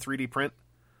structures from a 3D print.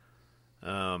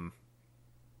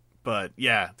 But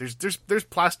yeah, there's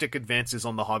plastic advances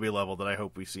on the hobby level that I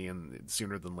hope we see in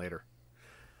sooner than later.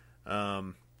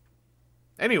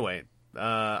 Anyway,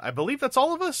 I believe that's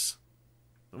all of us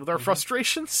with our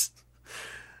frustrations.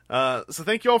 So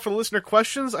thank you all for the listener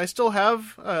questions. I still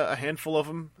have a handful of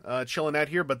them chilling out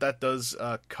here, but that does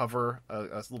cover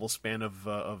a little span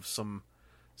of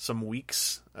some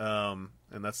weeks, and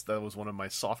that was one of my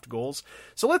soft goals.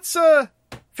 So let's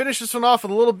finish this one off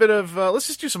with a little bit of let's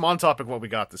just do some on topic what we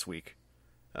got this week,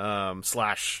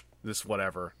 slash this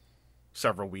whatever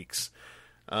several weeks.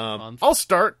 I'll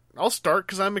start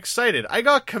because I'm excited. I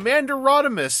got Commander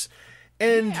Rodimus,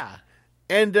 and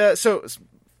so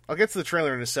I'll get to the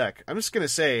trailer in a sec. I'm just gonna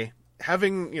say,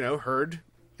 having heard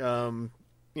a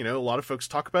lot of folks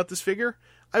talk about this figure,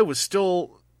 I was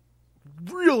still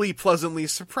really pleasantly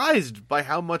surprised by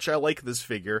how much I like this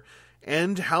figure,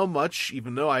 and how much,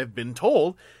 even though I've been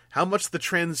told, how much the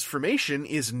transformation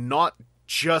is not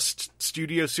just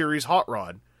Studio Series Hot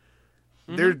Rod.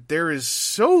 There is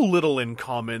so little in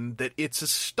common that it's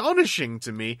astonishing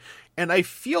to me, and I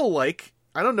feel like,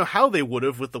 I don't know how they would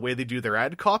have with the way they do their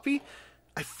ad copy,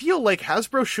 I feel like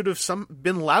Hasbro should have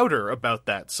been louder about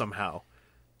that somehow.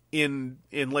 In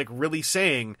like really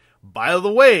saying, by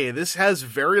the way, this has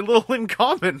very little in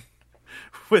common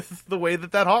with the way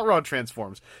that Hot Rod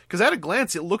transforms. Because at a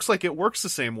glance, it looks like it works the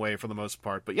same way for the most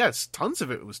part. But yes, tons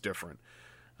of it was different.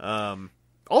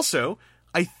 Also,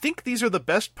 I think these are the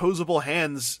best posable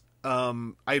hands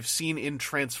I've seen in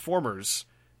Transformers,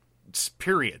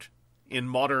 period. In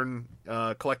modern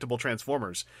collectible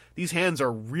Transformers. These hands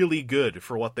are really good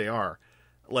for what they are.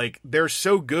 Like, they're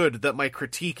so good that my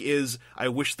critique is, I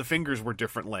wish the fingers were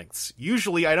different lengths.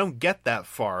 Usually I don't get that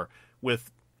far with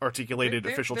articulated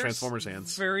official Transformers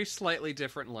hands. Very slightly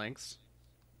different lengths.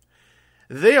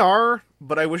 They are,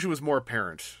 but I wish it was more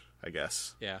apparent, I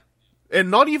guess. Yeah.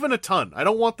 And not even a ton. I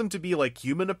don't want them to be, like,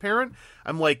 human apparent.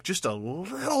 I'm, like, just a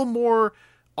little more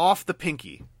off the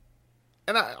pinky.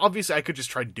 And obviously I could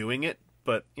just try doing it,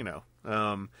 but,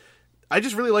 I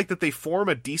just really like that they form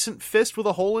a decent fist with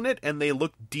a hole in it, and they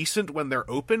look decent when they're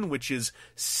open, which is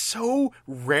so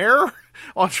rare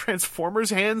on Transformers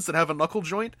hands that have a knuckle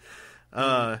joint.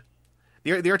 The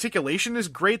articulation is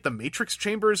great. The Matrix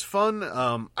Chamber is fun.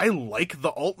 I like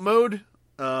the alt mode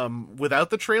without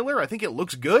the trailer. I think it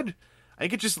looks good. I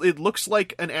think it looks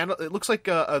like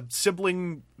a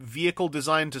sibling vehicle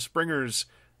designed to Springer's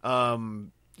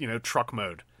truck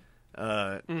mode.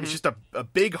 It's just a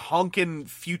big honkin'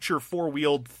 future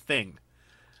four-wheeled thing.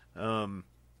 I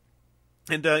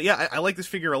like this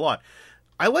figure a lot.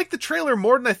 I like the trailer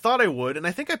more than I thought I would, and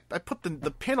I think I put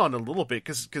the pin on it a little bit,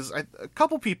 because a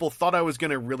couple people thought I was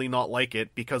going to really not like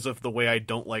it because of the way I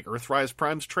don't like Earthrise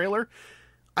Prime's trailer.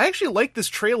 I actually like this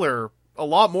trailer a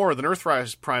lot more than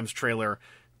Earthrise Prime's trailer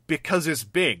because it's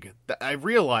big. I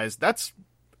realized that's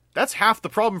half the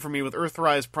problem for me with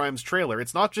Earthrise Prime's trailer.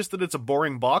 It's not just that it's a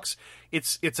boring box,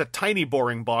 it's a tiny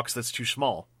boring box that's too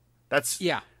small. That's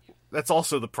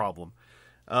also the problem.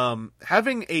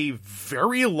 Having a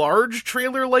very large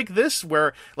trailer like this,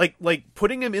 where like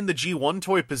putting him in the G1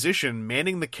 toy position,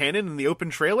 manning the cannon in the open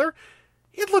trailer,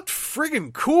 it looked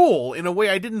friggin' cool in a way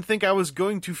I didn't think I was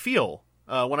going to feel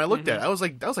when I looked at it. I was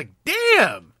like,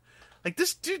 damn! Like,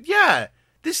 this dude, yeah.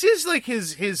 This is like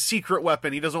his secret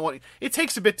weapon. He doesn't want. It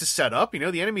takes a bit to set up.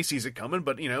 The enemy sees it coming,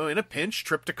 but in a pinch,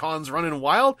 Trypticon's running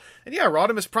wild, and yeah,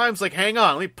 Rodimus Prime's like, hang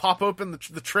on, let me pop open the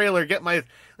trailer, let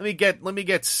me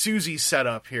get Susie set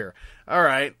up here. All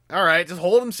right, just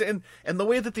hold him. And the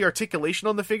way that the articulation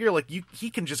on the figure, like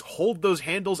he can just hold those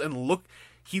handles and look.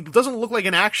 He doesn't look like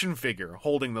an action figure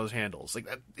holding those handles. Like,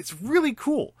 it's really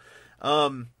cool.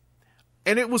 And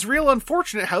it was real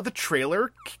unfortunate how the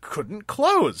trailer couldn't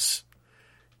close.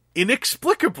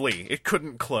 Inexplicably, it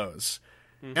couldn't close.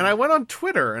 And I went on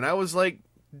Twitter and I was like,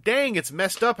 dang, it's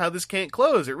messed up how this can't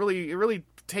close. It really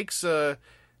takes the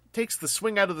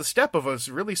swing out of the step of a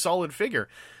really solid figure.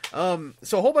 So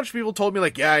a whole bunch of people told me,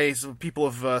 like, yeah, people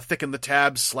have thickened the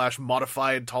tabs /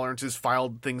 modified tolerances,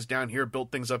 filed things down here, built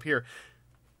things up here.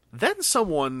 Then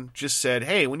someone just said,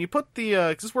 hey, when you put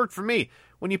this worked for me,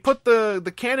 when you put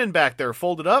the cannon back there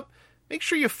folded up, make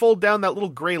sure you fold down that little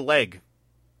gray leg.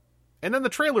 And then the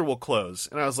trailer will close.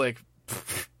 And I was like,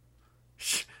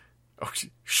 oh,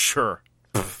 sure.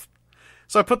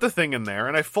 So I put the thing in there,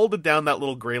 and I folded down that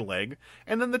little gray leg,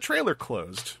 and then the trailer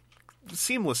closed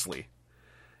seamlessly.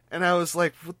 And I was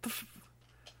like,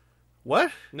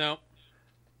 what? No.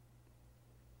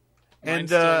 And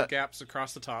still gaps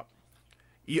across the top.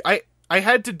 I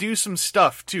had to do some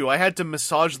stuff, too. I had to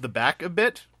massage the back a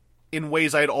bit in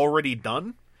ways I'd already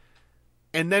done.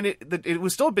 And then it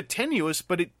was still a bit tenuous,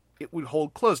 but it would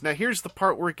hold closed. Now here's the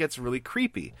part where it gets really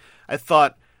creepy. I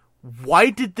thought, why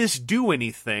did this do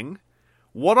anything?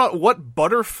 What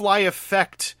butterfly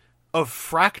effect of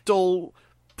fractal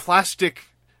plastic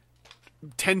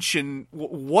tension,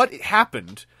 what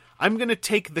happened? I'm going to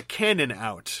take the cannon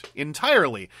out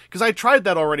entirely, because I tried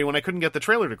that already when I couldn't get the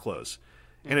trailer to close,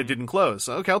 and it didn't close.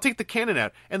 So, okay, I'll take the cannon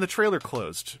out, and the trailer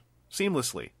closed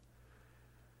seamlessly.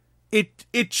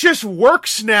 It just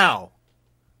works now.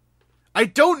 I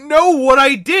don't know what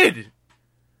I did.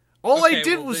 All I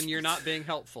did was... then you're not being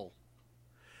helpful.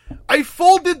 I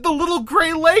folded the little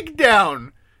gray leg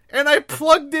down, and I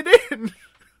plugged it in.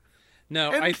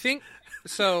 No, I think...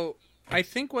 So, I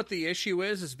think what the issue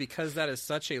is because that is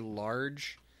such a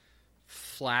large,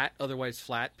 otherwise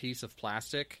flat piece of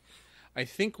plastic. I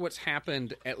think what's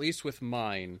happened, at least with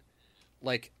mine,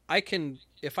 like,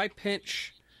 if I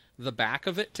pinch the back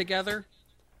of it together,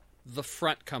 the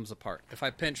front comes apart. If I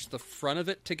pinch the front of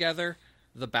it together,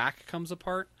 the back comes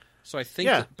apart. So I think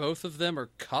that both of them are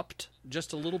cupped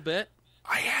just a little bit.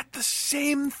 I had the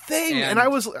same thing, and I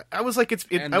was like, I was like,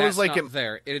 not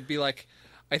there. It'd be like,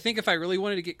 I think if I really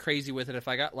wanted to get crazy with it, if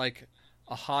I got like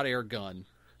a hot air gun.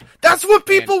 That's what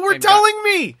people were telling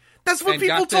me. That's what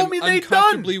people told me they'd done.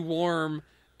 Uncomfortably warm,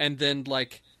 and then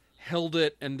like held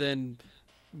it, and then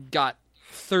got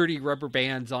 30 rubber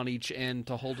bands on each end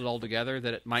to hold it all together.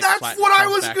 That it might. That's what I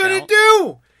was gonna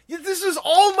do. This is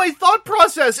all my thought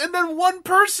process. And then one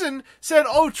person said,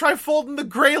 "Oh, try folding the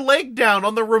gray leg down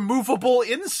on the removable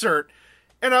insert."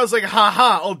 And I was like,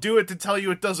 haha, I'll do it to tell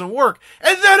you it doesn't work.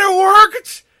 And then it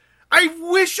worked! I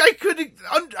wish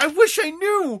I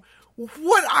knew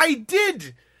what I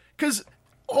did. Because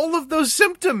all of those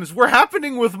symptoms were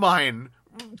happening with mine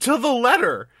to the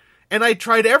letter. And I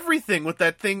tried everything with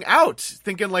that thing out,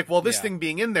 thinking like, well, this thing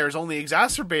being in there is only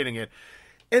exacerbating it.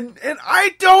 And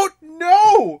I don't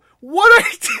know what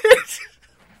I did.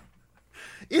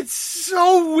 It's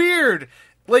so weird.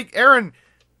 Like, Aaron,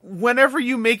 whenever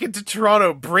you make it to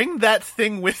Toronto, bring that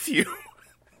thing with you.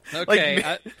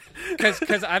 Okay,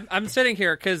 because I'm sitting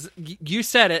here because you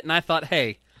said it, and I thought,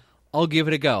 hey, I'll give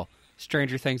it a go.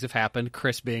 Stranger things have happened.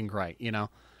 Chris being right,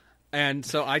 and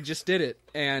so I just did it,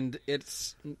 and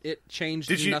it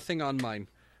changed nothing on mine.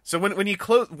 So when you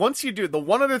close, once you do the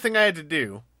one other thing I had to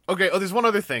do. Okay, there's one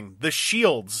other thing. The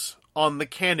shields on the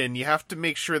cannon, you have to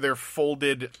make sure they're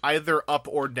folded either up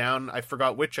or down. I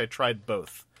forgot which. I tried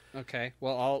both. Okay,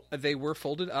 well, they were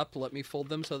folded up. Let me fold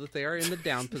them so that they are in the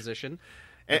down position.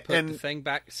 And put the thing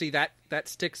back. See, that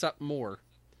sticks up more.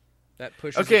 That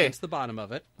pushes against the bottom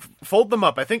of it. Fold them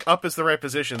up. I think up is the right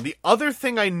position. The other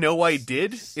thing I know I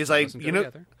did is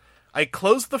I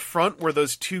closed the front where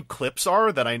those two clips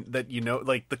are like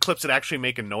the clips that actually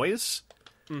make a noise.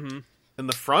 Mm-hmm. In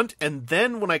the front, and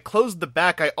then when I closed the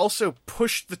back, I also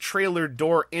pushed the trailer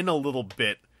door in a little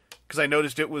bit because I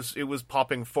noticed it was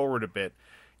popping forward a bit,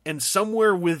 and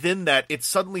somewhere within that, it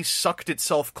suddenly sucked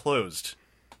itself closed.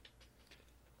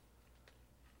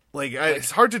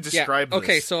 It's hard to describe. Yeah.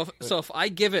 Okay, so if I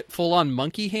give it full on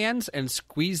monkey hands and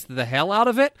squeeze the hell out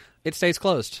of it, it stays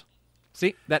closed.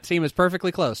 See, that seam is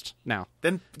perfectly closed now.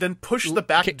 Then push the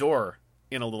back door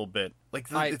in a little bit.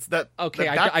 It's that. Okay,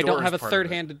 that I don't have a third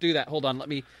hand to do that. Hold on, let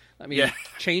me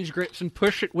change grips and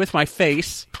push it with my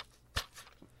face.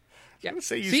 Yeah,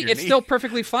 see, it's still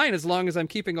perfectly fine as long as I'm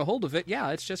keeping a hold of it. Yeah,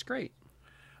 it's just great.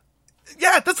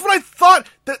 Yeah, that's what I thought.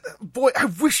 Boy, I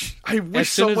wish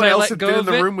someone else had been in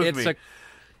the room with me.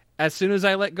 As soon as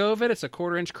I let go of it, it's a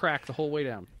 1/4-inch crack the whole way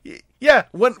down. Yeah,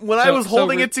 when I was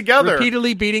holding it together.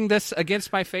 Repeatedly beating this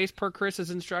against my face per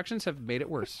Chris's instructions have made it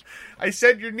worse. I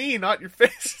said your knee, not your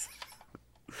face.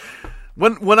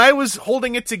 When I was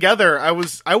holding it together, I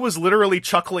was literally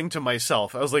chuckling to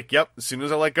myself. I was like, yep, as soon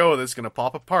as I let go of this, it's going to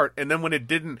pop apart. And then when it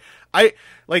didn't, I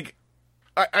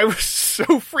was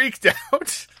so freaked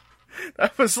out. I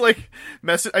was like,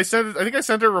 I think I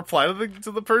sent a reply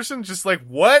to the person, just like,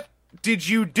 what did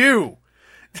you do?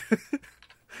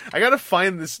 I gotta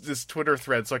find this Twitter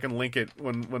thread so I can link it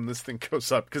when this thing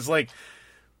goes up. Because,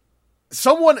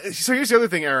 so here's the other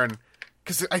thing, Aaron.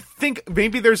 Because I think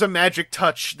maybe there's a magic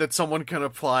touch that someone can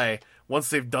apply once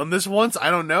they've done this once.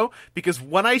 I don't know. Because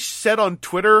when I said on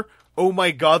Twitter, oh my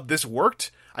god, this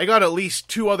worked, I got at least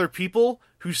 2 other people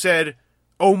who said,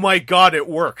 oh my god, it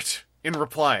worked, in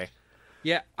reply.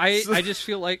 Yeah, I just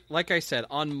feel like I said,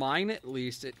 on mine at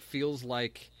least, it feels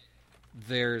like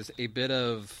there's a bit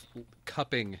of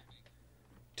cupping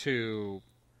to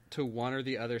one or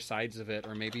the other sides of it,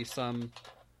 or maybe some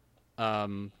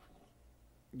some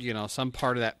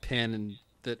part of that pin and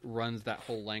that runs that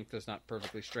whole length is not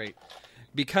perfectly straight.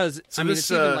 Because it's even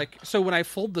so when I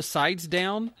fold the sides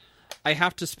down, I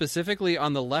have to specifically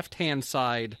on the left-hand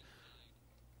side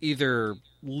either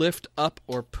lift up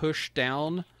or push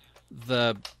down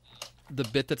the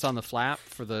bit that's on the flap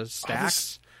for the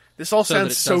stacks. This all so that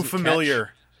sounds it so doesn't familiar.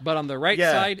 catch. But on the right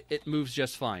Yeah. side, it moves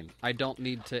just fine. I don't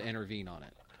need to intervene on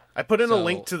it. I put in a So-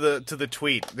 link to the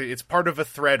tweet. It's part of a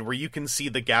thread where you can see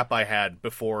the gap I had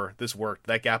before this worked.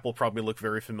 That gap will probably look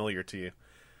very familiar to you.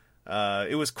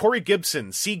 It was Corey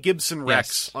Gibson, C. Gibson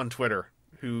Rex Yes. on Twitter,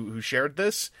 who shared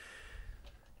this.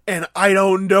 And I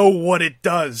don't know what it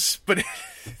does, but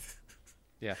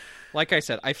Yeah. Like I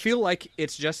said, I feel like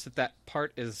it's just that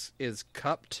part is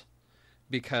cupped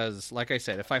because, like I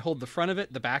said, if I hold the front of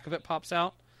it, the back of it pops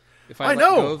out. If I let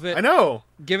go of it, I know.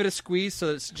 give it a squeeze so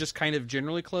that it's just kind of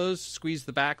generally closed, squeeze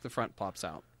the back, the front pops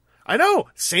out. I know.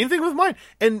 Same thing with mine.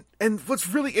 And what's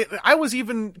really... I was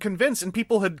even convinced, and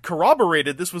people had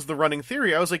corroborated this was the running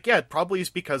theory. I was like, yeah, it probably is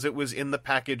because it was in the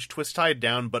package twist-tied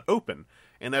down but open.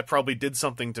 And that probably did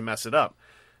something to mess it up.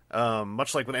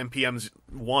 Much like when NPM's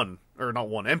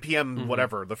NPM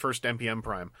whatever, the first NPM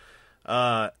Prime.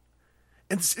 And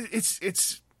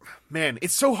it's man,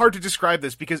 it's so hard to describe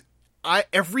this because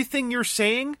everything you're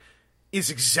saying is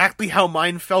exactly how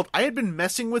mine felt. I had been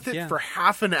messing with it for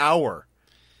half an hour,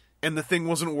 and the thing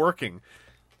wasn't working.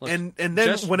 Look, and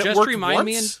then when it just worked remind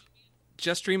me once,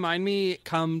 just remind me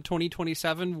come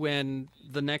 2027 when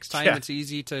the next time Yeah. it's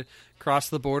easy to cross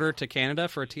the border to Canada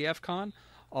for a TFCon,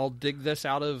 I'll dig this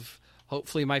out of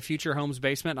hopefully my future home's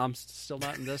basement. I'm still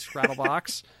not in this rattle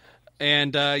box.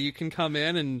 And you can come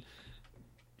in and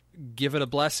give it a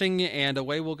blessing, and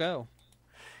away we'll go.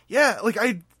 yeah, like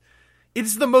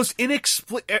it's the most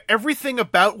everything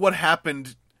about what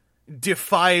happened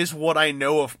defies what I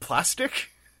know of plastic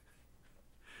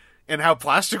and how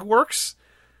plastic works.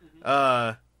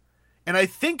 And I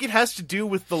think it has to do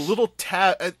with the little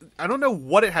tab. I don't know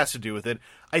what it has to do with it.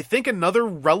 I think another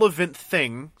relevant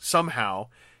thing, somehow,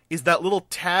 is that little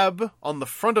tab on the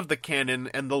front of the cannon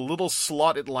and the little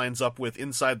slot it lines up with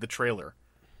inside the trailer.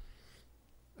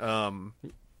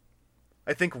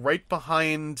 I think right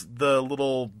behind the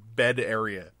little bed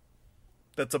area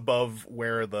that's above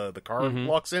where the car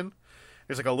locks in.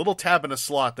 There's like a little tab and a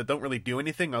slot that don't really do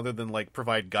anything other than like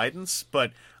provide guidance,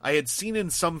 but I had seen in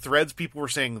some threads people were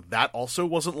saying that also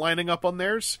wasn't lining up on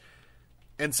theirs.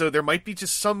 And so there might be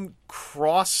just some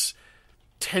cross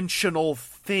tensional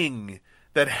thing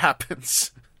that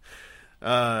happens.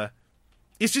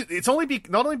 It's only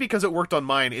not only because it worked on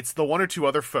mine, it's the one or two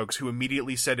other folks who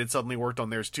immediately said it suddenly worked on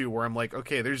theirs too, where I'm like,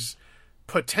 okay, there's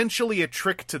potentially a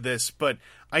trick to this, but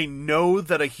I know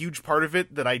that a huge part of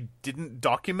it that I didn't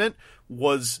document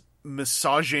was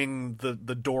massaging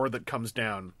the door that comes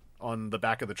down on the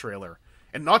back of the trailer.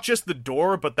 And not just the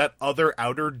door, but that other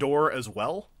outer door as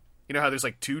well. You know how there's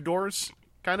like two doors,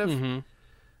 kind of?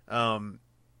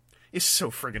 It's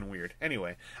so friggin' weird.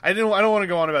 Anyway, I don't want to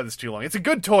go on about this too long. It's a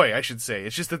good toy, I should say.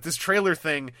 It's just that this trailer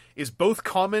thing is both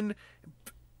common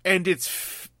and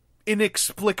its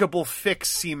inexplicable fix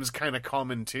seems kind of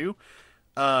common too.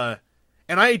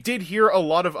 And I did hear a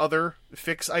lot of other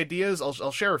fix ideas.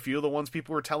 I'll share a few of the ones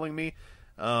people were telling me.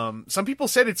 Some people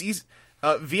said it's easy.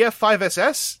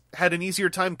 VF5SS had an easier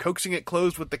time coaxing it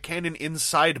closed with the cannon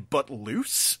inside but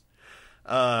loose.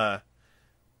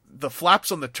 The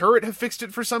flaps on the turret have fixed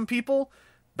it for some people.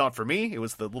 Not for me. It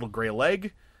was the little gray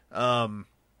leg.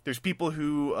 There's people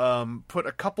who put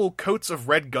a couple coats of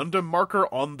red Gundam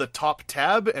marker on the top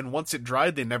tab, and once it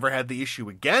dried, they never had the issue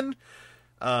again.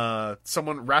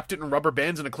 Someone wrapped it in rubber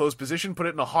bands in a closed position, put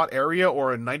it in a hot area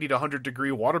or a 90 to 100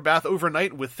 degree water bath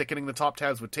overnight with thickening the top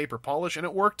tabs with tape or polish, and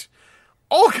it worked.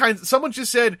 All kinds. Someone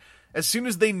just said as soon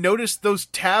as they noticed those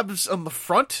tabs on the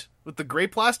front with the gray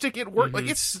plastic, it worked. Like,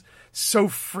 it's so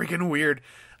friggin' weird.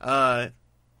 And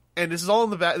this is all in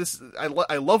the back.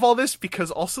 I love all this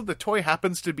because also the toy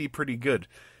happens to be pretty good.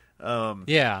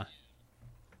 Yeah.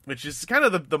 Which is kind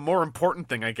of the more important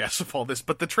thing, I guess, of all this.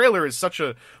 But the trailer is such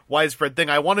a widespread thing.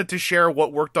 I wanted to share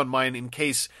what worked on mine in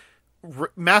case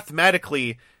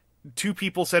mathematically two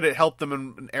people said it helped them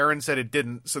and Aaron said it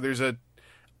didn't. So there's a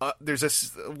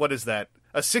what is that?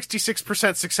 A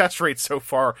 66% success rate so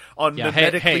far on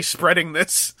mimetically spreading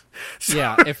this. So,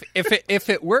 yeah, if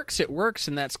it works, it works,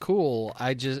 and that's cool.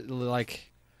 I just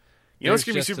like, you know, what's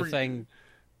gonna be super thing.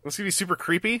 What's gonna be super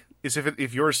creepy is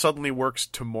if yours suddenly works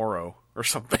tomorrow or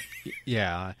something.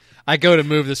 Yeah, I go to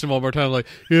move this one more time. Like,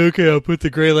 yeah, okay, I'll put the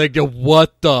gray leg down.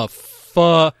 What the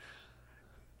fuck?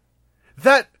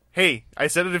 Hey, I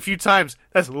said it a few times.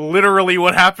 That's literally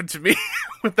what happened to me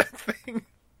with that thing.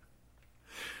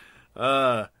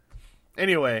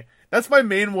 Anyway, that's my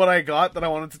main what I got that I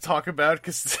wanted to talk about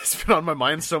because it's been on my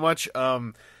mind so much.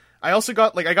 I also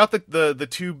got I got the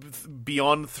two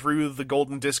Beyond Through the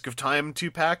Golden Disc of Time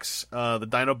 2-packs, the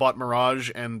Dinobot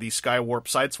Mirage and the Skywarp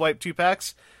Sideswipe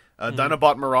 2-packs.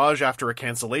 Dinobot Mirage after a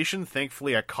cancellation.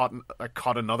 Thankfully, I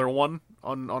caught another one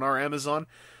on our Amazon.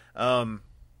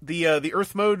 The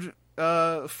Earth Mode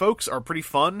folks are pretty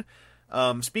fun.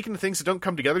 Speaking of things that don't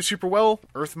come together super well,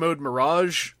 Earth Mode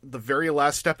Mirage, the very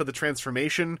last step of the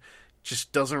transformation,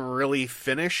 just doesn't really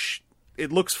finish.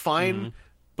 It looks fine,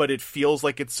 but it feels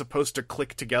like it's supposed to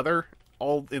click together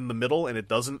all in the middle, and it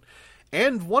doesn't.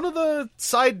 And one of the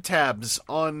side tabs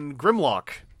on Grimlock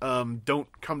don't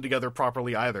come together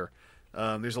properly either.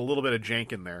 There's a little bit of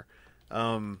jank in there.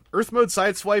 Earth Mode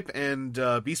Sideswipe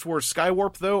and Beast Wars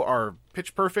Skywarp, though, are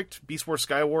pitch perfect. Beast Wars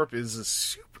Skywarp is a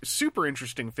super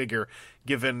interesting figure,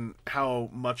 given how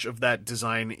much of that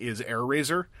design is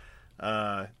AirRaiser.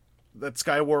 That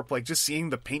Skywarp, just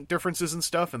seeing the paint differences and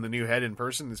stuff and the new head in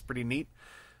person is pretty neat.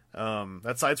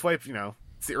 That Sideswipe,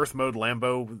 it's the Earth Mode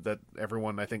Lambo that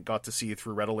everyone, I think, got to see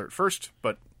through Red Alert first,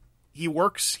 but he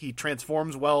works, he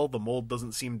transforms well, the mold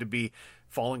doesn't seem to be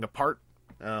falling apart.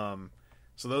 So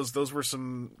those were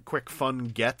some quick, fun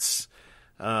gets.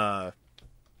 And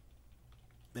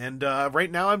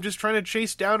right now I'm just trying to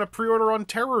chase down a pre-order on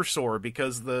Terrorsaur,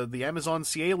 because the Amazon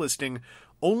CA listing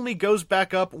only goes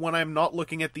back up when I'm not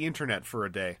looking at the internet for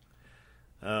a day.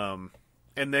 And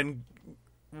then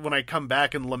when I come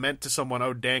back and lament to someone,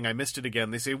 oh dang, I missed it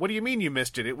again, they say, what do you mean you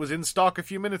missed it? It was in stock a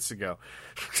few minutes ago.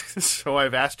 So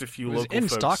I've asked a few local folks. It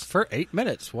was in stock for 8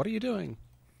 minutes. What are you doing?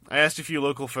 I asked a few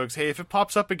local folks, hey, if it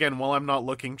pops up again while I'm not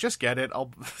looking, just get it.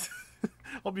 I'll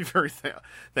be very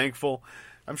thankful.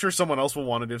 I'm sure someone else will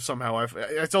want it if somehow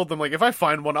I told them, if I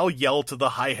find one, I'll yell to the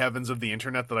high heavens of the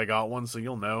internet that I got one, so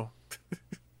you'll know.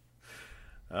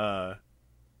 But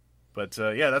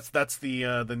that's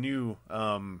the new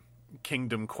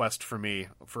Kingdom quest for me,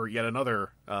 for yet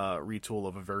another retool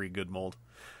of a very good mold.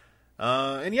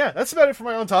 And yeah, that's about it for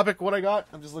my own topic. What I got,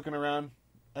 I'm just looking around.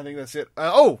 I think that's it.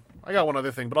 I got one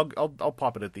other thing, but I'll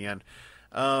pop it at the end.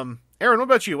 Aaron, what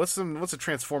about you? What's a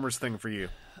Transformers thing for you?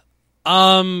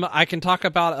 I can talk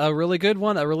about a really good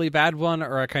one, a really bad one,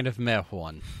 or a kind of meh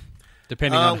one,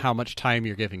 depending on how much time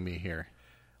you're giving me here.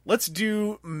 Let's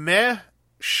do meh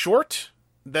short,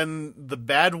 then the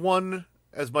bad one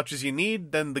as much as you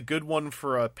need, then the good one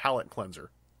for a palate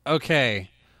cleanser. Okay.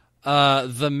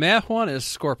 The meh one is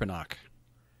Scorponok.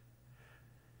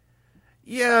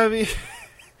 Yeah, I mean,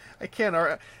 I can't.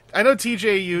 I know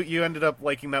TJ, you ended up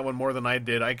liking that one more than I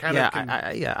did. I kind of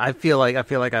I feel like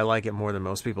I like it more than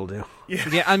most people do.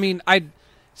 Yeah, I mean,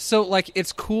 so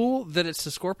it's cool that it's the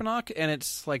Scorponok and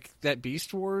it's that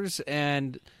Beast Wars,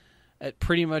 and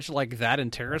pretty much that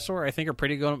and Terrorsaur I think are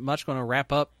pretty much going to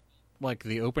wrap up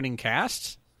the opening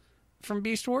cast from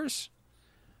Beast Wars.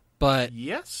 But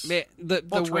yes, the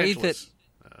way that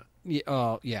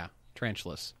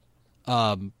Tarantulas.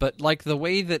 But the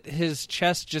way that his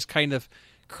chest just kind of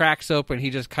cracks open, he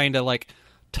just kind of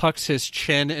tucks his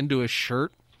chin into his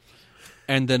shirt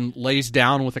and then lays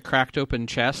down with a cracked open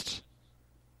chest.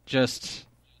 Just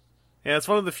yeah, it's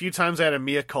one of the few times I had a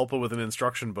mea culpa with an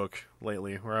instruction book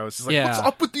lately, where I was just what's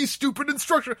up with these stupid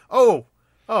instructions? Oh,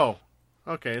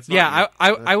 okay. It's not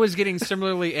I was getting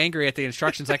similarly angry at the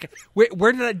instructions.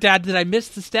 Where did I miss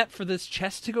the step for this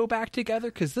chest to go back together?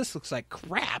 Because this looks like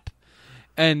crap.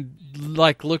 And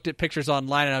looked at pictures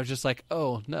online, and I was just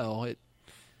oh no, it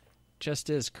just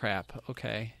is crap.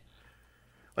 Okay.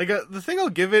 The thing I'll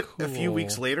give it Cool. a few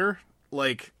weeks later,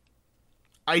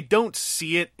 I don't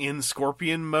see it in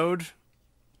Scorpion mode,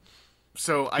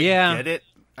 so I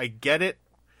get it.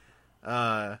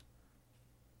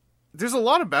 There's a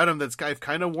lot about him that's I've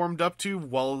kind of warmed up to,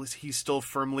 while he's still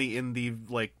firmly in the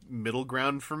middle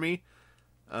ground for me.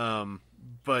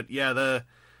 But yeah,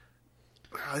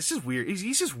 this is weird.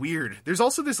 He's just weird. There's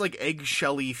also this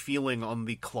eggshelly feeling on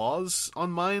the claws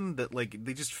on mine that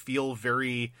they just feel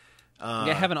very.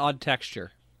 Have an odd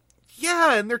texture.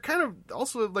 Yeah, and they're kind of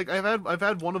also I've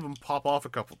had one of them pop off a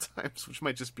couple times, which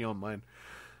might just be on mine.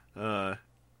 But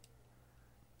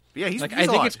yeah, he's I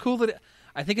think odd. it's cool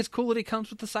that he comes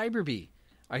with the Cyber Bee.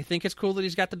 I think it's cool that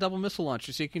he's got the double missile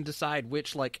launcher, so you can decide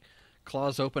which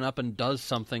claws open up and does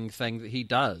something thing that he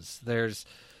does. There's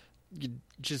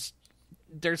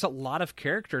a lot of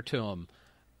character to him,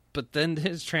 but then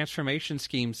his transformation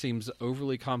scheme seems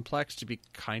overly complex to be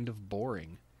kind of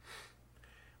boring.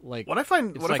 What I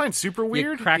find super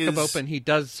weird, you crack him open, he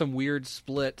does some weird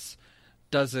splits,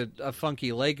 does a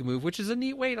funky leg move, which is a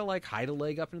neat way to hide a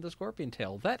leg up into the scorpion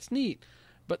tail. That's neat,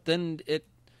 but then it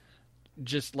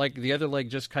just the other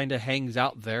leg just kind of hangs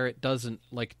out there. It doesn't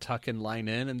tuck and line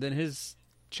in, and then his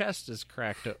chest is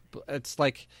cracked up. It's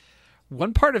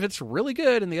one part of it's really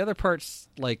good, and the other part's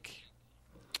like,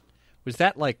 was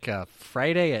that like a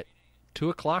Friday at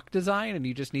 2:00 design, and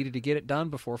you just needed to get it done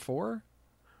before 4?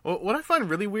 Well, what I find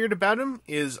really weird about him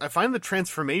is I find the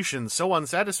transformation so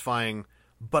unsatisfying,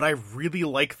 but I really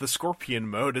like the Scorpion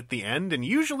mode at the end, and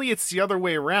usually it's the other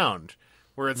way around,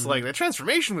 where it's like, the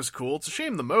transformation was cool, it's a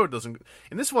shame the mode doesn't...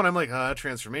 In this one, I'm like,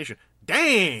 transformation.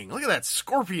 Dang! Look at that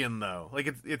Scorpion, though!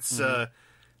 Like, it's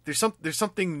there's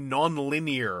something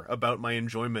non-linear about my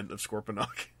enjoyment of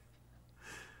Scorponok.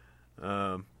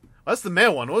 That's the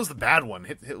male one. What was the bad one?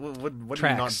 What are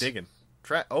you not digging?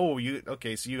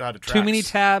 Okay, so you got a Trax. Too many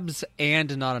tabs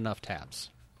and not enough tabs.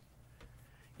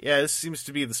 Yeah, this seems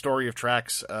to be the story of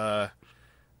Trax.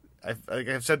 Like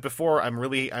I've said before,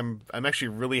 I'm actually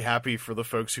really happy for the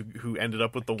folks who ended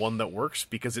up with the one that works,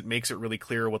 because it makes it really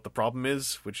clear what the problem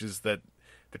is, which is that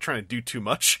they're trying to do too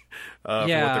much for what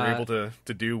they're able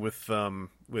to do with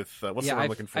what's the word I'm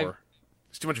looking for?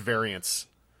 There's too much variance.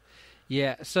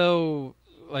 Yeah, so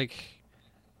like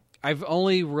I've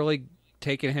only really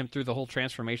taken him through the whole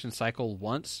transformation cycle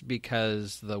once,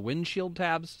 because the windshield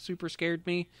tabs super scared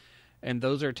me, and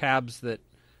those are tabs that,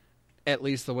 at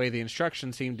least the way the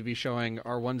instructions seem to be showing,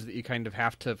 are ones that you kind of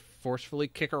have to forcefully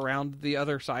kick around the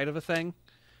other side of a thing,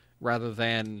 rather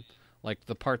than like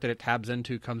the part that it tabs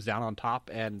into comes down on top,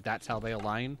 and that's how they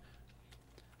align.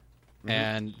 Mm-hmm.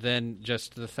 And then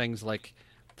just the things like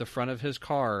the front of his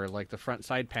car, like the front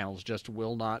side panels, just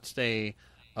will not stay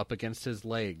up against his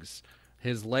legs.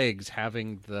 His legs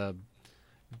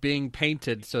being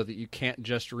painted so that you can't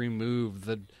just remove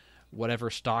the whatever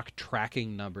stock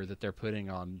tracking number that they're putting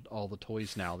on all the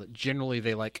toys now, that generally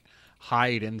they like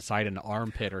hide inside an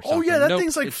armpit or something. Oh yeah, that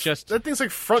thing's like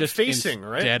front facing,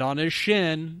 right? Dead on his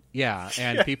shin. Yeah,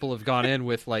 and people have gone in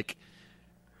with like,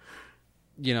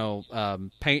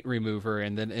 paint remover,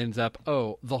 and then ends up,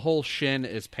 the whole shin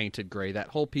is painted gray. That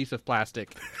whole piece of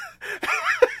plastic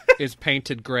is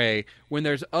painted gray, when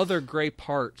there's other gray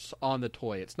parts on the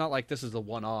toy. It's not like this is a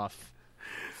one-off.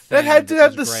 That had to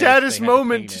have the saddest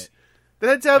moment. That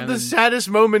had to have the saddest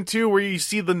moment too, where you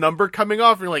see the number coming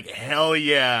off, and you're like, hell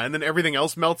yeah, and then everything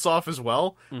else melts off as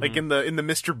well, like in the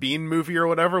Mr. Bean movie or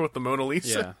whatever with the Mona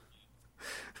Lisa.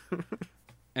 Yeah.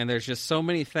 And there's just so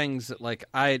many things that, like,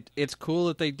 it's cool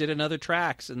that they did another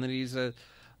Trax, and that he's a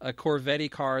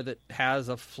Corvette car that has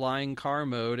a flying car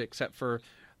mode, except for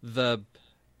the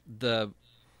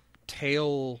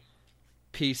tail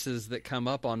pieces that come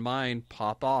up on mine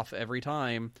pop off every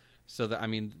time. So that, I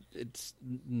mean, it's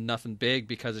nothing big,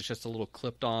 because it's just a little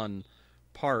clipped on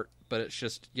part, but it's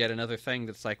just yet another thing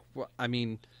that's like, I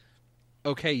mean,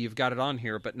 okay, you've got it on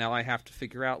here, but now I have to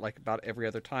figure out, like, about every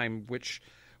other time, which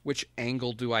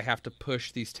angle do I have to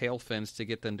push these tail fins to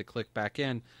get them to click back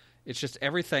in. It's just,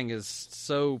 everything is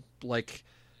so, like,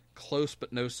 close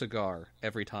but no cigar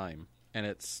every time, and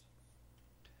it's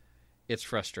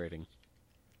frustrating.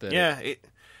 The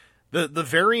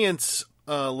variance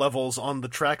levels on the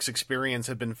Trax experience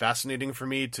have been fascinating for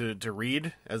me to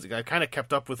read, as I kind of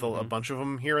kept up with a bunch of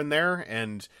them here and there,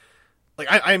 and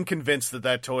like I am convinced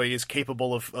that toy is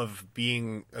capable of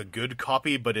being a good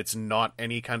copy, but it's not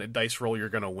any kind of dice roll you're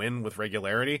going to win with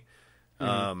regularity.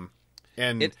 And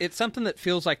it's something that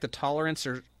feels like the tolerance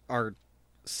are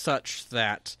such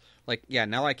that, like, yeah,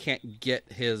 now I can't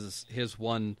get his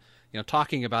one.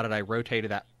 Talking about it, I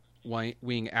rotated that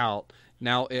wing out.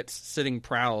 Now it's sitting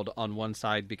proud on one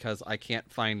side because I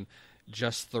can't find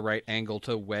just the right angle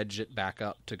to wedge it back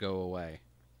up to go away.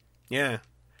 Yeah.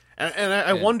 And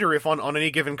I wonder if on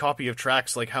any given copy of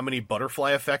Trax, like, how many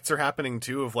butterfly effects are happening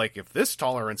too, of like, if this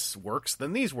tolerance works,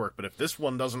 then these work, but if this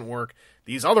one doesn't work,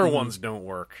 these other ones don't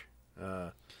work. Yeah,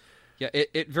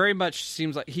 it very much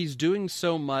seems like he's doing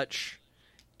so much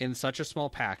in such a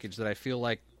small package that I feel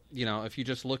like, if you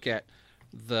just look at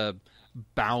the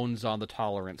bounds on the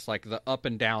tolerance, like the up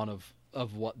and down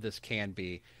of what this can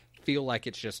be, feel like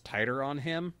it's just tighter on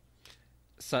him,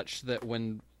 such that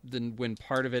when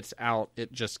part of it's out,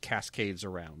 it just cascades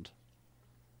around.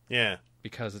 Yeah.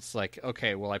 Because it's like,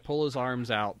 okay, well, I pull his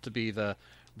arms out to be the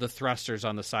thrusters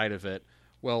on the side of it.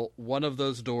 Well, one of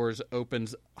those doors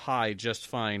opens high just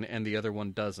fine, and the other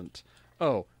one doesn't.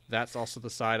 Oh, that's also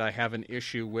the side I have an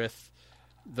issue with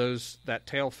that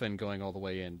tail fin going all the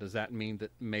way in. Does that mean that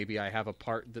maybe I have a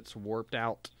part that's warped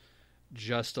out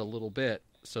just a little bit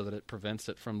so that it prevents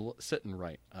it from sitting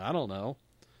right? I don't know.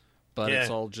 But it's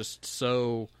all just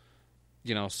so,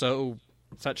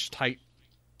 such tight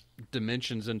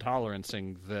dimensions and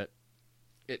tolerancing that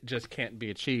it just can't be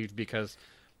achieved, because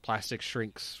plastic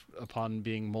shrinks upon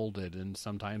being molded, and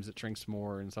sometimes it shrinks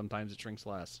more and sometimes it shrinks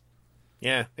less.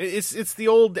 Yeah, it's the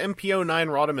old MPO9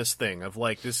 Rodimus thing of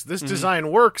like this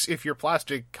design works if your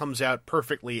plastic comes out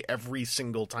perfectly every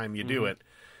single time you do it,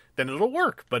 then it'll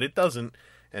work, but it doesn't.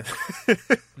 And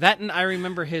That, and I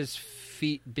remember his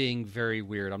feet being very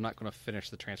weird. I'm not going to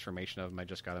finish the transformation of him. I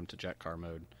just got him to jet car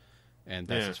mode, and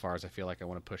that's as far as I feel like I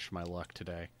want to push my luck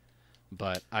today.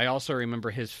 But I also remember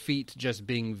his feet just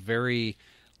being very,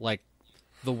 like,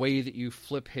 the way that you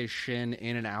flip his shin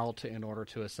in and out in order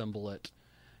to assemble it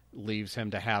leaves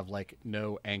him to have like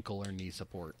no ankle or knee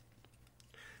support.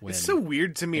 it's so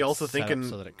weird to me also thinking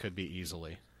so that it could be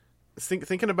easily.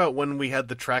 Thinking about when we had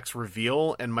the tracks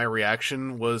reveal, and my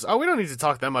reaction was, oh, we don't need to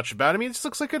talk that much about it. I mean, it just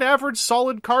looks like an average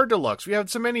solid car deluxe. We have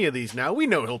so many of these now. We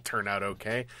know he'll turn out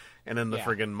okay. And then the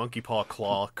friggin' monkey paw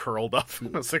claw curled up.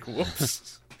 I was like,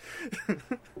 whoops.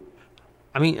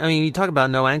 I mean, you talk about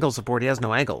no ankle support. He has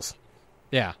no ankles.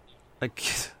 Yeah. Like,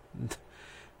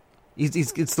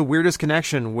 it's the weirdest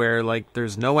connection where, like,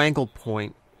 there's no ankle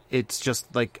point. It's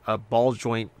just, like, a ball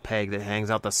joint peg that hangs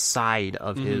out the side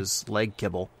of his leg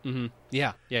kibble. Mm-hmm.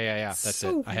 Yeah. That's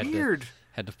so it. I weird.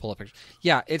 had to pull up pictures.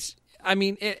 Yeah, it's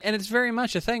very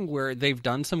much a thing where they've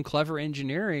done some clever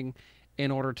engineering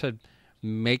in order to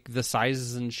make the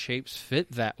sizes and shapes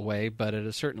fit that way, but at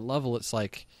a certain level, it's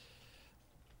like,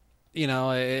 you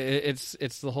know, it's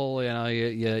the whole, you know,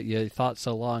 you thought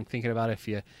so long thinking about if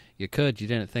you could, you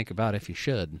didn't think about if you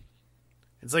should.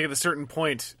 It's like at a certain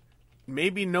point,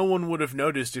 maybe no one would have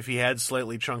noticed if he had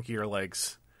slightly chunkier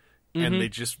legs, and they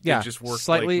just worked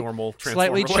slightly, like normal Transformer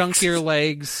slightly legs. chunkier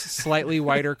legs, slightly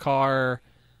wider car,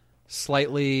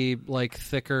 slightly like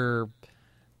thicker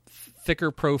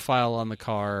profile on the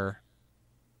car.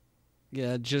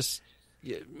 Yeah, just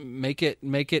make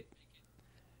it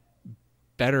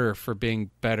better for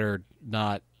being better.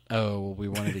 Not we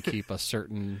wanted to keep a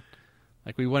certain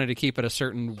we wanted to keep it a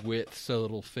certain width so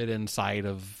it'll fit inside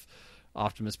of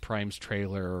Optimus Prime's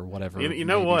trailer or whatever. You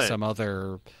know what? Some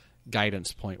other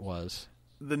guidance point was.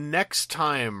 The next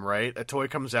time, right, a toy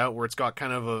comes out where it's got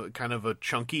kind of a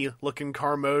chunky looking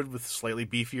car mode with slightly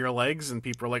beefier legs, and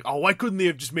people are like, "Oh, why couldn't they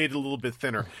have just made it a little bit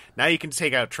thinner?" Now you can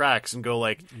take out tracks and go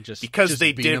like, because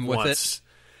they beat did them with once.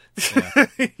 Yeah.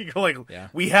 You go like, Yeah.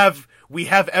 we have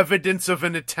evidence of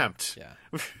an attempt. Yeah.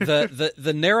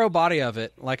 The narrow body of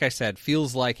it, like I said,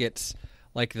 feels like it's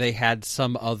like they had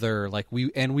some other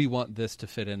we want this to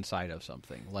fit inside of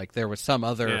something. Like there was some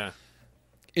other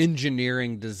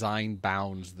engineering design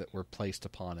bounds that were placed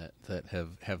upon it that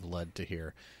have led to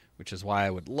here, which is why I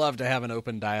would love to have an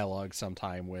open dialogue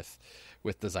sometime with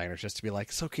designers, just to be like,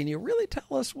 so can you really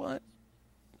tell us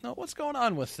what's going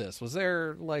on with this? Was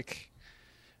there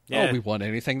we want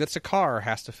anything that's a car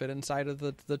has to fit inside of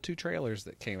the two trailers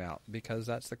that came out because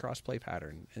that's the crossplay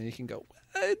pattern, and you can go,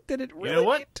 did it really? You know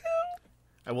what? Need to?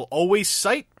 I will always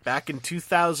cite back in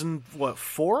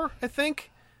 2004, I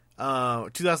think.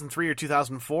 2003 or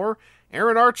 2004,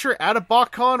 Aaron Archer at a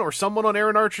BotCon or someone on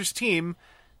Aaron Archer's team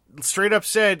straight up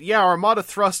said, yeah, Armada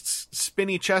Thrust's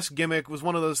spinny chest gimmick was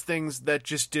one of those things that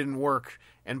just didn't work.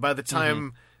 And by the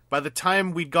time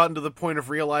we'd gotten to the point of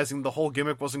realizing the whole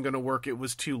gimmick wasn't going to work, it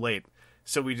was too late.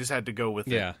 So we just had to go with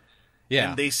it. Yeah.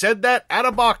 And they said that at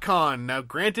a BotCon. Now,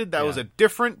 granted, that was a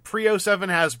different pre-07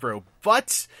 Hasbro,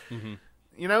 but,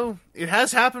 you know, it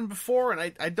has happened before,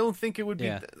 and I don't think it would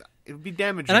be... It would be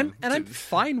damaging. And I'm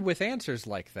fine with answers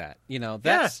like that. You know,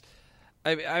 that's.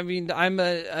 Yeah. I mean, I'm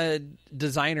a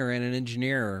designer and an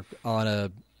engineer on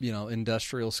a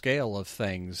industrial scale of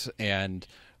things, and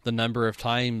the number of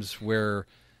times where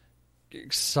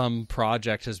some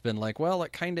project has been like, well,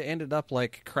 it kind of ended up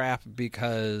like crap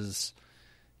because,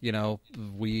 there's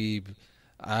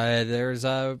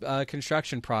a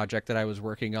construction project that I was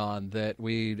working on that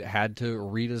we had to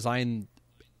redesign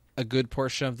a good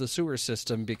portion of the sewer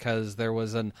system because there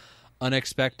was an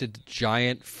unexpected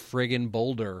giant friggin'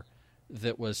 boulder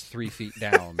that was 3 feet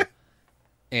down.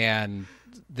 And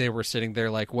they were sitting there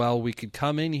like, well, we could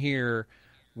come in here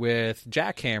with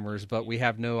jackhammers, but we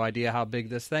have no idea how big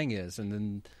this thing is. And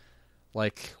then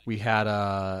we had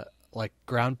a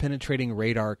ground penetrating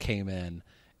radar came in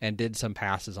and did some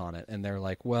passes on it. And they're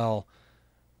like, well,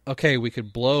 okay, we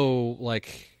could blow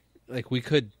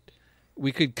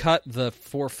we could cut the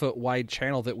 4-foot wide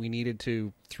channel that we needed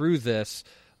to through this,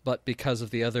 but because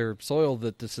of the other soil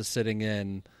that this is sitting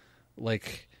in,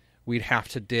 we'd have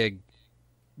to dig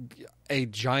a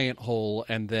giant hole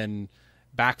and then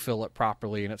backfill it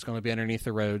properly, and it's going to be underneath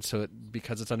the road. So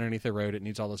because it's underneath the road, it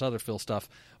needs all this other fill stuff.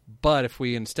 But if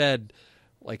we instead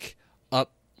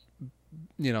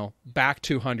back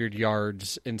 200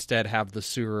 yards, instead have the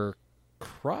sewer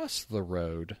cross the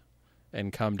road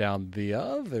and come down the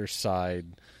other side,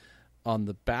 on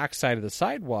the back side of the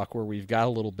sidewalk where we've got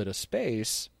a little bit of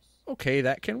space, okay,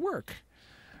 that can work.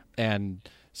 And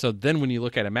so then when you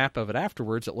look at a map of it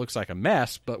afterwards, it looks like a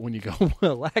mess. But when you go,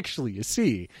 well, actually, you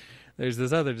see, there's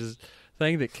this other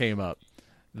thing that came up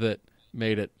that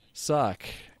made it suck.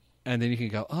 And then you can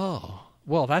go, oh,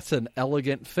 well, that's an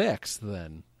elegant fix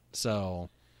then. So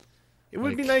it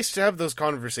would be nice to have those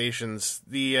conversations.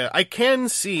 I can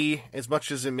see, as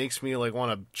much as it makes me like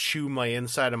want to chew my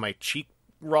inside of my cheek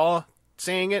raw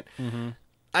saying it,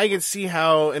 I can see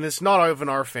how, and it's not even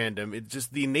our fandom, it's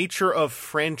just the nature of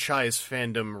franchise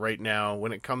fandom right now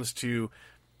when it comes to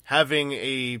having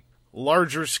a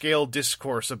larger scale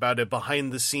discourse about a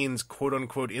behind the scenes quote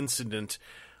unquote incident.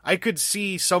 I could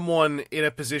see someone in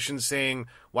a position saying,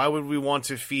 why would we want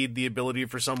to feed the ability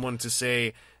for someone to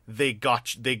say, they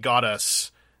got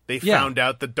us, they found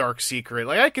out the dark secret?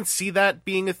 Like, I could see that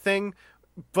being a thing,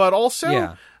 but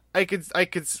also I could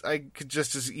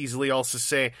just as easily also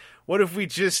say, what if we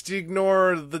just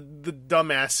ignore the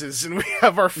dumbasses and we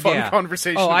have our fun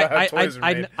conversation about how toys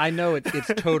are made? I know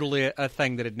it's totally a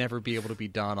thing that'd never be able to be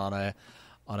done on a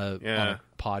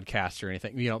podcast or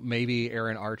anything. You know, maybe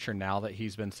Aaron Archer, now that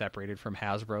he's been separated from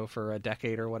Hasbro for a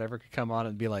decade or whatever, could come on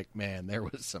and be like, man, there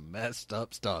was some messed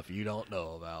up stuff you don't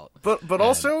know about. But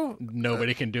also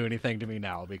nobody can do anything to me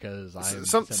now because I'm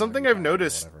something I've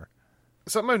noticed.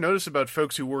 Something I've noticed about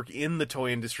folks who work in the toy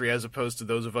industry as opposed to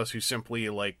those of us who simply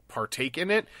like partake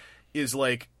in it is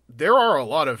like there are a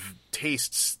lot of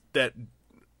tastes that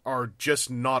are just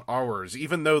not ours,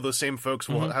 even though those same folks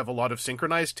will have a lot of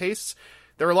synchronized tastes.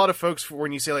 There are a lot of folks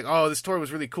when you say like, oh, this toy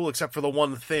was really cool except for the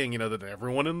one thing, you know, that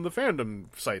everyone in the fandom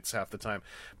cites half the time.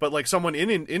 But like someone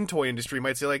in toy industry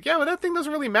might say like, yeah, but that thing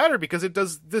doesn't really matter because it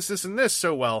does this, and this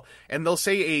so well. And they'll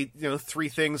say three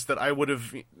things that I would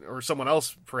have, or someone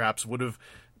else perhaps would have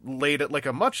laid at like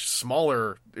a much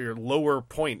smaller or lower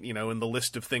point, you know, in the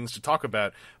list of things to talk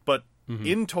about. But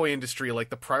in toy industry, like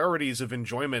the priorities of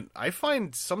enjoyment, I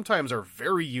find sometimes are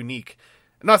very unique.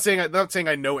 Not saying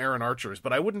I know Aaron Archer's,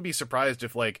 but I wouldn't be surprised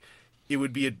if like it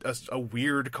would be a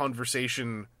weird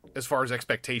conversation as far as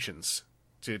expectations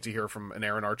to hear from an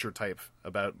Aaron Archer type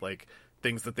about like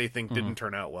things that they think didn't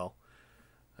turn out well.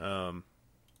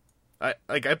 I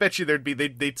bet you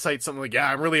they'd cite something like,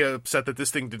 yeah, I'm really upset that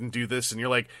this thing didn't do this, and you're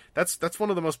like, that's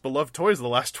one of the most beloved toys of the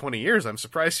last 20 years. I'm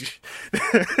surprised you.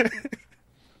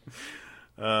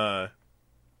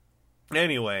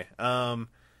 Anyway,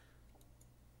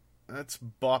 let's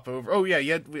bop over. Oh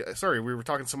yeah. Sorry, we were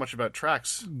talking so much about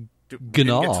tracks. We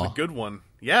didn't get to the good one.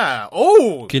 Yeah.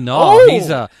 Oh, Gnaw. Oh! He's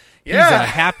a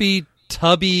happy,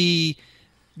 tubby,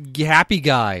 happy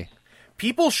guy.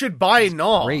 People should buy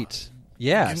Gnaw. Great.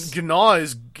 Yes. Gnaw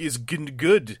is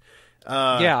good.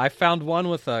 Yeah, I found one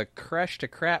with a Crush to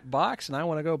Crap box, and I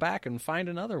want to go back and find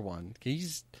another one.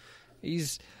 This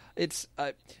is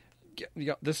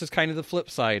kind of the flip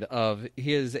side of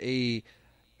he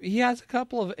has a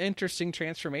couple of interesting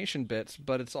transformation bits,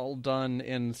 but it's all done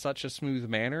in such a smooth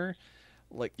manner.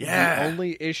 Like, the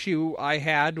only issue I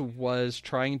had was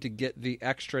trying to get the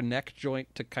extra neck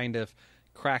joint to kind of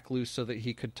crack loose so that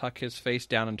he could tuck his face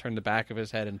down and turn the back of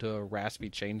his head into a raspy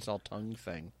chainsaw tongue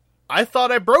thing. I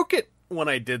thought I broke it when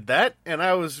I did that, and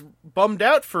I was bummed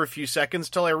out for a few seconds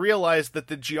till I realized that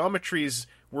the geometries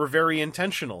were very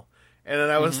intentional. And then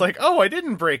I was like, oh, I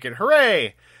didn't break it.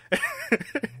 Hooray!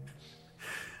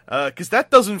 Because that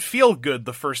doesn't feel good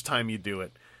the first time you do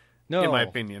it, in my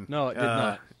opinion. No, it did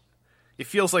not. It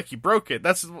feels like you broke it.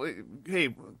 That's,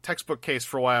 hey, textbook case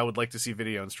for why I would like to see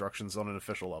video instructions on an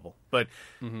official level. But,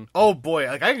 oh boy,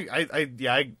 like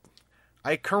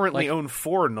I currently own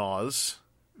 4 Gnaws,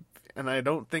 and I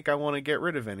don't think I want to get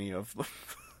rid of any of them.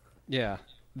 Yeah.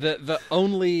 The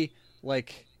only,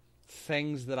 like,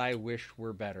 things that I wish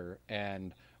were better,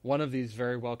 and one of these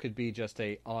very well could be just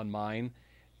on mine,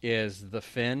 is the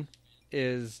fin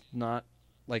is not,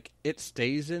 like, it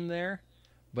stays in there,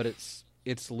 but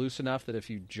it's loose enough that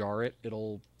if you jar it,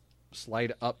 it'll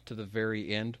slide up to the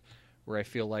very end, where I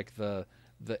feel like the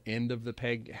end of the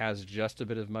peg has just a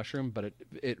bit of mushroom, but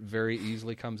it very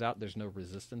easily comes out. There's no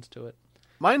resistance to it.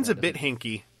 Mine's a bit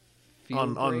hinky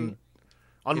on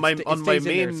my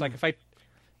main. It's like if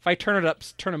I turn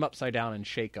them upside down and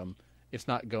shake them, it's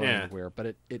not going anywhere,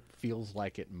 but it feels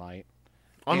like it might.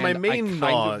 On my main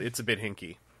Gnaw, it's a bit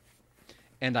hinky.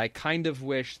 And I kind of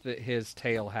wish that his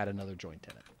tail had another joint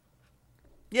in it.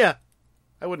 Yeah,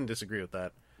 I wouldn't disagree with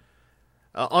that.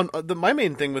 My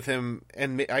main thing with him,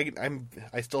 and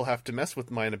I still have to mess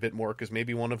with mine a bit more because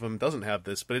maybe one of them doesn't have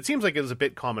this, but it seems like it was a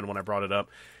bit common when I brought it up,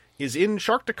 is in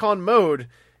Sharkticon mode,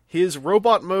 his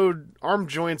robot mode arm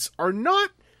joints are not...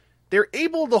 They're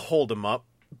able to hold him up,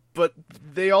 but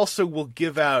they also will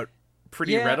give out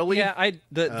pretty readily. Yeah,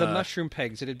 the mushroom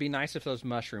pegs. It'd be nice if those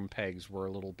mushroom pegs were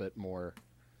a little bit more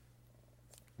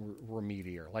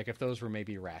meatier. Like if those were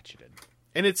maybe ratcheted.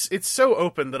 And it's so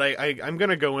open that I'm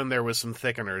gonna go in there with some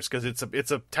thickeners because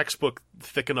it's a textbook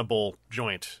thickenable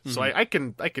joint. So I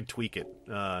can tweak it.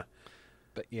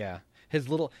 But yeah, his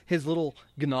little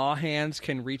gnaw hands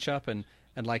can reach up and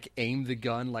like aim the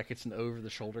gun like it's an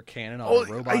over-the-shoulder cannon on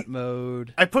robot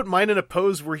mode. I put mine in a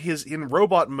pose where in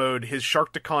robot mode, his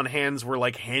Sharkticon hands were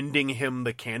like handing him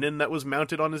the cannon that was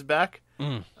mounted on his back.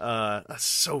 That's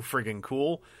so friggin'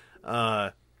 cool.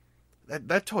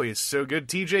 That toy is so good.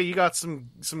 TJ, you got some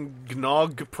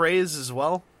Gnog praise as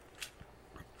well?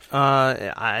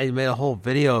 I made a whole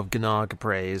video of Gnog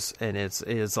praise, and it's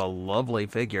a lovely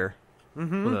figure.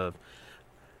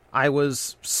 I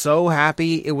was so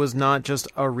happy it was not just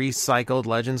a recycled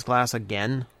Legends class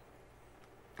again.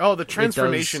 Oh, the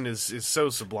transformation is so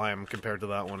sublime compared to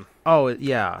that one. Oh,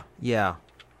 yeah.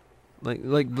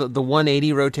 Like the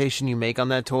 180 rotation you make on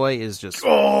that toy is just...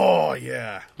 Oh,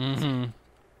 yeah. Mm-hmm.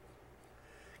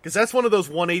 Because that's one of those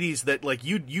 180s that, like,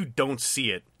 you don't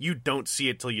see it. You don't see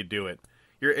it till you do it.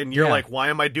 You're like, why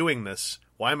am I doing this?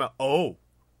 Why am I... Oh,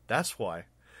 that's why.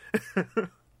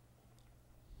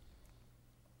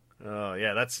 Oh,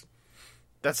 yeah, that's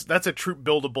a troop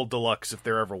buildable deluxe if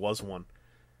there ever was one.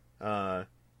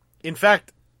 In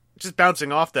fact, just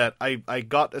bouncing off that, I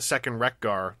got a second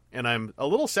Wreck-Gar, and I'm a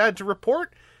little sad to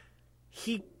report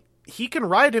he can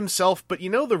ride himself, but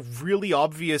you know the really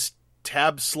obvious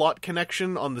tab slot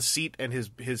connection on the seat and his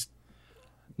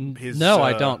No,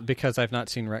 I don't, because I've not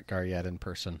seen Wreck-Gar yet in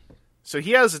person. So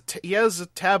he has a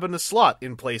tab and a slot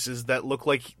in places that look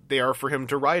like they are for him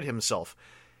to ride himself.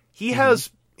 He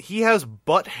has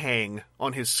butt hang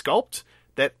on his sculpt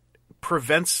that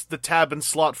prevents the tab and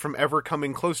slot from ever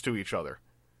coming close to each other.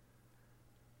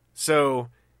 So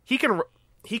he can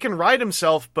ride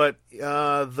himself, but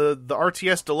the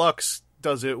RTS Deluxe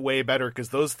does it way better because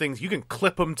those things you can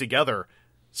clip them together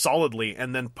solidly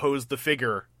and then pose the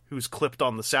figure who's clipped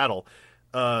on the saddle.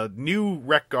 New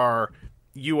Wreck-Gar,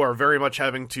 you are very much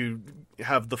having to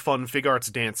have the fun fig arts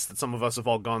dance that some of us have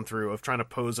all gone through of trying to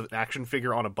pose an action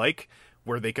figure on a bike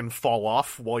where they can fall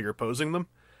off while you're posing them.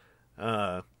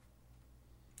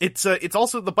 It's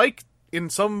also the bike in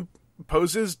some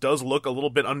poses does look a little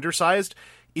bit undersized.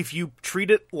 If you treat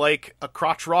it like a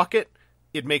crotch rocket,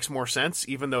 it makes more sense,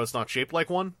 even though it's not shaped like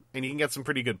one, and you can get some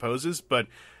pretty good poses, but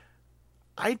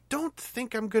I don't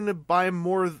think I'm going to buy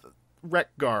more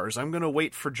Wreck-Gars. I'm going to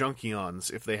wait for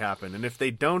Junkions if they happen, and if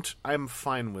they don't, I'm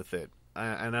fine with it.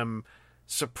 And I'm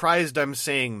surprised I'm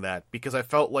saying that, because I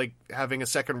felt like having a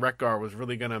second Wreck-Gar was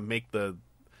really going to make the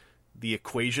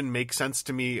equation make sense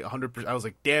to me 100%. I was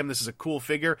like, damn, this is a cool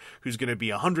figure who's going to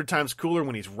be 100 times cooler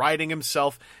when he's riding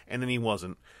himself, and then he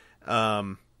wasn't.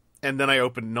 And then I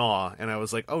opened Gnaw, and I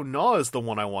was like, oh, Gnaw is the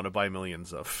one I want to buy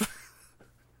millions of.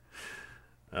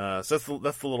 So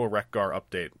that's the little Wreck-Gar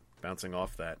update, bouncing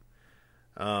off that.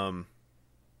 I'm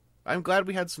glad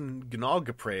we had some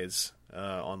Gnog praise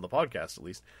on the podcast, at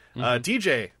least.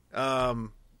 TJ,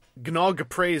 Gnog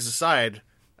praise aside,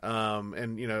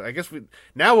 and I guess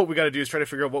now what we got to do is try to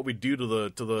figure out what we do to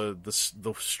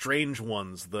the strange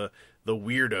ones, the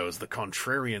weirdos, the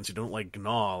contrarians who don't like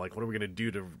Gnaw. Like, what are we going to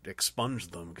do to expunge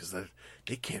them? Because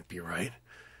they can't be right.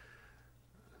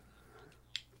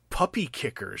 Puppy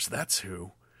kickers, that's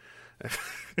who.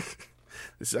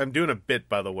 I'm doing a bit,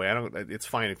 by the way. It's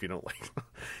fine if you don't like them.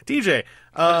 TJ. It's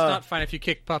not fine if you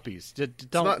kick puppies.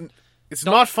 It's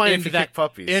not fine if you kick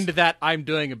puppies. Into that, I'm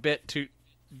doing a bit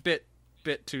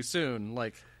too soon.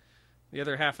 Like, the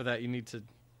other half of that, you need to...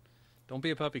 Don't be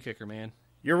a puppy kicker, man.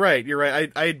 You're right.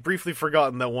 I had briefly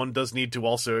forgotten that one does need to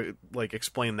also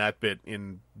explain that bit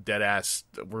in dead ass.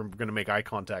 We're going to make eye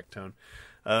contact tone.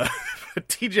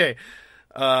 TJ,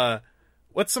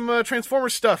 what's some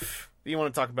Transformers stuff that you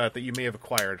want to talk about that you may have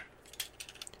acquired?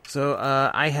 So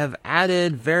I have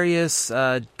added various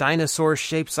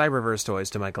dinosaur-shaped Cyberverse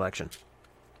toys to my collection.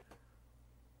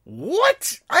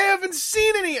 What? I haven't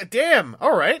seen any. Damn.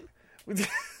 All right.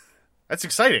 That's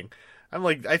exciting. I'm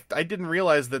like, I didn't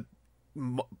realize that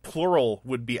plural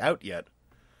would be out yet.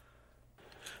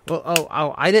 Well,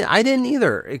 I didn't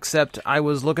either, except I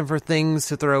was looking for things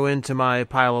to throw into my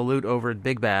pile of loot over at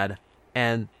Big Bad,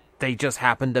 and they just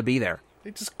happened to be there.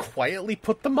 They just quietly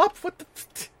put them up? What the...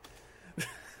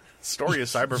 Story of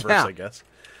Cyberverse, Yeah. I guess.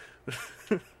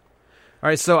 All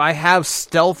right, so I have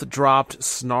stealth dropped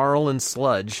Snarl and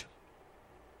Sludge.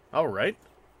 All right.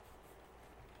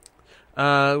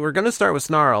 We're going to start with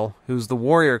Snarl, who's the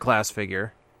warrior class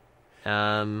figure.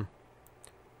 The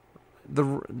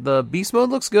beast mode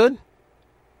looks good.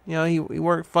 You know, he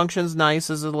functions nice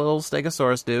as a little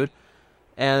Stegosaurus dude.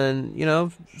 And, you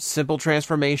know, simple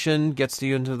transformation gets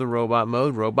you into the robot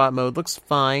mode. Robot mode looks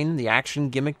fine. The action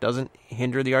gimmick doesn't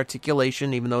hinder the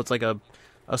articulation, even though it's like a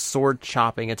sword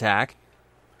chopping attack.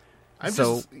 I'm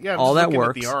So, just, yeah, I'm all just that looking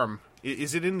works. At the arm.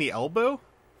 Is it in the elbow?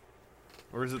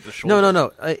 Or is it the shoulder?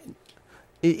 No.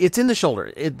 It's in the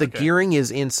shoulder. The Okay. gearing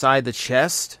is inside the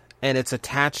chest, and it's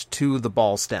attached to the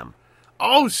ball stem.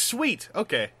 Oh, sweet.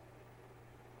 Okay.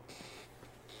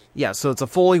 Yeah, so it's a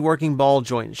fully working ball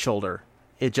joint shoulder.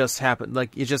 It just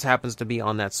happens to be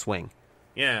on that swing.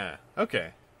 Yeah.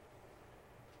 Okay.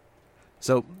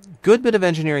 So, good bit of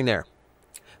engineering there.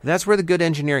 That's where the good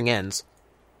engineering ends.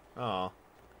 Oh.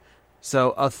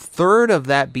 So, a third of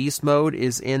that beast mode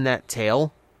is in that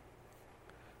tail,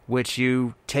 which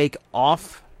you take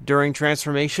off during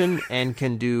transformation and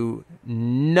can do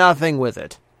nothing with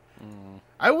it.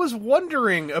 I was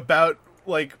wondering about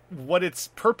like what its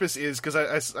purpose is because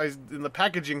I in the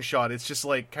packaging shot it's just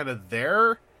like kind of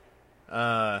there.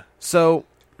 So,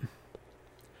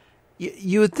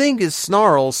 you would think it's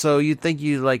Snarl, so you'd think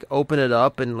you like open it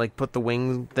up and like put the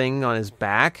wing thing on his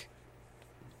back.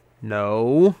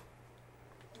 No,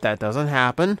 that doesn't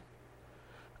happen.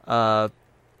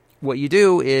 What you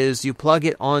do is you plug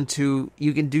it onto.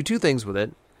 You can do two things with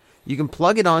it. You can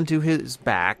plug it onto his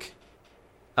back,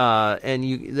 and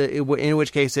in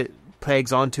which case it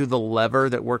pegs onto the lever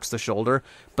that works the shoulder,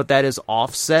 but that is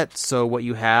offset. So what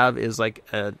you have is like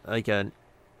an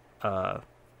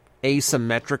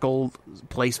asymmetrical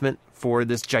placement for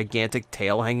this gigantic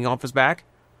tail hanging off his back.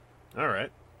 All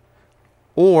right.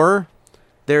 Or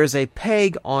there's a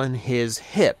peg on his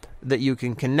hip that you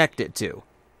can connect it to.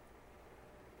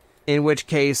 In which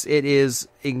case it is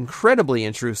incredibly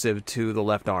intrusive to the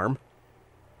left arm.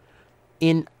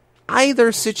 In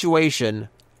either situation,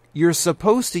 you're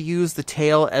supposed to use the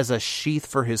tail as a sheath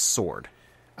for his sword.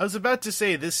 I was about to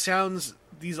say these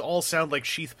all sound like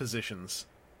sheath positions.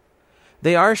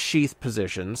 They are sheath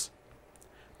positions.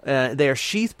 They are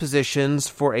sheath positions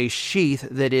for a sheath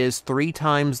that is 3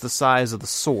 times the size of the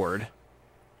sword.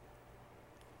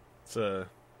 It's a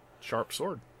sharp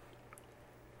sword.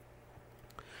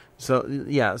 So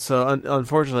yeah,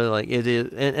 unfortunately, like it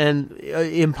is, and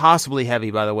impossibly heavy.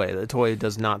 By the way, the toy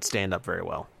does not stand up very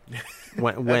well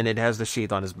when it has the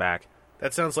sheath on his back.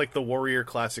 That sounds like the Warrior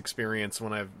class experience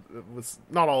when with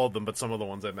not all of them, but some of the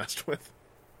ones I messed with.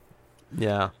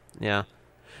 Yeah.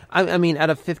 I mean,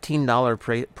 at a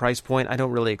 $15 price point, I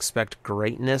don't really expect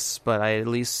greatness, but I at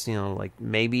least, like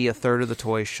maybe a third of the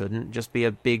toy shouldn't just be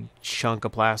a big chunk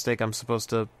of plastic I'm supposed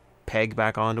to peg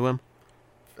back onto him.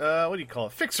 What do you call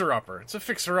it? Fixer-upper. It's a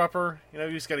fixer-upper.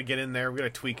 You just got to get in there. We got to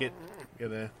tweak it.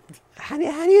 How do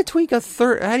you tweak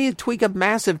How do you tweak a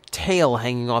massive tail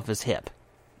hanging off his hip?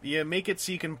 Yeah, make it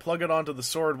so you can plug it onto the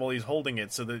sword while he's holding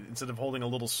it, so that instead of holding a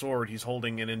little sword, he's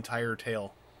holding an entire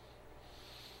tail.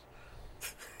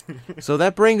 So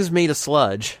that brings me to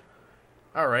Sludge.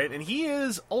 All right, and he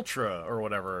is Ultra or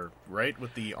whatever, right?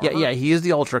 With the armor? Yeah, he is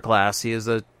the Ultra class. He is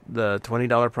the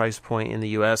 $20 price point in the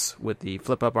U.S. with the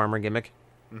flip-up armor gimmick.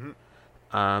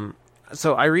 Mm-hmm.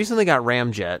 So I recently got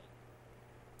Ramjet,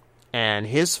 and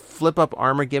his flip-up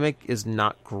armor gimmick is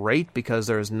not great because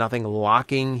there's nothing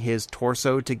locking his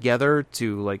torso together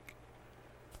to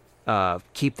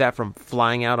keep that from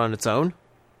flying out on its own.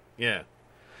 Yeah.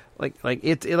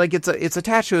 It's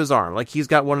attached to his arm. Like he's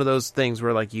got one of those things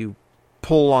where like you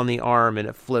pull on the arm and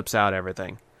it flips out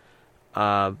everything.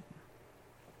 That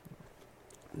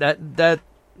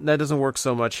doesn't work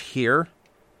so much here.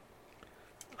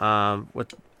 And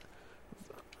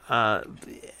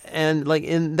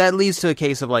that leads to a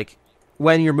case of like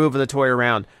when you're moving the toy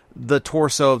around, the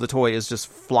torso of the toy is just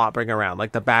flopping around.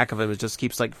 Like the back of it just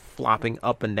keeps like flopping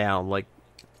up and down, like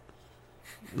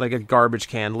a garbage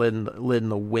can lid in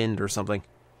the wind or something.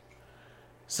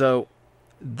 So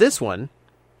this one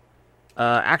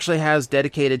actually has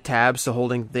dedicated tabs to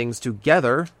holding things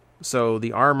together, so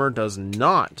the armor does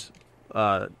not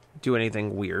do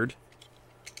anything weird.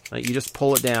 You just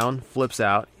pull it down, flips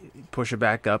out, push it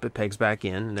back up, it pegs back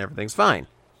in, and everything's fine.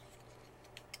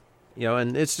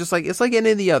 And it's just like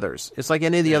any of the others. It's like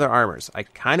any of the other armors. I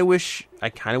kind of wish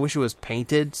it was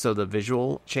painted so the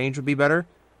visual change would be better,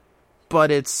 but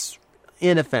it's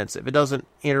inoffensive. It doesn't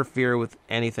interfere with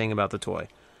anything about the toy.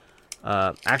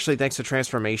 Actually, thanks to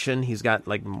transformation, he's got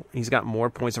more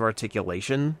points of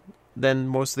articulation than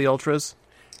most of the Ultras.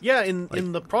 Yeah,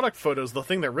 in the product photos, the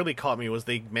thing that really caught me was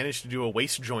they managed to do a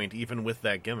waist joint even with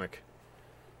that gimmick.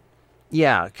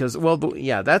 Yeah, because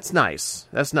that's nice.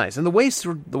 That's nice, and the waist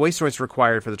joint's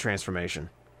required for the transformation.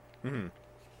 Mm-hmm.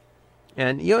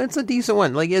 And it's a decent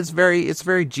one. Like it's very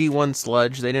G1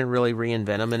 sludge. They didn't really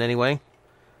reinvent them in any way.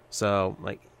 So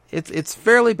like it's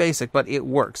fairly basic, but it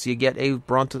works. You get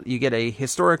a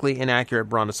historically inaccurate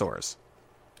Brontosaurus.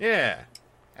 Yeah,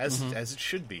 as it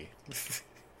should be.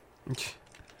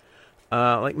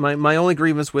 Like my only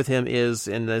grievance with him is,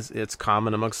 and it's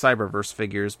common amongst Cyberverse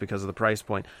figures because of the price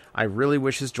point, I really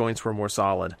wish his joints were more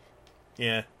solid.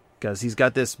 Yeah. Because he's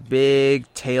got this big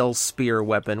tail spear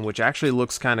weapon, which actually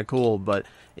looks kind of cool, but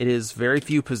it is very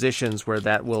few positions where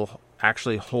that will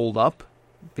actually hold up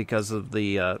because of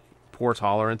the poor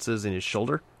tolerances in his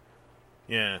shoulder.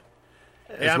 Yeah.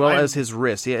 As well as his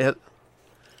wrist. Yeah.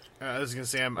 I was going to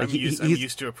say, I'm Like,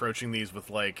 used to approaching these with,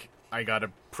 like, I got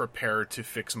to prepare to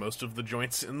fix most of the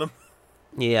joints in them.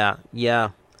 Yeah.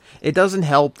 It doesn't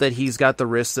help that he's got the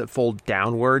wrists that fold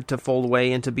downward to fold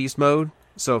away into beast mode.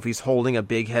 So if he's holding a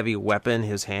big, heavy weapon,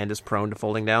 his hand is prone to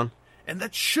folding down. And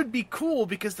that should be cool,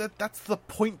 because that's the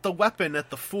point the weapon at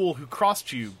the fool who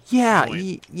crossed you. Yeah,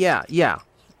 point. Yeah,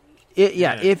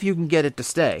 if you can get it to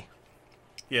stay.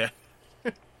 Yeah.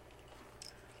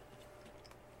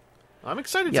 I'm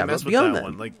excited Yeah, to mess but with beyond that that-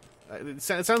 one. Like, it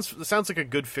sounds like a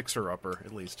good fixer-upper,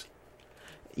 at least.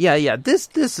 Yeah. This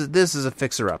is a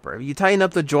fixer-upper. If you tighten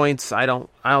up the joints, I don't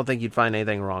think you'd find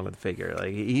anything wrong with the figure.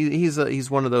 Like he's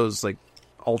one of those like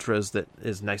ultras that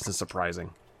is nice and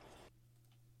surprising.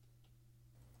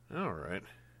 All right.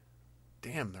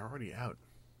 Damn, they're already out.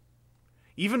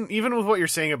 Even with what you're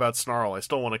saying about Snarl, I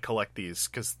still want to collect these,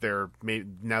 because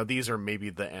now these are maybe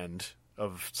the end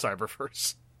of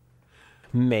Cyberverse.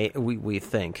 We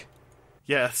think.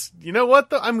 Yes. You know what,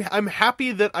 though? I'm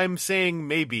happy that I'm saying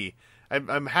maybe.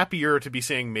 I'm happier to be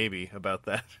saying maybe about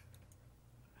that.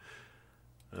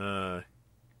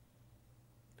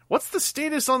 What's the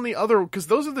status on the other? Because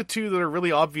those are the two that are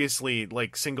really obviously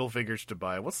like single figures to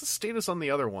buy. What's the status on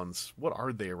the other ones? What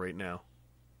are they right now?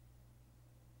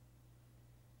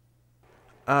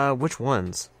 Which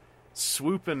ones?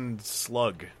 Swoop and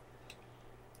Slug.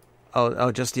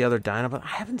 Oh, just the other Dinobot? I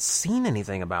haven't seen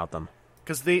anything about them.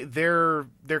 Because their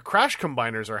crash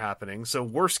combiners are happening. So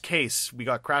worst case, we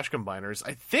got crash combiners.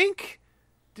 I think,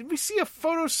 did we see a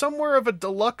photo somewhere of a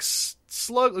deluxe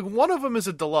Slug? Like, one of them is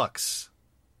a deluxe,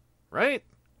 right?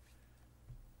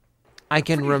 I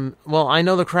can well, I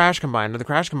know the Crash Combiner. The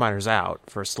Crash Combiner's out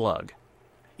for Slug.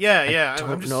 Yeah. I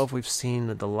don't know if we've seen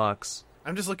the deluxe.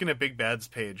 I'm just looking at Big Bad's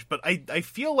page, but I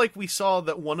feel like we saw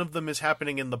that one of them is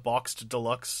happening in the boxed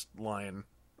deluxe line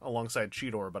alongside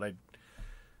Cheetor, but I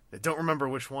don't remember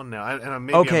which one now.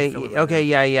 Okay,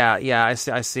 yeah. I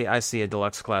see a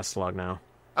deluxe class Slug now.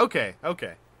 Okay.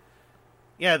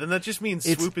 Yeah, then that just means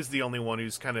Swoop is the only one who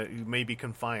may be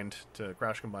confined to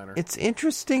Crash Combiner. It's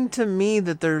interesting to me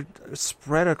that they're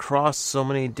spread across so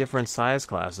many different size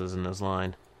classes in this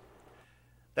line.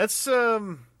 That's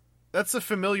a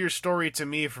familiar story to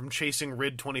me from chasing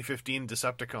RID 2015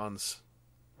 Decepticons.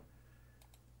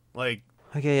 Like,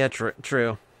 okay, yeah,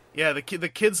 true. Yeah, the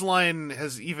kids line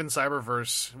has, even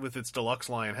Cyberverse with its deluxe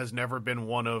line, has never been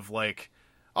one of like,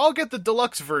 I'll get the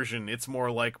deluxe version. It's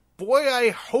more like, boy, I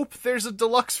hope there's a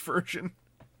deluxe version.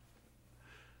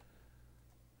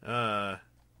 I'm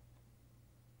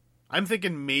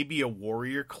thinking maybe a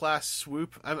warrior class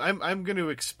Swoop. I'm going to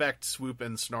expect Swoop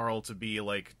and Snarl to be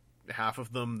like half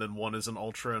of them, then one is an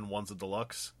ultra and one's a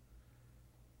deluxe.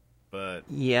 But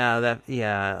that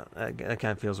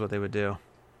kind of feels what they would do.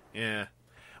 Yeah,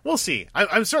 we'll see.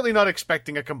 I'm certainly not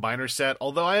expecting a combiner set,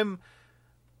 although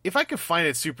if I could find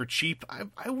it super cheap,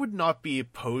 I would not be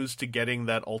opposed to getting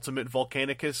that ultimate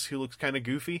Volcanicus who looks kind of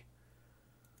goofy.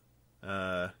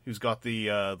 Who's got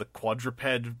the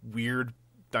quadruped weird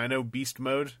dino beast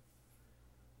mode.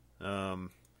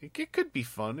 It could be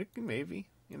fun. Maybe,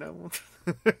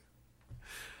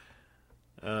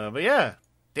 but yeah,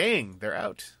 dang, they're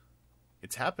out.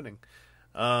 It's happening.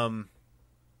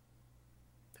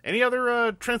 Any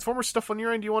other Transformers stuff on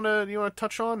your end you want to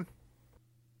touch on?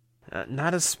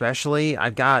 Not especially.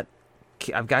 I've got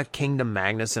Kingdom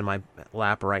Magnus in my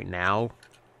lap right now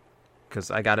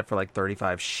because I got it for like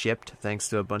 35 shipped thanks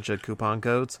to a bunch of coupon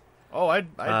codes. Oh,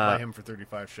 I'd buy him for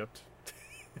 35 shipped.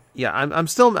 Yeah, I'm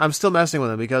still messing with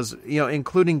him because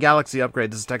including Galaxy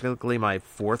Upgrade, this is technically my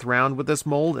 4th round with this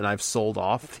mold, and I've sold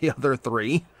off the other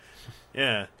 3.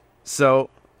 Yeah. So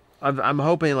I'm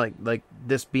hoping like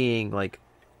this being like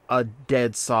a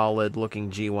dead solid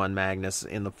looking G1 Magnus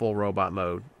in the full robot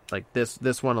mode. Like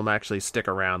this one will actually stick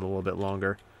around a little bit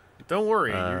longer. Don't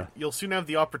worry, you'll soon have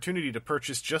the opportunity to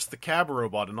purchase just the cab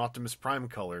robot in Optimus Prime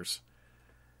colors.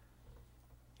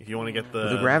 If you want to get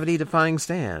the gravity-defying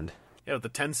stand. Yeah, the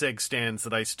Tenseg stands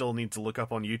that I still need to look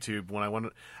up on YouTube. When I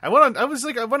went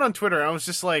on Twitter and I was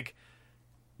just like,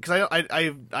 because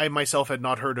I myself had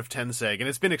not heard of Tenseg, and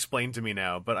it's been explained to me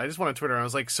now, but I just went on Twitter and I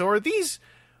was like, so are these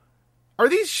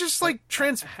just like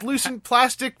translucent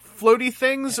plastic floaty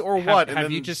things or what? And Have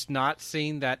then, you just not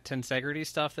seen that tensegrity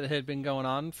stuff that had been going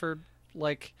on for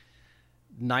like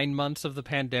 9 months of the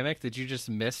pandemic? Did you just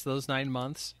miss those 9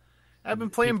 months? I've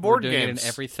been playing People board were doing games. it in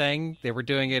everything. They were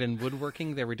doing it in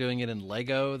woodworking. They were doing it in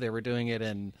Lego. They were doing it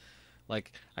in,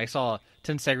 like, I saw a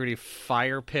tensegrity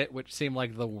fire pit, which seemed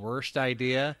like the worst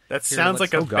idea. That Here, sounds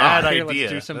let's- like a bad here,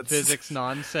 idea. Let's do some physics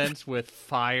nonsense with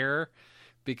fire,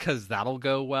 because that'll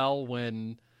go well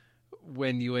when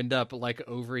you end up like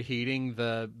overheating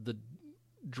the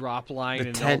drop line,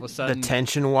 and all of a sudden the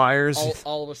tension wires.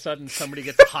 all of a sudden somebody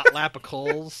gets a hot lap of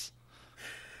coals.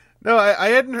 No,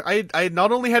 I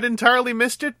not only had entirely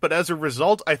missed it, but as a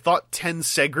result, I thought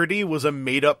tensegrity was a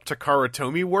made-up Takara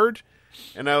Tomy word,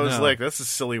 and I was No. like, that's a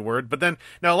silly word. But then,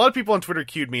 now a lot of people on Twitter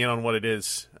cued me in on what it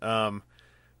is. But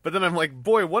then I'm like,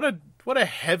 boy, what a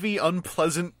heavy,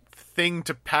 unpleasant thing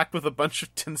to pack with a bunch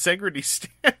of tensegrity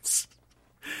stands.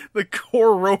 The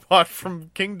core robot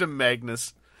from Kingdom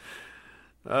Magnus.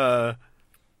 I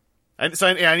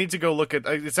need to go look at.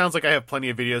 It sounds like I have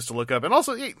plenty of videos to look up, and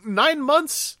also 9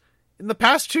 months in the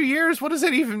past 2 years. What does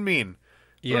that even mean?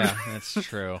 Yeah, that's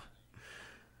true.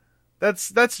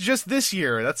 That's just this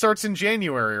year. That starts in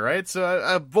January, right?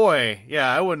 So, boy,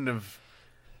 yeah, I wouldn't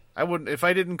if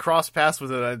I didn't cross paths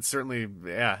with it.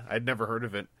 I'd never heard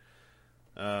of it.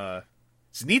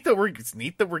 It's neat that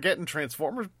we're getting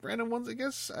Transformers random ones, I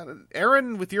guess.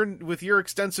 Aaron, with your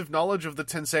extensive knowledge of the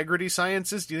tensegrity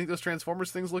sciences, do you think those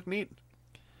Transformers things look neat?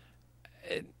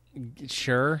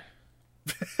 Sure.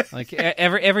 Like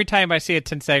every time I see a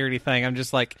tensegrity thing, I'm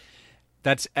just like,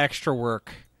 that's extra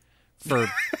work for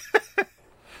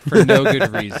no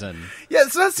good reason. Yeah,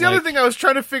 so that's the other thing I was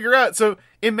trying to figure out. So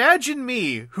imagine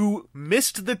me, who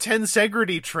missed the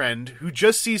tensegrity trend, who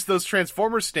just sees those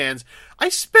Transformers stands. I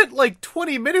spent like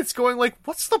 20 minutes going like,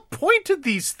 what's the point of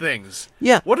these things?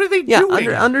 Yeah. What are they Yeah, doing?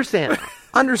 understand.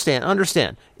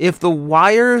 If the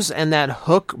wires and that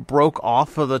hook broke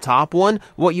off of the top one,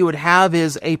 what you would have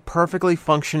is a perfectly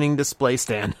functioning display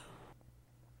stand.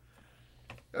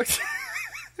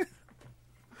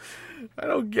 I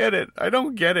don't get it.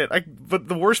 But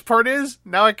the worst part is,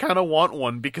 now I kind of want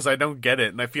one because I don't get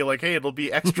it, and I feel like, hey, it'll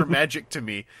be extra magic to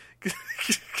me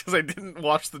because I didn't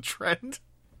watch the trend.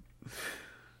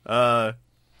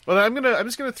 Well, I'm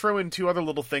just gonna throw in two other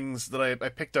little things that I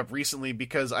picked up recently,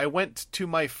 because I went to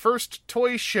my first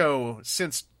toy show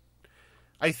since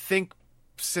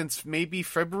maybe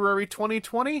February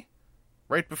 2020,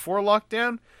 right before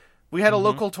lockdown. We had a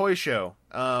local toy show,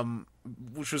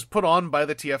 which was put on by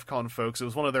the TFCon folks. It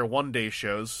was one of their one-day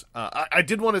shows. I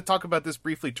did want to talk about this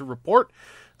briefly to report.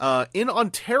 In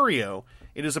Ontario,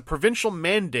 it is a provincial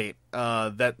mandate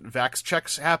that vax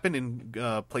checks happen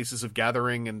in places of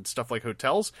gathering and stuff like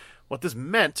hotels. What this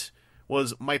meant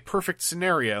was my perfect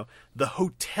scenario. The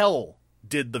hotel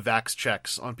did the vax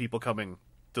checks on people coming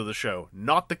to the show,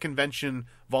 not the convention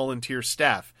volunteer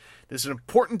staff. This is an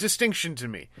important distinction to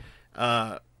me.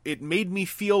 It made me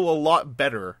feel a lot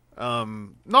better.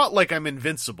 Not like I'm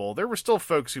invincible. There were still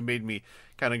folks who made me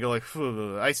kind of go like,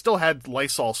 ugh. I still had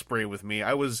Lysol spray with me.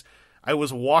 I was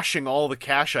washing all the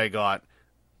cash I got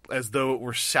as though it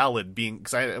were salad,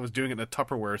 because I was doing it in a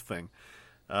Tupperware thing.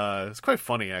 It's quite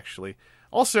funny, actually.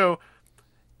 Also,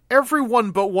 everyone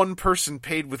but one person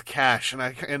paid with cash,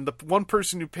 and the one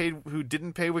person who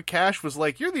didn't pay with cash was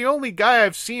like, "You're the only guy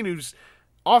I've seen who's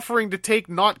offering to take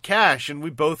not cash," and we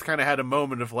both kind of had a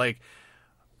moment of like,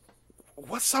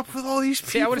 what's up with all these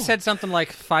people? See, I would have said something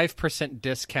like 5%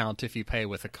 discount if you pay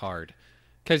with a card,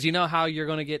 because you know how you're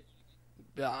going to get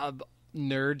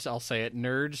nerds. I'll say it,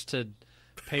 nerds to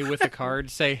pay with a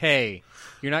card. Say, hey,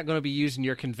 you're not going to be using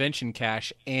your convention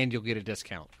cash, and you'll get a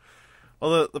discount.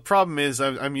 Well, the problem is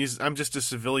I'm just a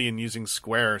civilian using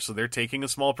Square, so they're taking a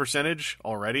small percentage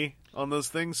already on those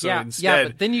things. So instead,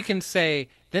 but then you can say,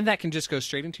 then that can just go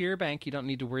straight into your bank. You don't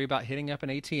need to worry about hitting up an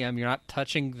ATM. You're not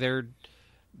touching their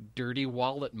dirty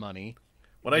wallet money.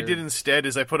 What I did instead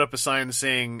is I put up a sign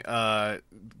saying,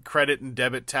 credit and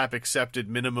debit tap accepted,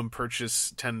 minimum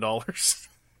purchase $10.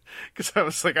 Because I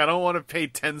was like, I don't want to pay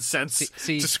 10 cents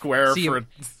to Square for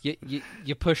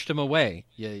you pushed them away.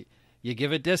 You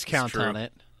give a discount on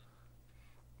it.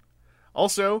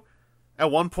 Also,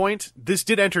 at one point, this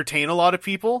did entertain a lot of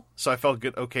people, so I felt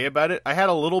okay about it. I had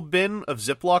a little bin of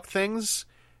Ziploc things,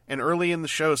 and early in the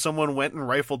show, someone went and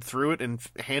rifled through it and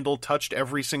touched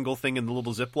every single thing in the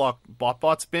little Ziploc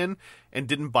BotBots bin and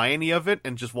didn't buy any of it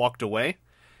and just walked away.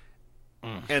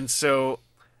 And so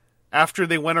after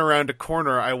they went around a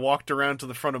corner, I walked around to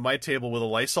the front of my table with a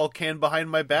Lysol can behind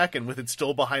my back, and with it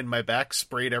still behind my back,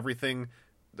 sprayed everything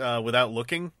without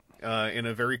looking in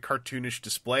a very cartoonish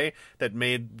display that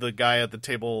made the guy at the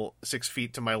table 6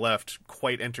 feet to my left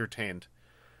quite entertained.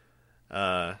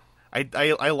 I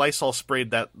Lysol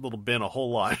sprayed that little bin a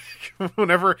whole lot.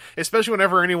 Especially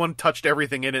whenever anyone touched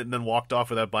everything in it and then walked off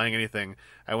without buying anything,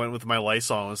 I went with my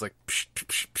Lysol and was like, psh,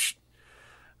 psh, psh,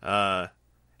 psh.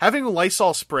 Having a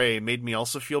Lysol spray made me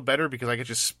also feel better because I could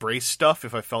just spray stuff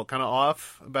if I felt kind of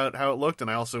off about how it looked, and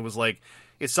I also was like,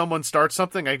 if someone starts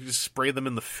something, I could just spray them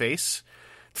in the face.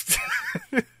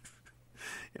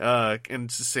 And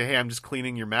just say, hey, I'm just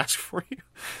cleaning your mask for you.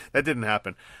 That didn't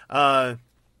happen.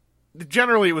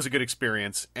 Generally, it was a good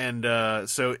experience, and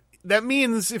so that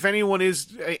means if anyone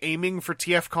is aiming for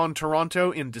TFCon Toronto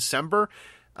in December,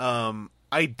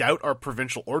 I doubt our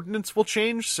provincial ordinance will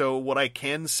change, so what I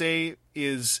can say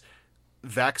is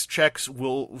vax checks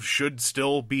should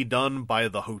still be done by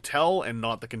the hotel and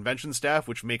not the convention staff,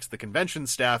 which makes the convention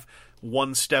staff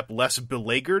one step less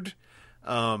beleaguered.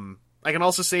 I can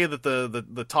also say that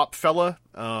the top fella,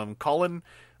 Colin,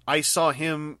 I saw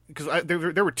him, because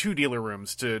there were 2 dealer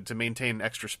rooms to maintain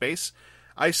extra space.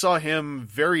 I saw him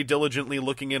very diligently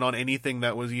looking in on anything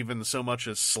that was even so much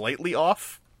as slightly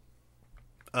off.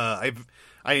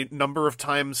 I number of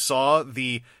times saw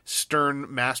the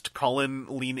stern-masked Colin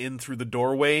lean in through the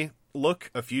doorway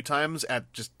look a few times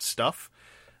at just stuff.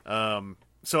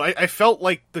 So I felt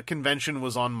like the convention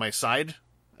was on my side,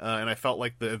 and I felt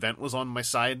like the event was on my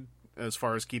side as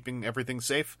far as keeping everything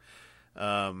safe.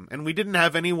 And we didn't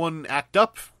have anyone act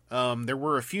up. There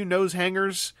were a few nose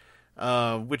hangers,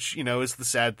 which, is the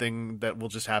sad thing that will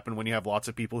just happen when you have lots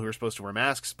of people who are supposed to wear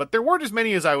masks, but there weren't as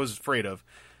many as I was afraid of.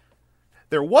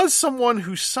 There was someone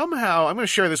who somehow, I'm going to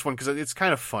share this one because it's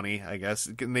kind of funny, I guess,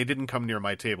 and they didn't come near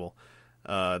my table,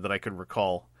 that I could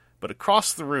recall. But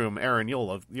across the room, Aaron, you'll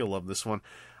love this one.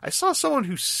 I saw someone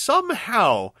who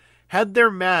somehow had their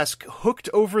mask hooked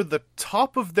over the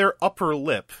top of their upper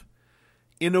lip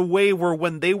in a way where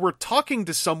when they were talking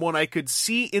to someone, I could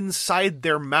see inside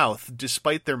their mouth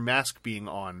despite their mask being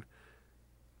on.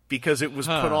 Because it was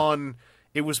put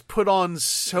on,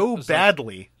 so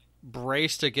badly. Like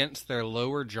braced against their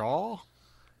lower jaw?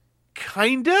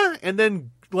 Kinda, and then,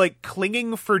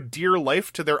 clinging for dear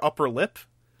life to their upper lip.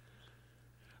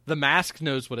 The mask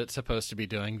knows what it's supposed to be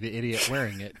doing, the idiot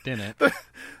wearing it, didn't it?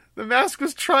 The mask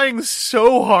was trying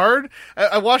so hard.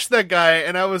 I watched that guy,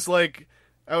 and I was like,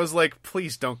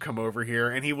 please don't come over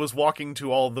here. And he was walking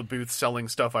to all the booths selling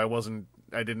stuff I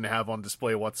didn't have on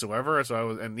display whatsoever.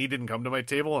 And he didn't come to my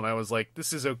table, and I was like,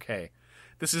 this is okay.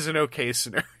 This is an okay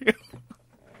scenario.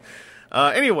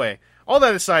 Anyway, all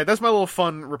that aside, that's my little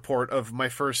fun report of my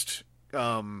first,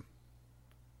 I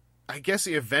guess,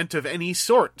 event of any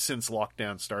sort since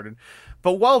lockdown started.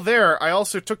 But while there, I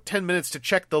also took 10 minutes to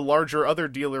check the larger other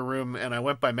dealer room, and I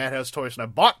went by Madhouse Toys, and I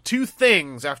bought 2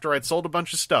 things after I'd sold a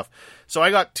bunch of stuff. So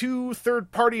I got 2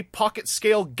 third-party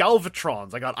pocket-scale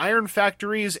Galvatrons. I got Iron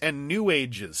Factories and New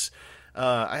Ages.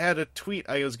 I had a tweet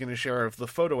I was going to share of the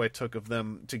photo I took of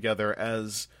them together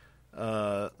as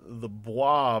the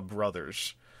Bois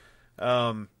brothers.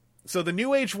 So the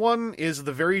New Age one is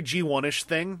the very G1-ish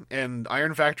thing, and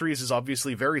Iron Factories is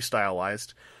obviously very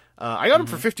stylized. I got them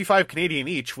for 55 Canadian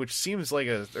each, which seems like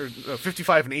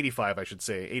 55 and 85, I should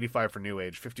say. 85 for New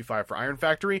Age, 55 for Iron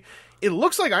Factory. It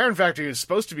looks like Iron Factory is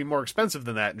supposed to be more expensive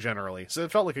than that generally, so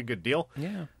it felt like a good deal.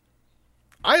 Yeah.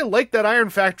 I like that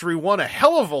Iron Factory one a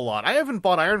hell of a lot. I haven't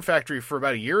bought Iron Factory for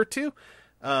about a year or two.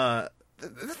 The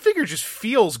figure just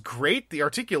feels great. The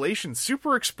articulation's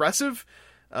super expressive.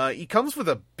 He comes with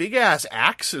a big-ass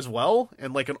axe as well,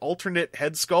 and an alternate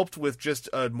head sculpt with just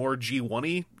a more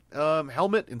G1-y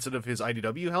helmet instead of his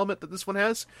IDW helmet that this one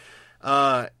has.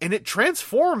 And it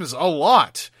transforms a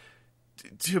lot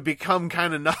to become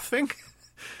kind of nothing.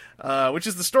 Which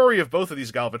is the story of both of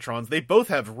these Galvatrons. They both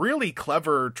have really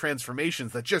clever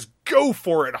transformations that just go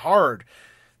for it hard.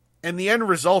 And the end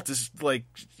result is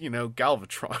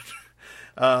Galvatron.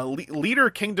 Leader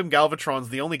Kingdom Galvatron's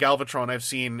the only Galvatron I've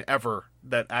seen ever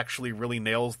that actually really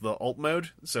nails the alt mode,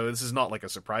 so this is not a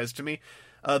surprise to me.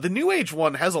 The New Age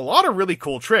one has a lot of really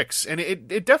cool tricks, and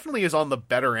it definitely is on the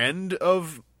better end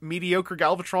of mediocre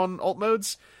Galvatron alt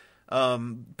modes.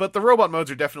 But the robot modes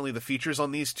are definitely the features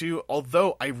on these two,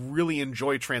 although I really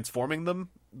enjoy transforming them.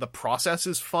 The process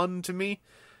is fun to me.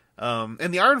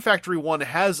 And the Iron Factory one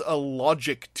has a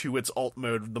logic to its alt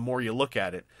mode the more you look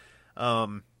at it.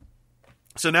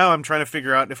 So now I'm trying to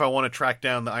figure out if I want to track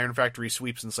down the Iron Factory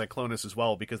Sweeps and Cyclonus as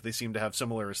well, because they seem to have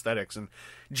similar aesthetics. And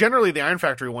generally, the Iron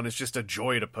Factory one is just a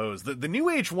joy to pose. The New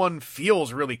Age one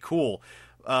feels really cool.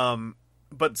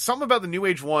 But something about the New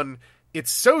Age one,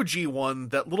 it's so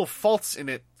G1 that little faults in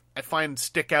it I find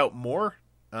stick out more.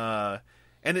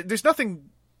 There's nothing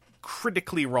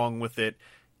critically wrong with it.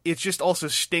 It just also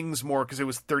stings more because it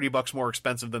was $30 more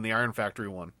expensive than the Iron Factory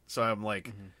one. So I'm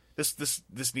like,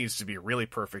 this needs to be really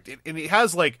perfect. And it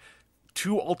has like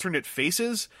 2 alternate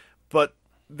faces, but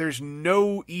there's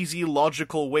no easy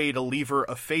logical way to lever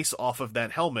a face off of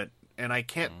that helmet, and I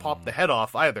can't pop the head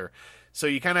off either. So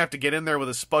you kind of have to get in there with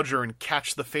a spudger and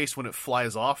catch the face when it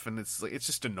flies off, and it's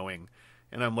just annoying.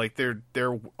 And I'm like, there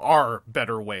are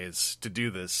better ways to do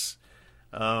this.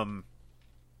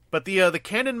 But the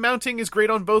cannon mounting is great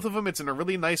on both of them. It's in a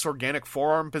really nice organic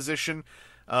forearm position.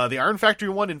 The Iron Factory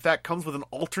one, in fact, comes with an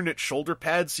alternate shoulder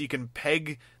pad, so you can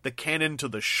peg the cannon to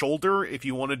the shoulder if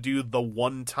you want to do the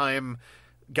one time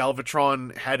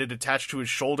Galvatron had it attached to his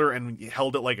shoulder and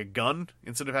held it like a gun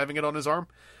instead of having it on his arm.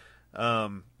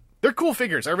 They're cool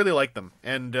figures. I really like them.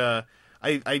 And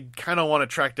I kind of want to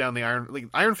track down the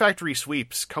Iron Factory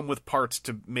sweeps come with parts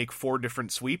to make 4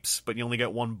 different sweeps, but you only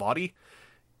get 1 body.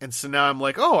 And so now I'm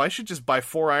like, oh, I should just buy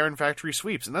 4 Iron Factory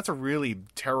sweeps. And that's a really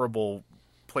terrible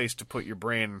place to put your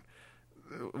brain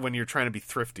when you're trying to be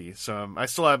thrifty. So I'm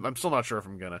still not sure if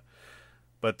I'm gonna.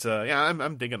 But yeah,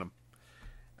 I'm digging them.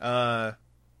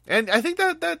 And I think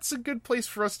that's a good place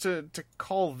for us to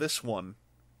call this one.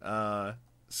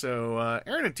 So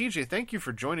Aaron and TJ, thank you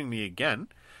for joining me again.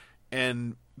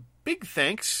 And big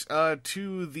thanks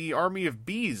to the army of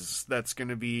bees that's going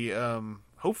to be,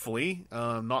 hopefully,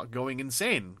 not going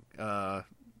insane.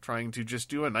 Trying to just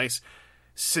do a nice,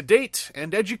 sedate,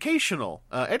 and educational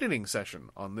editing session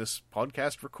on this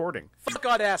podcast recording. Fuck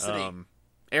Audacity.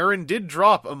 Aaron did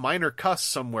drop a minor cuss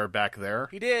somewhere back there.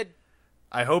 He did.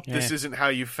 I hope this isn't how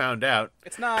you found out.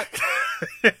 It's not.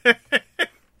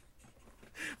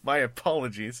 My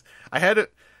apologies.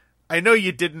 I know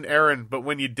you didn't, Aaron, but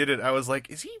when you did it, I was like,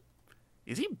 is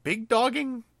he big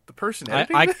dogging the person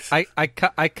editing this? I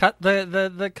cut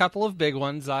the couple of big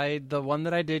ones. The one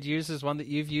that I did use is one that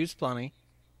you've used plenty.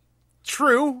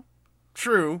 True.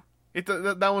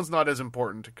 That one's not as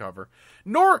important to cover.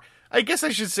 Nor, I guess I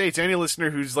should say to any listener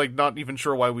who's like not even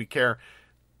sure why we care,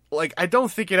 like, I don't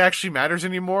think it actually matters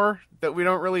anymore that we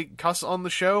don't really cuss on the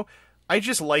show. I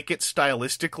just like it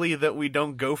stylistically that we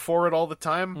don't go for it all the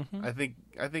time. Mm-hmm.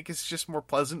 I think it's just more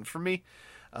pleasant for me.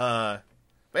 But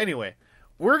anyway,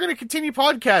 we're going to continue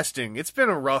podcasting. It's been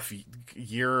a rough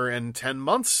year and 10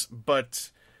 months,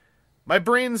 but my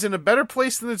brain's in a better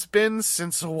place than it's been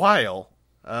since a while.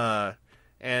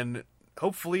 And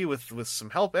hopefully with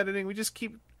some help editing, we just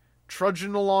keep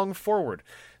trudging along forward.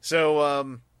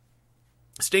 So,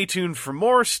 stay tuned for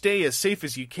more. Stay as safe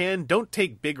as you can. Don't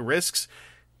take big risks.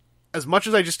 As much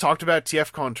as I just talked about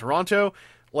TFCon Toronto,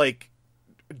 like,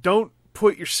 don't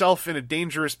put yourself in a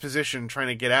dangerous position trying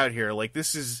to get out here. Like,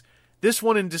 this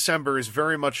one in December is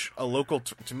very much a local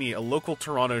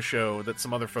Toronto show that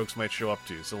some other folks might show up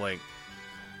to. So, like,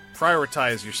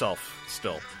 prioritize yourself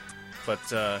still.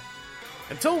 But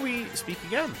until we speak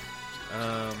again,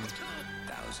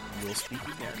 we'll speak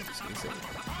again. Stay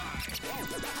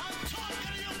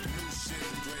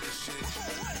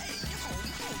safe.